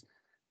 Chiz,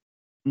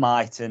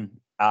 Myton,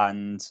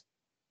 and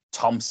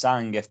Tom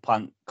Sang if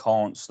Plant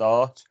can't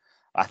start.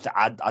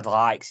 I'd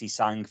like to see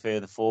Sang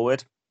further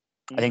forward.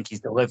 I think his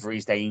delivery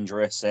is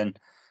dangerous, and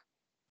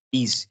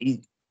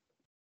it'd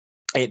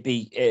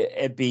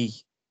be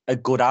a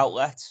good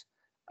outlet.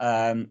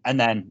 And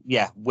then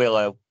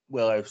Willow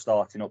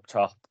starting up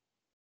top.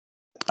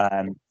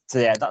 So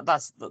yeah,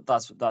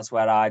 that's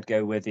where I'd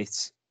go with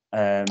it.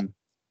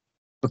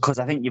 Because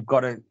I think you've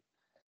got to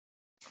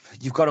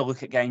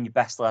look at getting your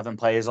best 11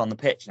 players on the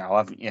pitch now,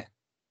 haven't you?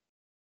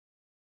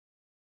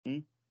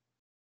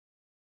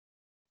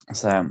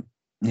 So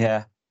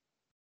yeah,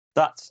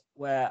 that's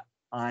where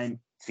I'm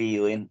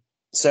feeling.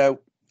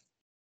 So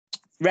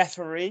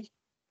referee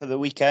for the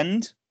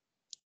weekend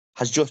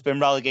has just been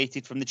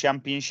relegated from the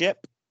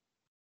Championship.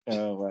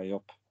 Oh, way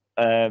up.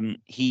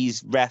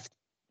 He's reffed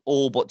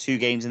all but 2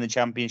 games in the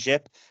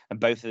Championship,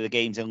 and both of the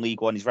games in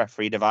League One he's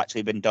refereed have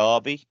actually been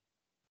Derby.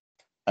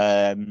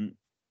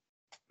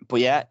 But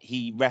yeah,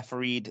 he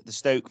refereed the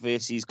Stoke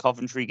versus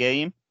Coventry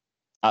game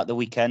at the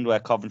weekend where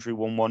Coventry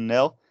won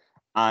 1-0.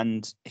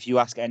 And if you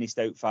ask any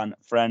Stoke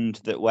friend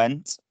that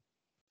went,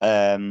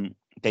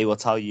 they will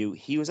tell you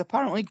he was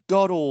apparently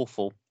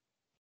god-awful.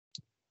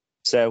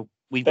 So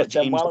we've got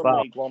James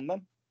Bell. League One,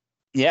 then.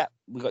 Yeah,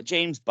 we've got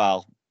James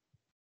Bell.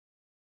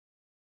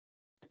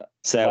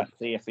 So let's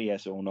see if he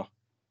is or not.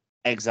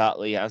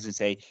 Exactly, as I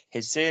say,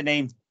 his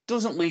surname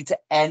doesn't lead to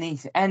any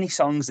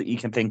songs that you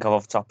can think of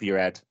off the top of your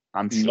head.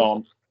 I'm sure.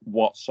 None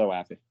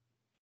whatsoever.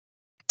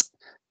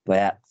 But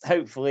yeah,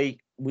 hopefully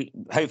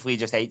he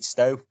just hates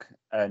Stoke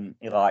and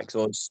he likes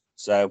us,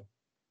 so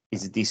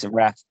he's a decent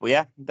ref. But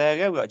yeah, there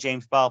you go. We've got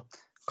James Bell.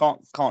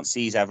 Can't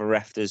see he's ever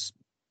refed us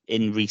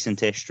in recent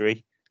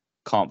history.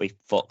 Can't be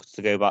fucked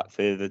to go back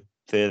further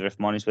if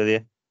I'm honest with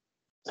you.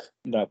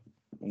 No.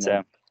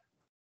 So,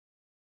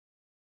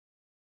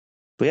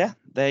 but yeah,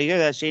 there you go.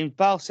 There's James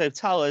Bell. So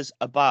tell us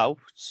about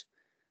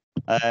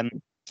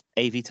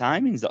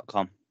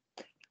avtimings.com.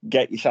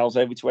 Get yourselves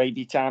over to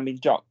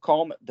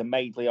avtimings.com. The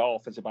Madeley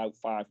Half is about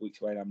 5 weeks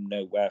away. I'm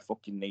nowhere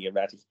fucking near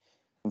ready.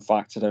 In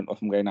fact, I don't know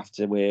if I'm going to have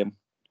to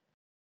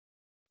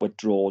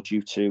withdraw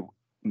due to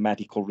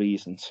medical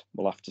reasons.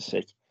 We'll have to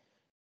see.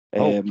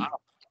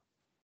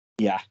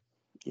 Yeah.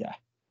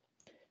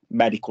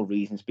 Medical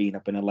reasons being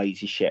I've been a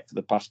lazy shit for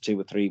the past 2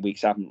 or 3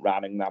 weeks. I haven't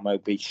ran and I'm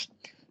obese.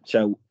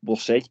 So we'll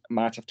see. I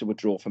might have to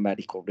withdraw for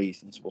medical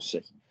reasons. We'll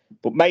see.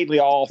 But Madeley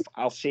Half,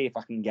 I'll see if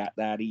I can get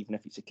there, even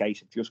if it's a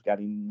case of just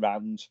getting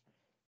round.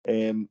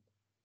 And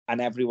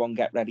everyone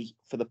get ready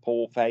for the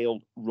Port Vale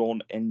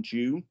run in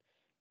June.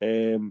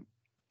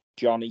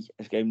 Johnny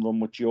is going to run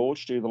with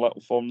George, do the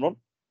little fun run.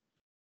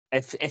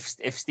 If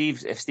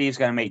Steve's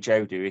going to make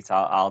Joe do it,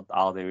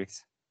 I'll do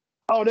it.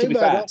 Oh no,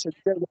 man!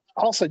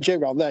 I'll send Joe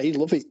round there. He'd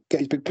love it. Get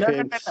his big No.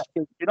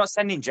 You're not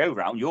sending Joe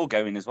round. You're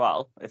going as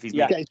well. If he's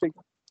get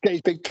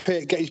his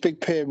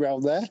big peer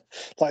round there,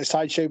 like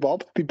Sideshow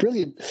Bob. Be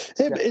brilliant.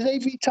 Is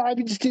AV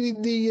Timings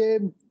doing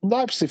the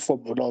Leipzig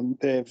fun run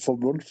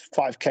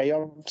 5K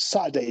on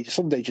Saturday,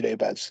 Sunday? Do you know,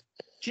 Bez?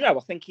 Do you know?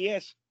 I think he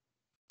is.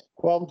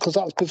 Well,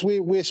 because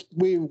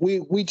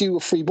we do a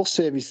free bus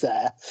service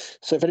there.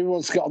 So if anyone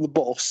wants to get on the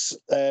bus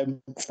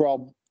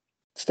from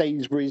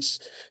Stainsbury's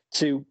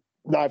to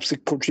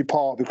Leipzig Country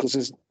Park, because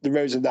there's the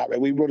roads in that way,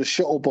 we run a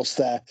shuttle bus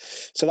there.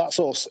 So that's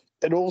us.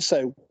 And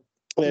also,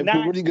 we're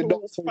running a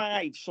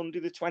 5 Sunday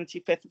the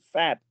 25th of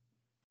Feb.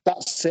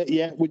 That's it.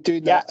 Yeah, we're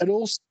doing that, and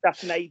also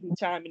that's an AV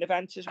timing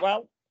event as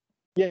well.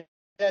 Yeah,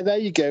 there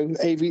you go.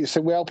 AV.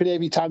 So we're helping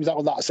AV Times out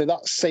on that. So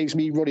that saves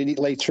me running it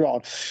later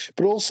on.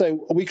 But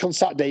also a week on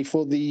Saturday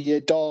for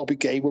the Derby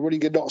game, we're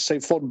running a not so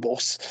fun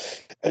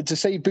bus. And to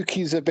say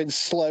bookings have been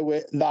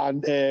slower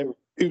than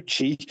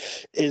Uchi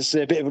is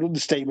a bit of an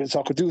understatement. So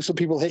I could do some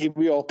people hitting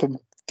me up and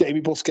getting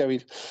me bus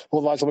going.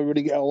 Otherwise, I'll be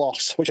running at a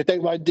loss, which I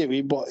don't mind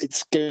doing, but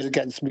it goes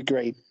against my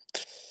grain.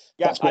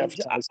 Yeah,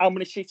 how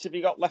many seats have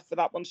you got left for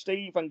that one,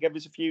 Steve? And give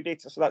us a few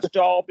details. So that's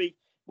Derby.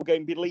 We're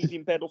going to be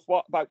leaving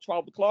Biddulph, about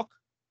 12 o'clock?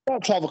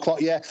 About 12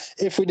 o'clock, yeah.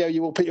 If we know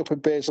you, will pick you up in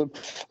Burslem.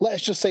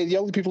 Let's just say the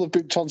only people who've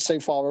booked on so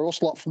far are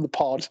us lot from the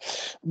pod,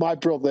 my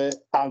brother,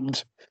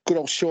 and good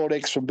old Sean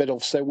Higgs from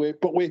Biddulph. So we're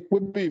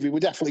moving. We're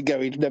definitely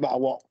going, no matter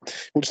what.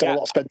 We'll just have a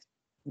lot of spend.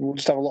 We'll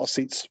just have a lot of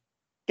seats.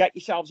 Get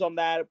yourselves on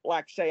there.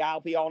 Like I say,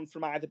 I'll be on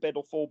from either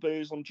Biddulph or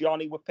Burslem.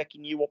 Johnny, we're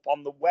picking you up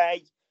on the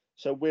way.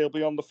 So we'll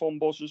be on the fun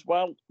bus as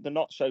well. The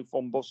not so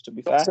fun bus, to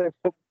be fair.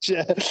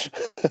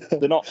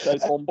 The not so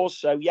fun bus.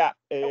 So yeah.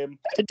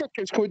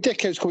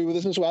 Dicko's coming with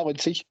us as well,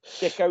 isn't he?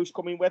 Dicko's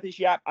coming with us,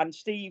 yeah. And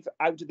Steve,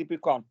 how did they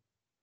book on?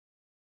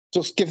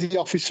 Just give the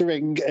office a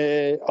ring,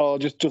 or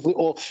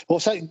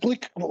say,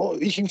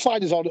 you can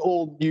find us on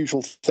all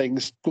usual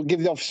things. But give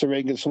the office a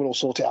ring, and someone will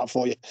sort it out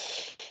for you.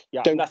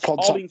 Yeah, don't that's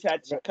Ollie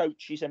Ted's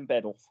coaches in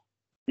Biddulph.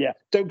 Yeah,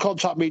 don't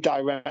contact me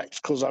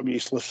direct because I'm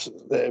useless.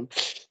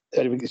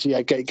 anyway, so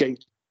yeah, get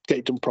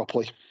it done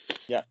properly.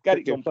 Yeah, get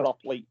it done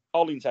properly.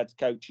 Hollins head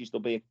coaches.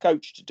 There'll be a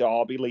coach to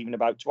Derby leaving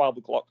about 12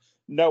 o'clock.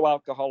 No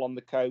alcohol on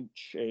the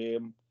coach.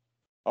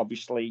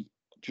 Obviously,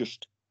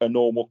 just a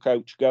normal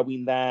coach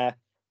going there.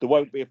 There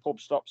won't be a pub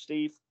stop,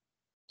 Steve.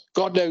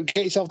 God, no,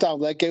 get yourself down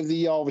there, give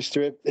the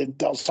harvester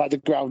outside the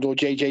ground or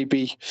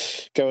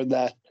JJB going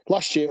there.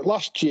 Last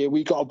year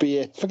we got a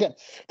beer. Forget,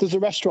 there's a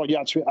restaurant you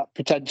had to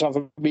pretend to have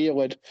a meal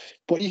in,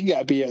 but you can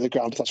get a beer at the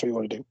ground if that's what you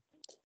want to do.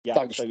 Yeah,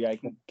 Thanks. so yeah, you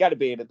can get a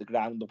beer at the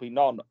ground. There'll be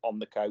none on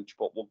the coach,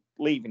 but we're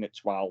leaving at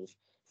 12.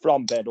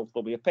 From Biddulph,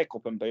 there'll be a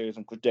pick-up in Booths,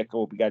 and Dicker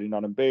will be getting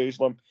on in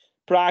Burslem.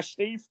 Price,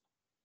 Steve?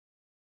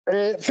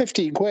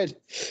 15 quid.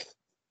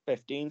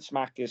 15.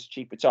 Smackers,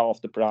 cheap, it's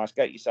half the price.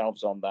 Get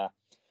yourselves on there.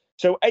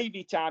 So,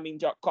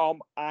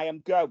 avtiming.com, I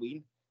am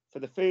going for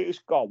the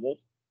first goal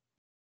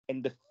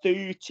in the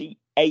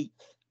 38th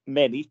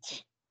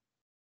minute.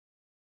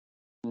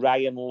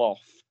 Ryan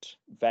Loft,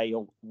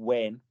 Vale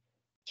win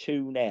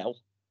 2-0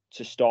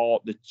 to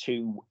start the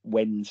 2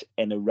 wins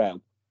in a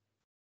row.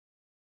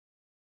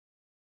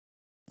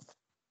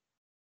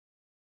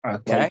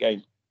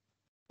 Okay.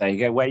 There you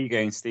go. Where are you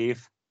going,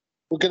 Steve?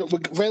 We're gonna win,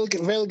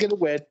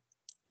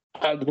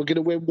 and we're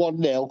gonna win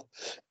 1-0,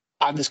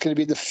 and it's going to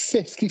be the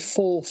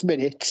 54th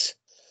minute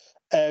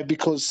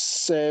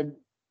because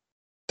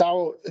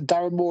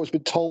Darren Moore has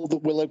been told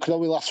that Willow can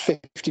only last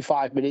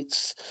 55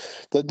 minutes.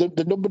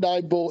 The number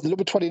 9 ball, the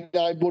number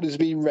 29 ball is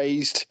being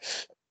raised,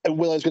 and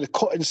Willow's going to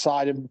cut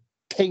inside and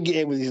ping it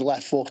in with his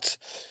left foot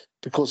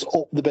because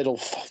up the middle.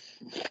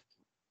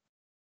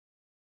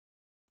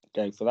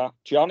 Go for that,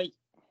 Johnny.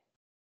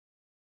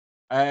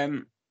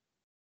 I'm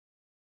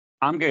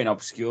going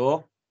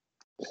obscure.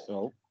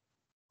 So,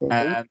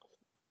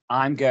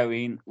 I'm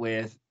going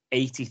with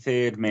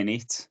 83rd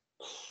minute.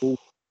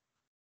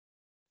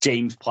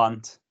 James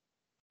Plant.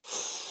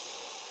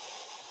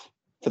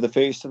 For the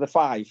first of the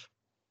 5.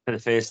 For the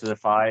first of the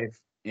 5,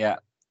 yeah.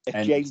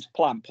 If James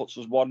Plant puts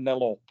us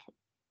 1-0 up,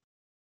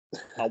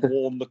 I'll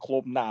warn the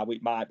club now,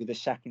 it might be the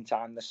second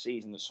time this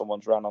season that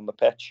someone's run on the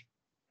pitch.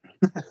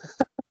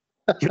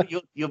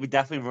 You'll be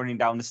definitely running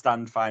down the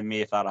stand, find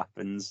me if that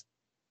happens.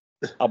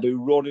 I'll be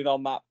running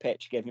on that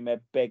pitch, giving him a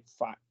big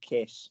fat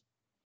kiss.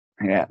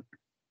 Yeah,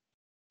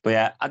 but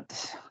yeah,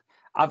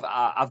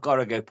 I've got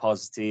to go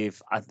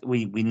positive.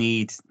 We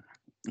need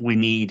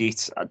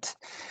it.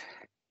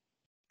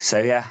 So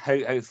yeah,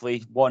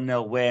 hopefully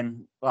 1-0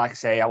 win. Like I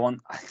say, I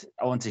want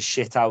to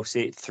shit house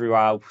it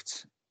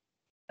throughout,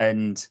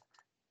 and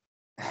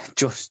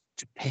just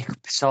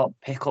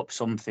pick up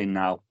something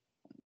now.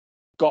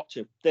 Got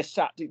to. This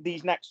Saturday,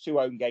 these next 2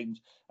 home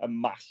games are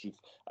massive,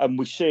 and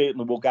we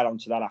certainly will get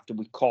onto that after.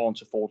 We can't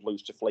afford to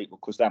lose to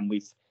Fleetwood because then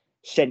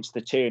since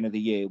the turn of the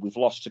year, we've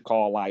lost to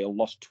Carlisle,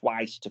 lost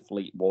twice to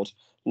Fleetwood,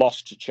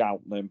 lost to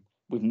Cheltenham.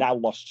 We've now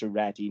lost to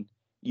Reading.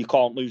 You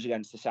can't lose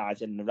against the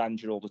sides in the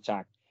Ranger all the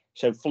time.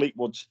 So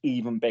Fleetwood's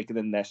even bigger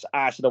than this.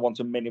 I said I want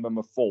a minimum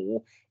of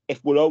 4.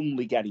 If we're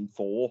only getting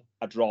 4,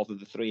 I'd rather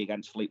the 3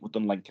 against Fleetwood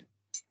than Lincoln.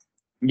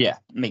 Yeah,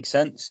 makes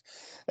sense.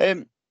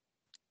 And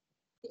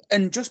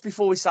just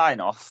before we sign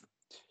off,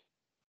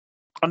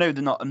 I know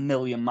they're not a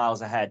million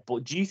miles ahead,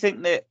 but do you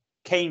think that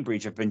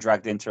Cambridge have been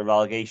dragged into a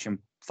relegation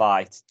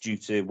fight due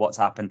to what's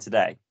happened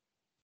today?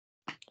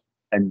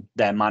 And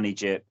their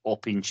manager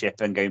upping ship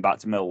and going back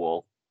to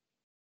Millwall?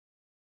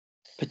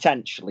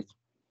 Potentially.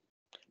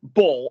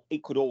 But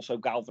it could also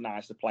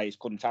galvanise the players,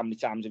 couldn't? How many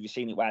times have you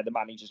seen it where the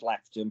manager's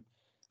left them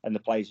and the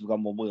players have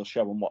gone, well, we'll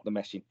show them what they're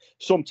missing.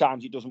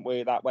 Sometimes it doesn't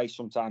work that way.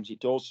 Sometimes it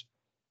does.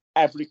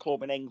 Every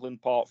club in England,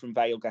 apart from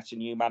Vale, gets a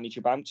new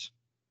manager bounce.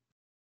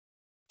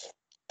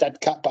 Dead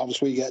cat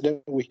bounce we get,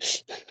 don't we?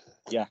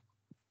 Yeah.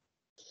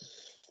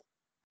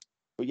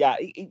 But yeah,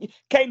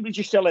 Cambridge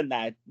is still in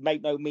there.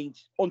 Make no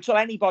means. Until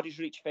anybody's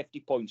reached 50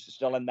 points, they're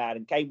still in there.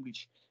 And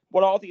Cambridge,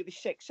 what are they?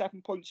 6,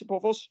 7 points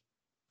above us?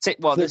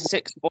 There's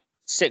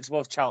 6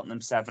 above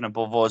Cheltenham, 7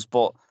 above us,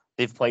 but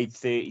they've played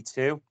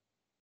 32.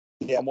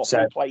 Yeah, and what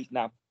they played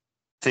now?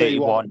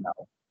 31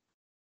 now.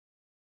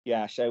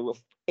 Yeah, so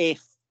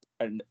if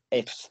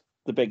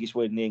the biggest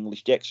word in the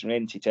English dictionary,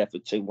 isn't it,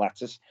 with 2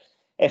 letters?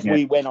 If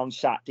we win on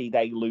Saturday,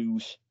 they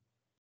lose.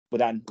 We're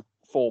then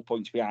 4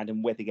 points behind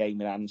them with a game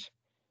in hand.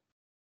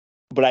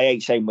 But I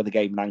hate saying with a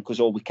game in hand because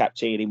all we kept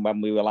hearing when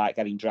we were like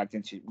getting dragged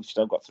into, we've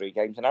still got 3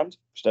 games in hand.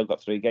 We've still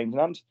got 3 games in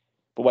hand.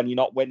 But when you're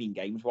not winning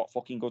games, what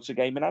fucking good's a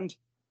game in hand?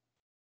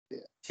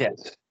 Yeah.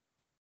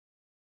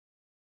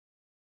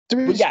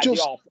 But yeah,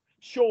 just...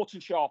 short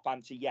and sharp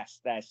answer, yes,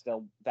 they're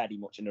still very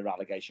much in a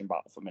relegation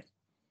battle for me.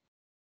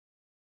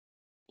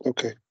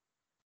 Okay.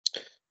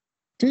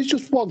 There's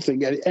just one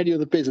thing, any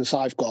other business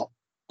I've got.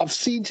 I've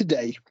seen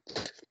today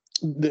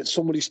that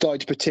somebody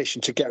started a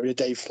petition to get rid of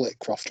Dave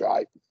Flitcroft,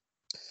 right?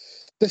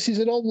 This is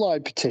an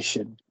online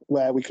petition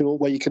where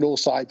you can all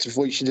sign to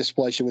voice your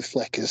displeasure with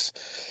Flickers.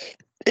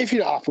 If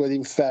you're not happy with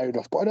him, fair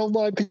enough. But an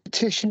online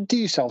petition, do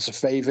yourselves a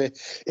favour.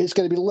 It's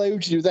going to be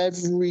loaded with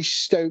every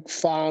Stoke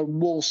fan,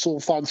 Walsall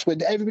fan,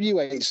 Swindon, everybody who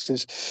hates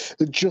us,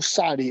 and just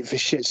sign it for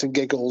shits and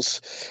giggles.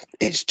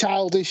 It's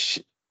childish,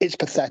 it's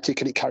pathetic,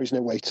 and it carries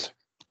no weight.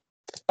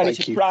 And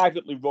it's a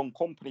privately run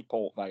company,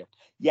 Port Vale.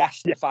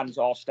 Yes, the fans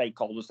are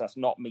stakeholders. That's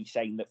not me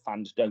saying that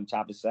fans don't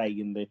have a say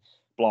in the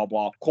blah,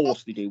 blah. Of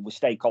course they do. We're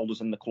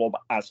stakeholders in the club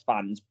as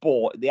fans.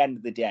 But at the end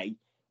of the day,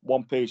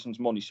 one person's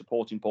money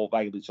supporting Port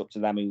Vale, it's up to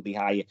them who they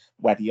hire,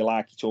 whether you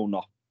like it or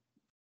not.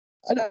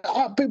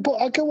 But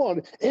I go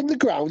on in the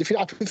ground. If you're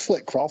happy with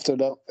Flitcroft,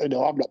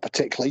 I'm not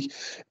particularly.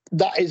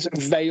 That is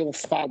Vale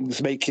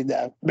fans making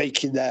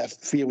their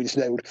feelings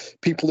known.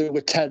 People who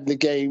attend the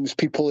games,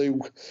 people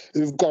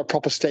who've got a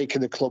proper stake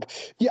in the club.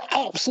 You're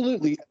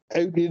absolutely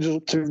opening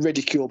up to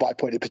ridicule by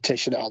putting a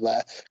petition out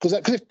there. Because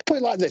if you put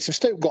it like this, if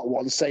Stoke got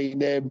one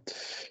saying,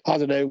 I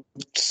don't know,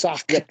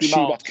 sack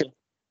Schumacher.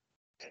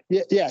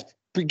 Yeah.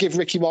 Give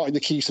Ricky Martin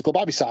the keys to the club.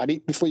 I'd be signing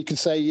it before you can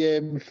say.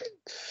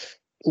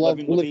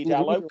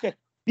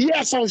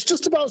 Yes, I was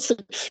just about to.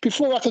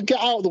 Before I could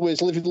get out of the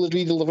words, living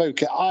Lavina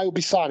Lavoca, I will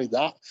be signing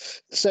that.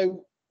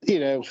 So,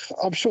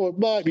 I'm sure it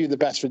might be in the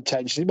best of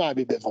intentions. It might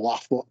be a bit of a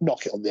laugh, but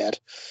knock it on the head.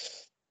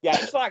 Yeah,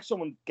 it's like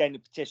someone getting a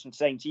petition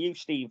saying to you,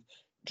 Steve,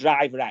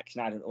 Driver X,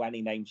 and I don't know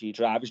any names of your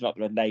drivers, not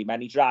going to name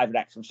any. Driver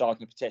X, I'm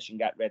starting a petition,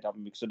 get rid of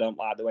him because I don't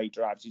like the way he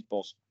drives his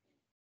bus.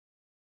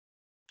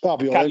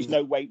 Carries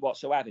no weight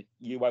whatsoever.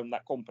 You own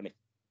that company.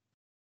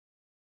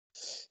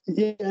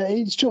 Yeah,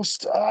 it's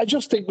just. I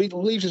just think we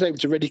leaves us able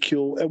to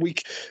ridicule, and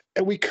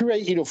we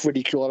create enough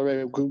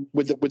ridicule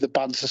with the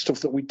bands and stuff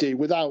that we do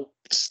without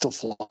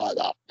stuff like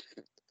that.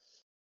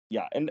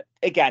 Yeah, and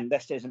again,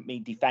 this isn't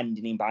me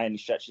defending him by any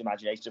stretch of the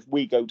imagination. If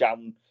we go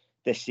down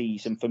this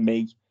season, for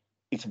me,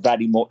 it's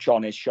very much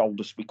on his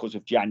shoulders because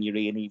of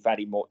January, and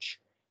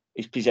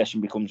his position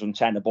becomes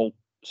untenable.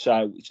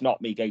 So it's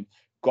not me going,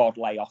 God,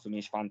 lay off him.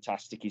 He's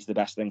fantastic. He's the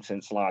best thing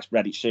since sliced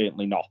bread. It's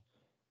certainly not.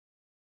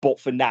 But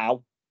for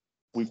now,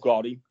 we've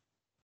got him.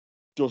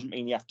 Doesn't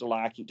mean you have to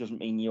like it. Doesn't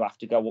mean you have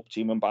to go up to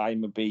him and buy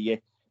him a beer.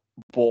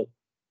 But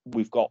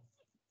we've got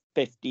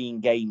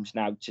 15 games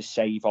now to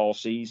save our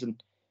season.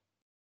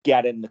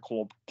 Get in the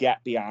club.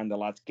 Get behind the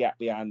lads. Get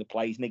behind the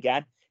players. And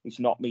again, it's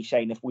not me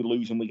saying if we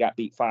lose and we get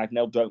beat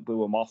 5-0, don't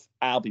boo them off.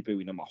 I'll be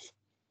booing them off.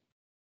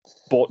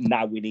 But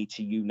now we need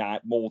to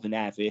unite more than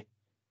ever.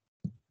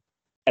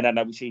 And I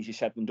know it's easier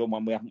said than done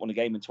when we haven't won a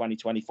game in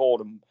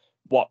 2024. And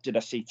what did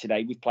I see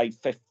today? We've played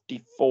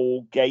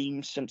 54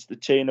 games since the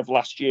turn of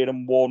last year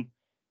and won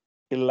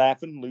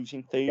 11,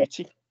 losing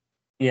 30.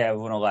 Yeah, we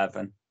won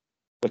 11.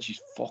 Which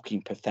is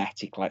fucking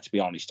pathetic, let's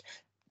be honest.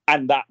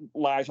 And that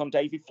lies on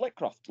David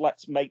Flitcroft.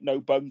 Let's make no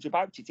bones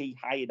about it. He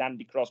hired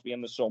Andy Crosby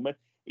in the summer.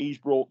 He's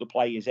brought the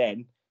players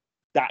in.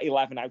 That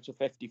 11 out of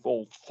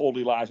 54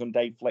 fully lies on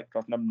Dave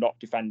Flitcroft, and I'm not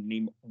defending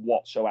him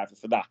whatsoever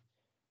for that.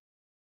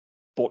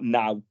 But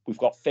now we've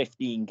got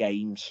 15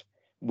 games.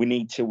 We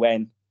need to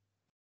win.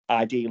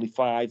 Ideally,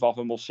 5 of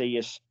them will see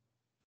us.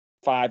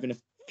 5 and a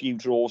few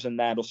draws in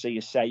there will see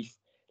us safe.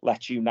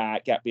 Let's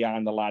unite, get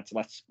behind the lads.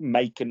 Let's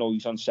make a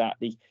noise on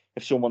Saturday.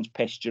 If someone's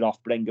pissed you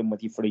off, bring them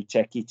with your free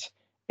ticket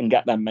and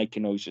get them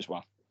making noise as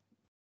well.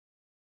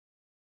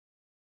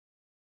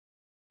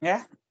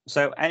 Yeah.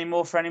 So, any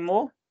more?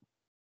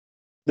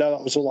 No,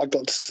 that was all I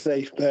got to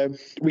say.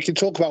 We can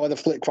talk about whether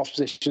Flitcroft's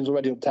position is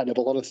already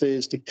untenable on a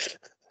Thursday.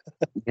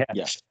 Yeah.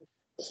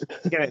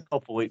 Give it a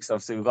couple of weeks.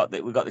 Obviously, we've got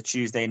the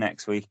Tuesday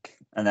next week,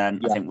 and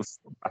then I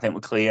think we're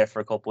clear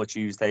for a couple of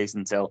Tuesdays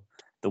until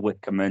the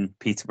Wycombe and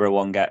Peterborough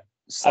one get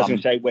slammed. I was going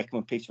to say Wycombe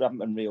and Peterborough haven't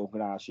been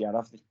reorganised yet,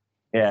 have they?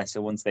 Yeah.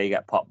 So once they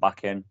get popped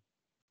back in,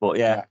 but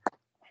yeah.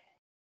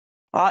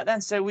 All right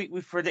then. So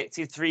we've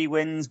predicted 3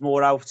 wins,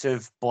 more out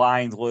of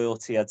blind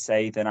loyalty, I'd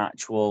say, than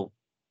actual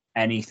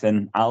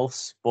anything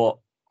else. But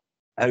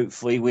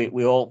hopefully we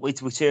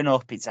turn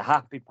up. It's a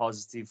happy,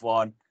 positive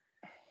one.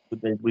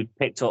 We've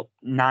picked up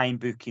 9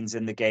 bookings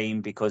in the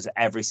game because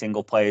every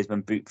single player has been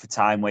booked for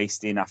time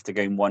wasting after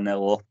going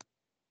 1-0 up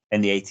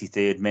in the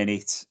 83rd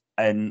minute,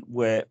 and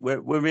we're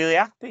really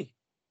happy.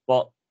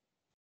 But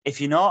if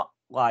you're not,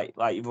 like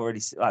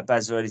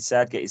Bez already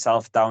said, get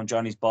yourself down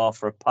Johnny's bar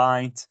for a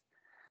pint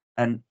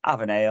and have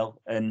an ale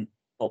and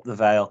up the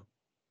Vale.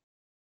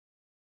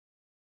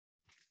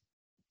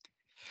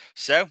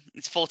 So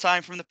it's full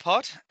time from the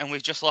pod, and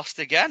we've just lost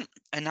again,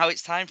 and now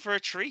it's time for a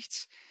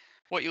treat.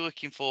 What are you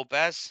looking for,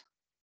 Bez?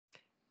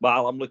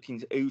 Well, I'm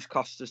looking at who's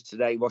cost us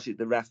today. Was it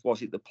the ref?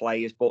 Was it the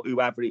players? But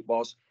whoever it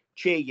was,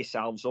 cheer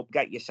yourselves up.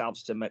 Get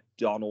yourselves to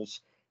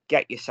McDonald's.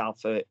 Get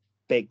yourself a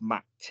Big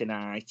Mac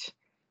tonight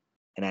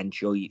and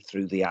enjoy it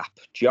through the app.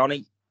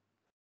 Johnny?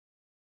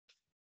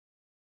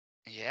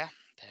 Yeah,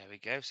 there we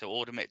go. So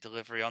order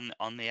McDelivery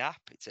on the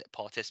app. It's at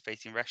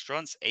participating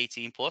restaurants,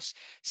 18 plus.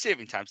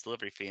 Serving times,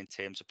 delivery fee and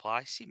terms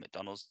apply. See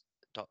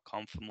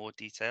mcdonalds.com for more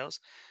details.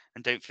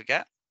 And don't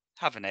forget,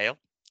 have an ale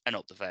and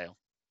up the Vale.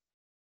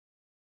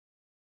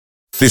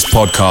 This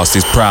podcast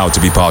is proud to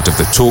be part of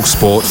the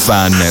TalkSport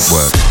Fan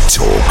Network.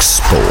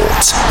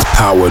 TalkSport.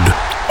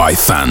 Powered by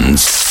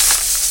fans.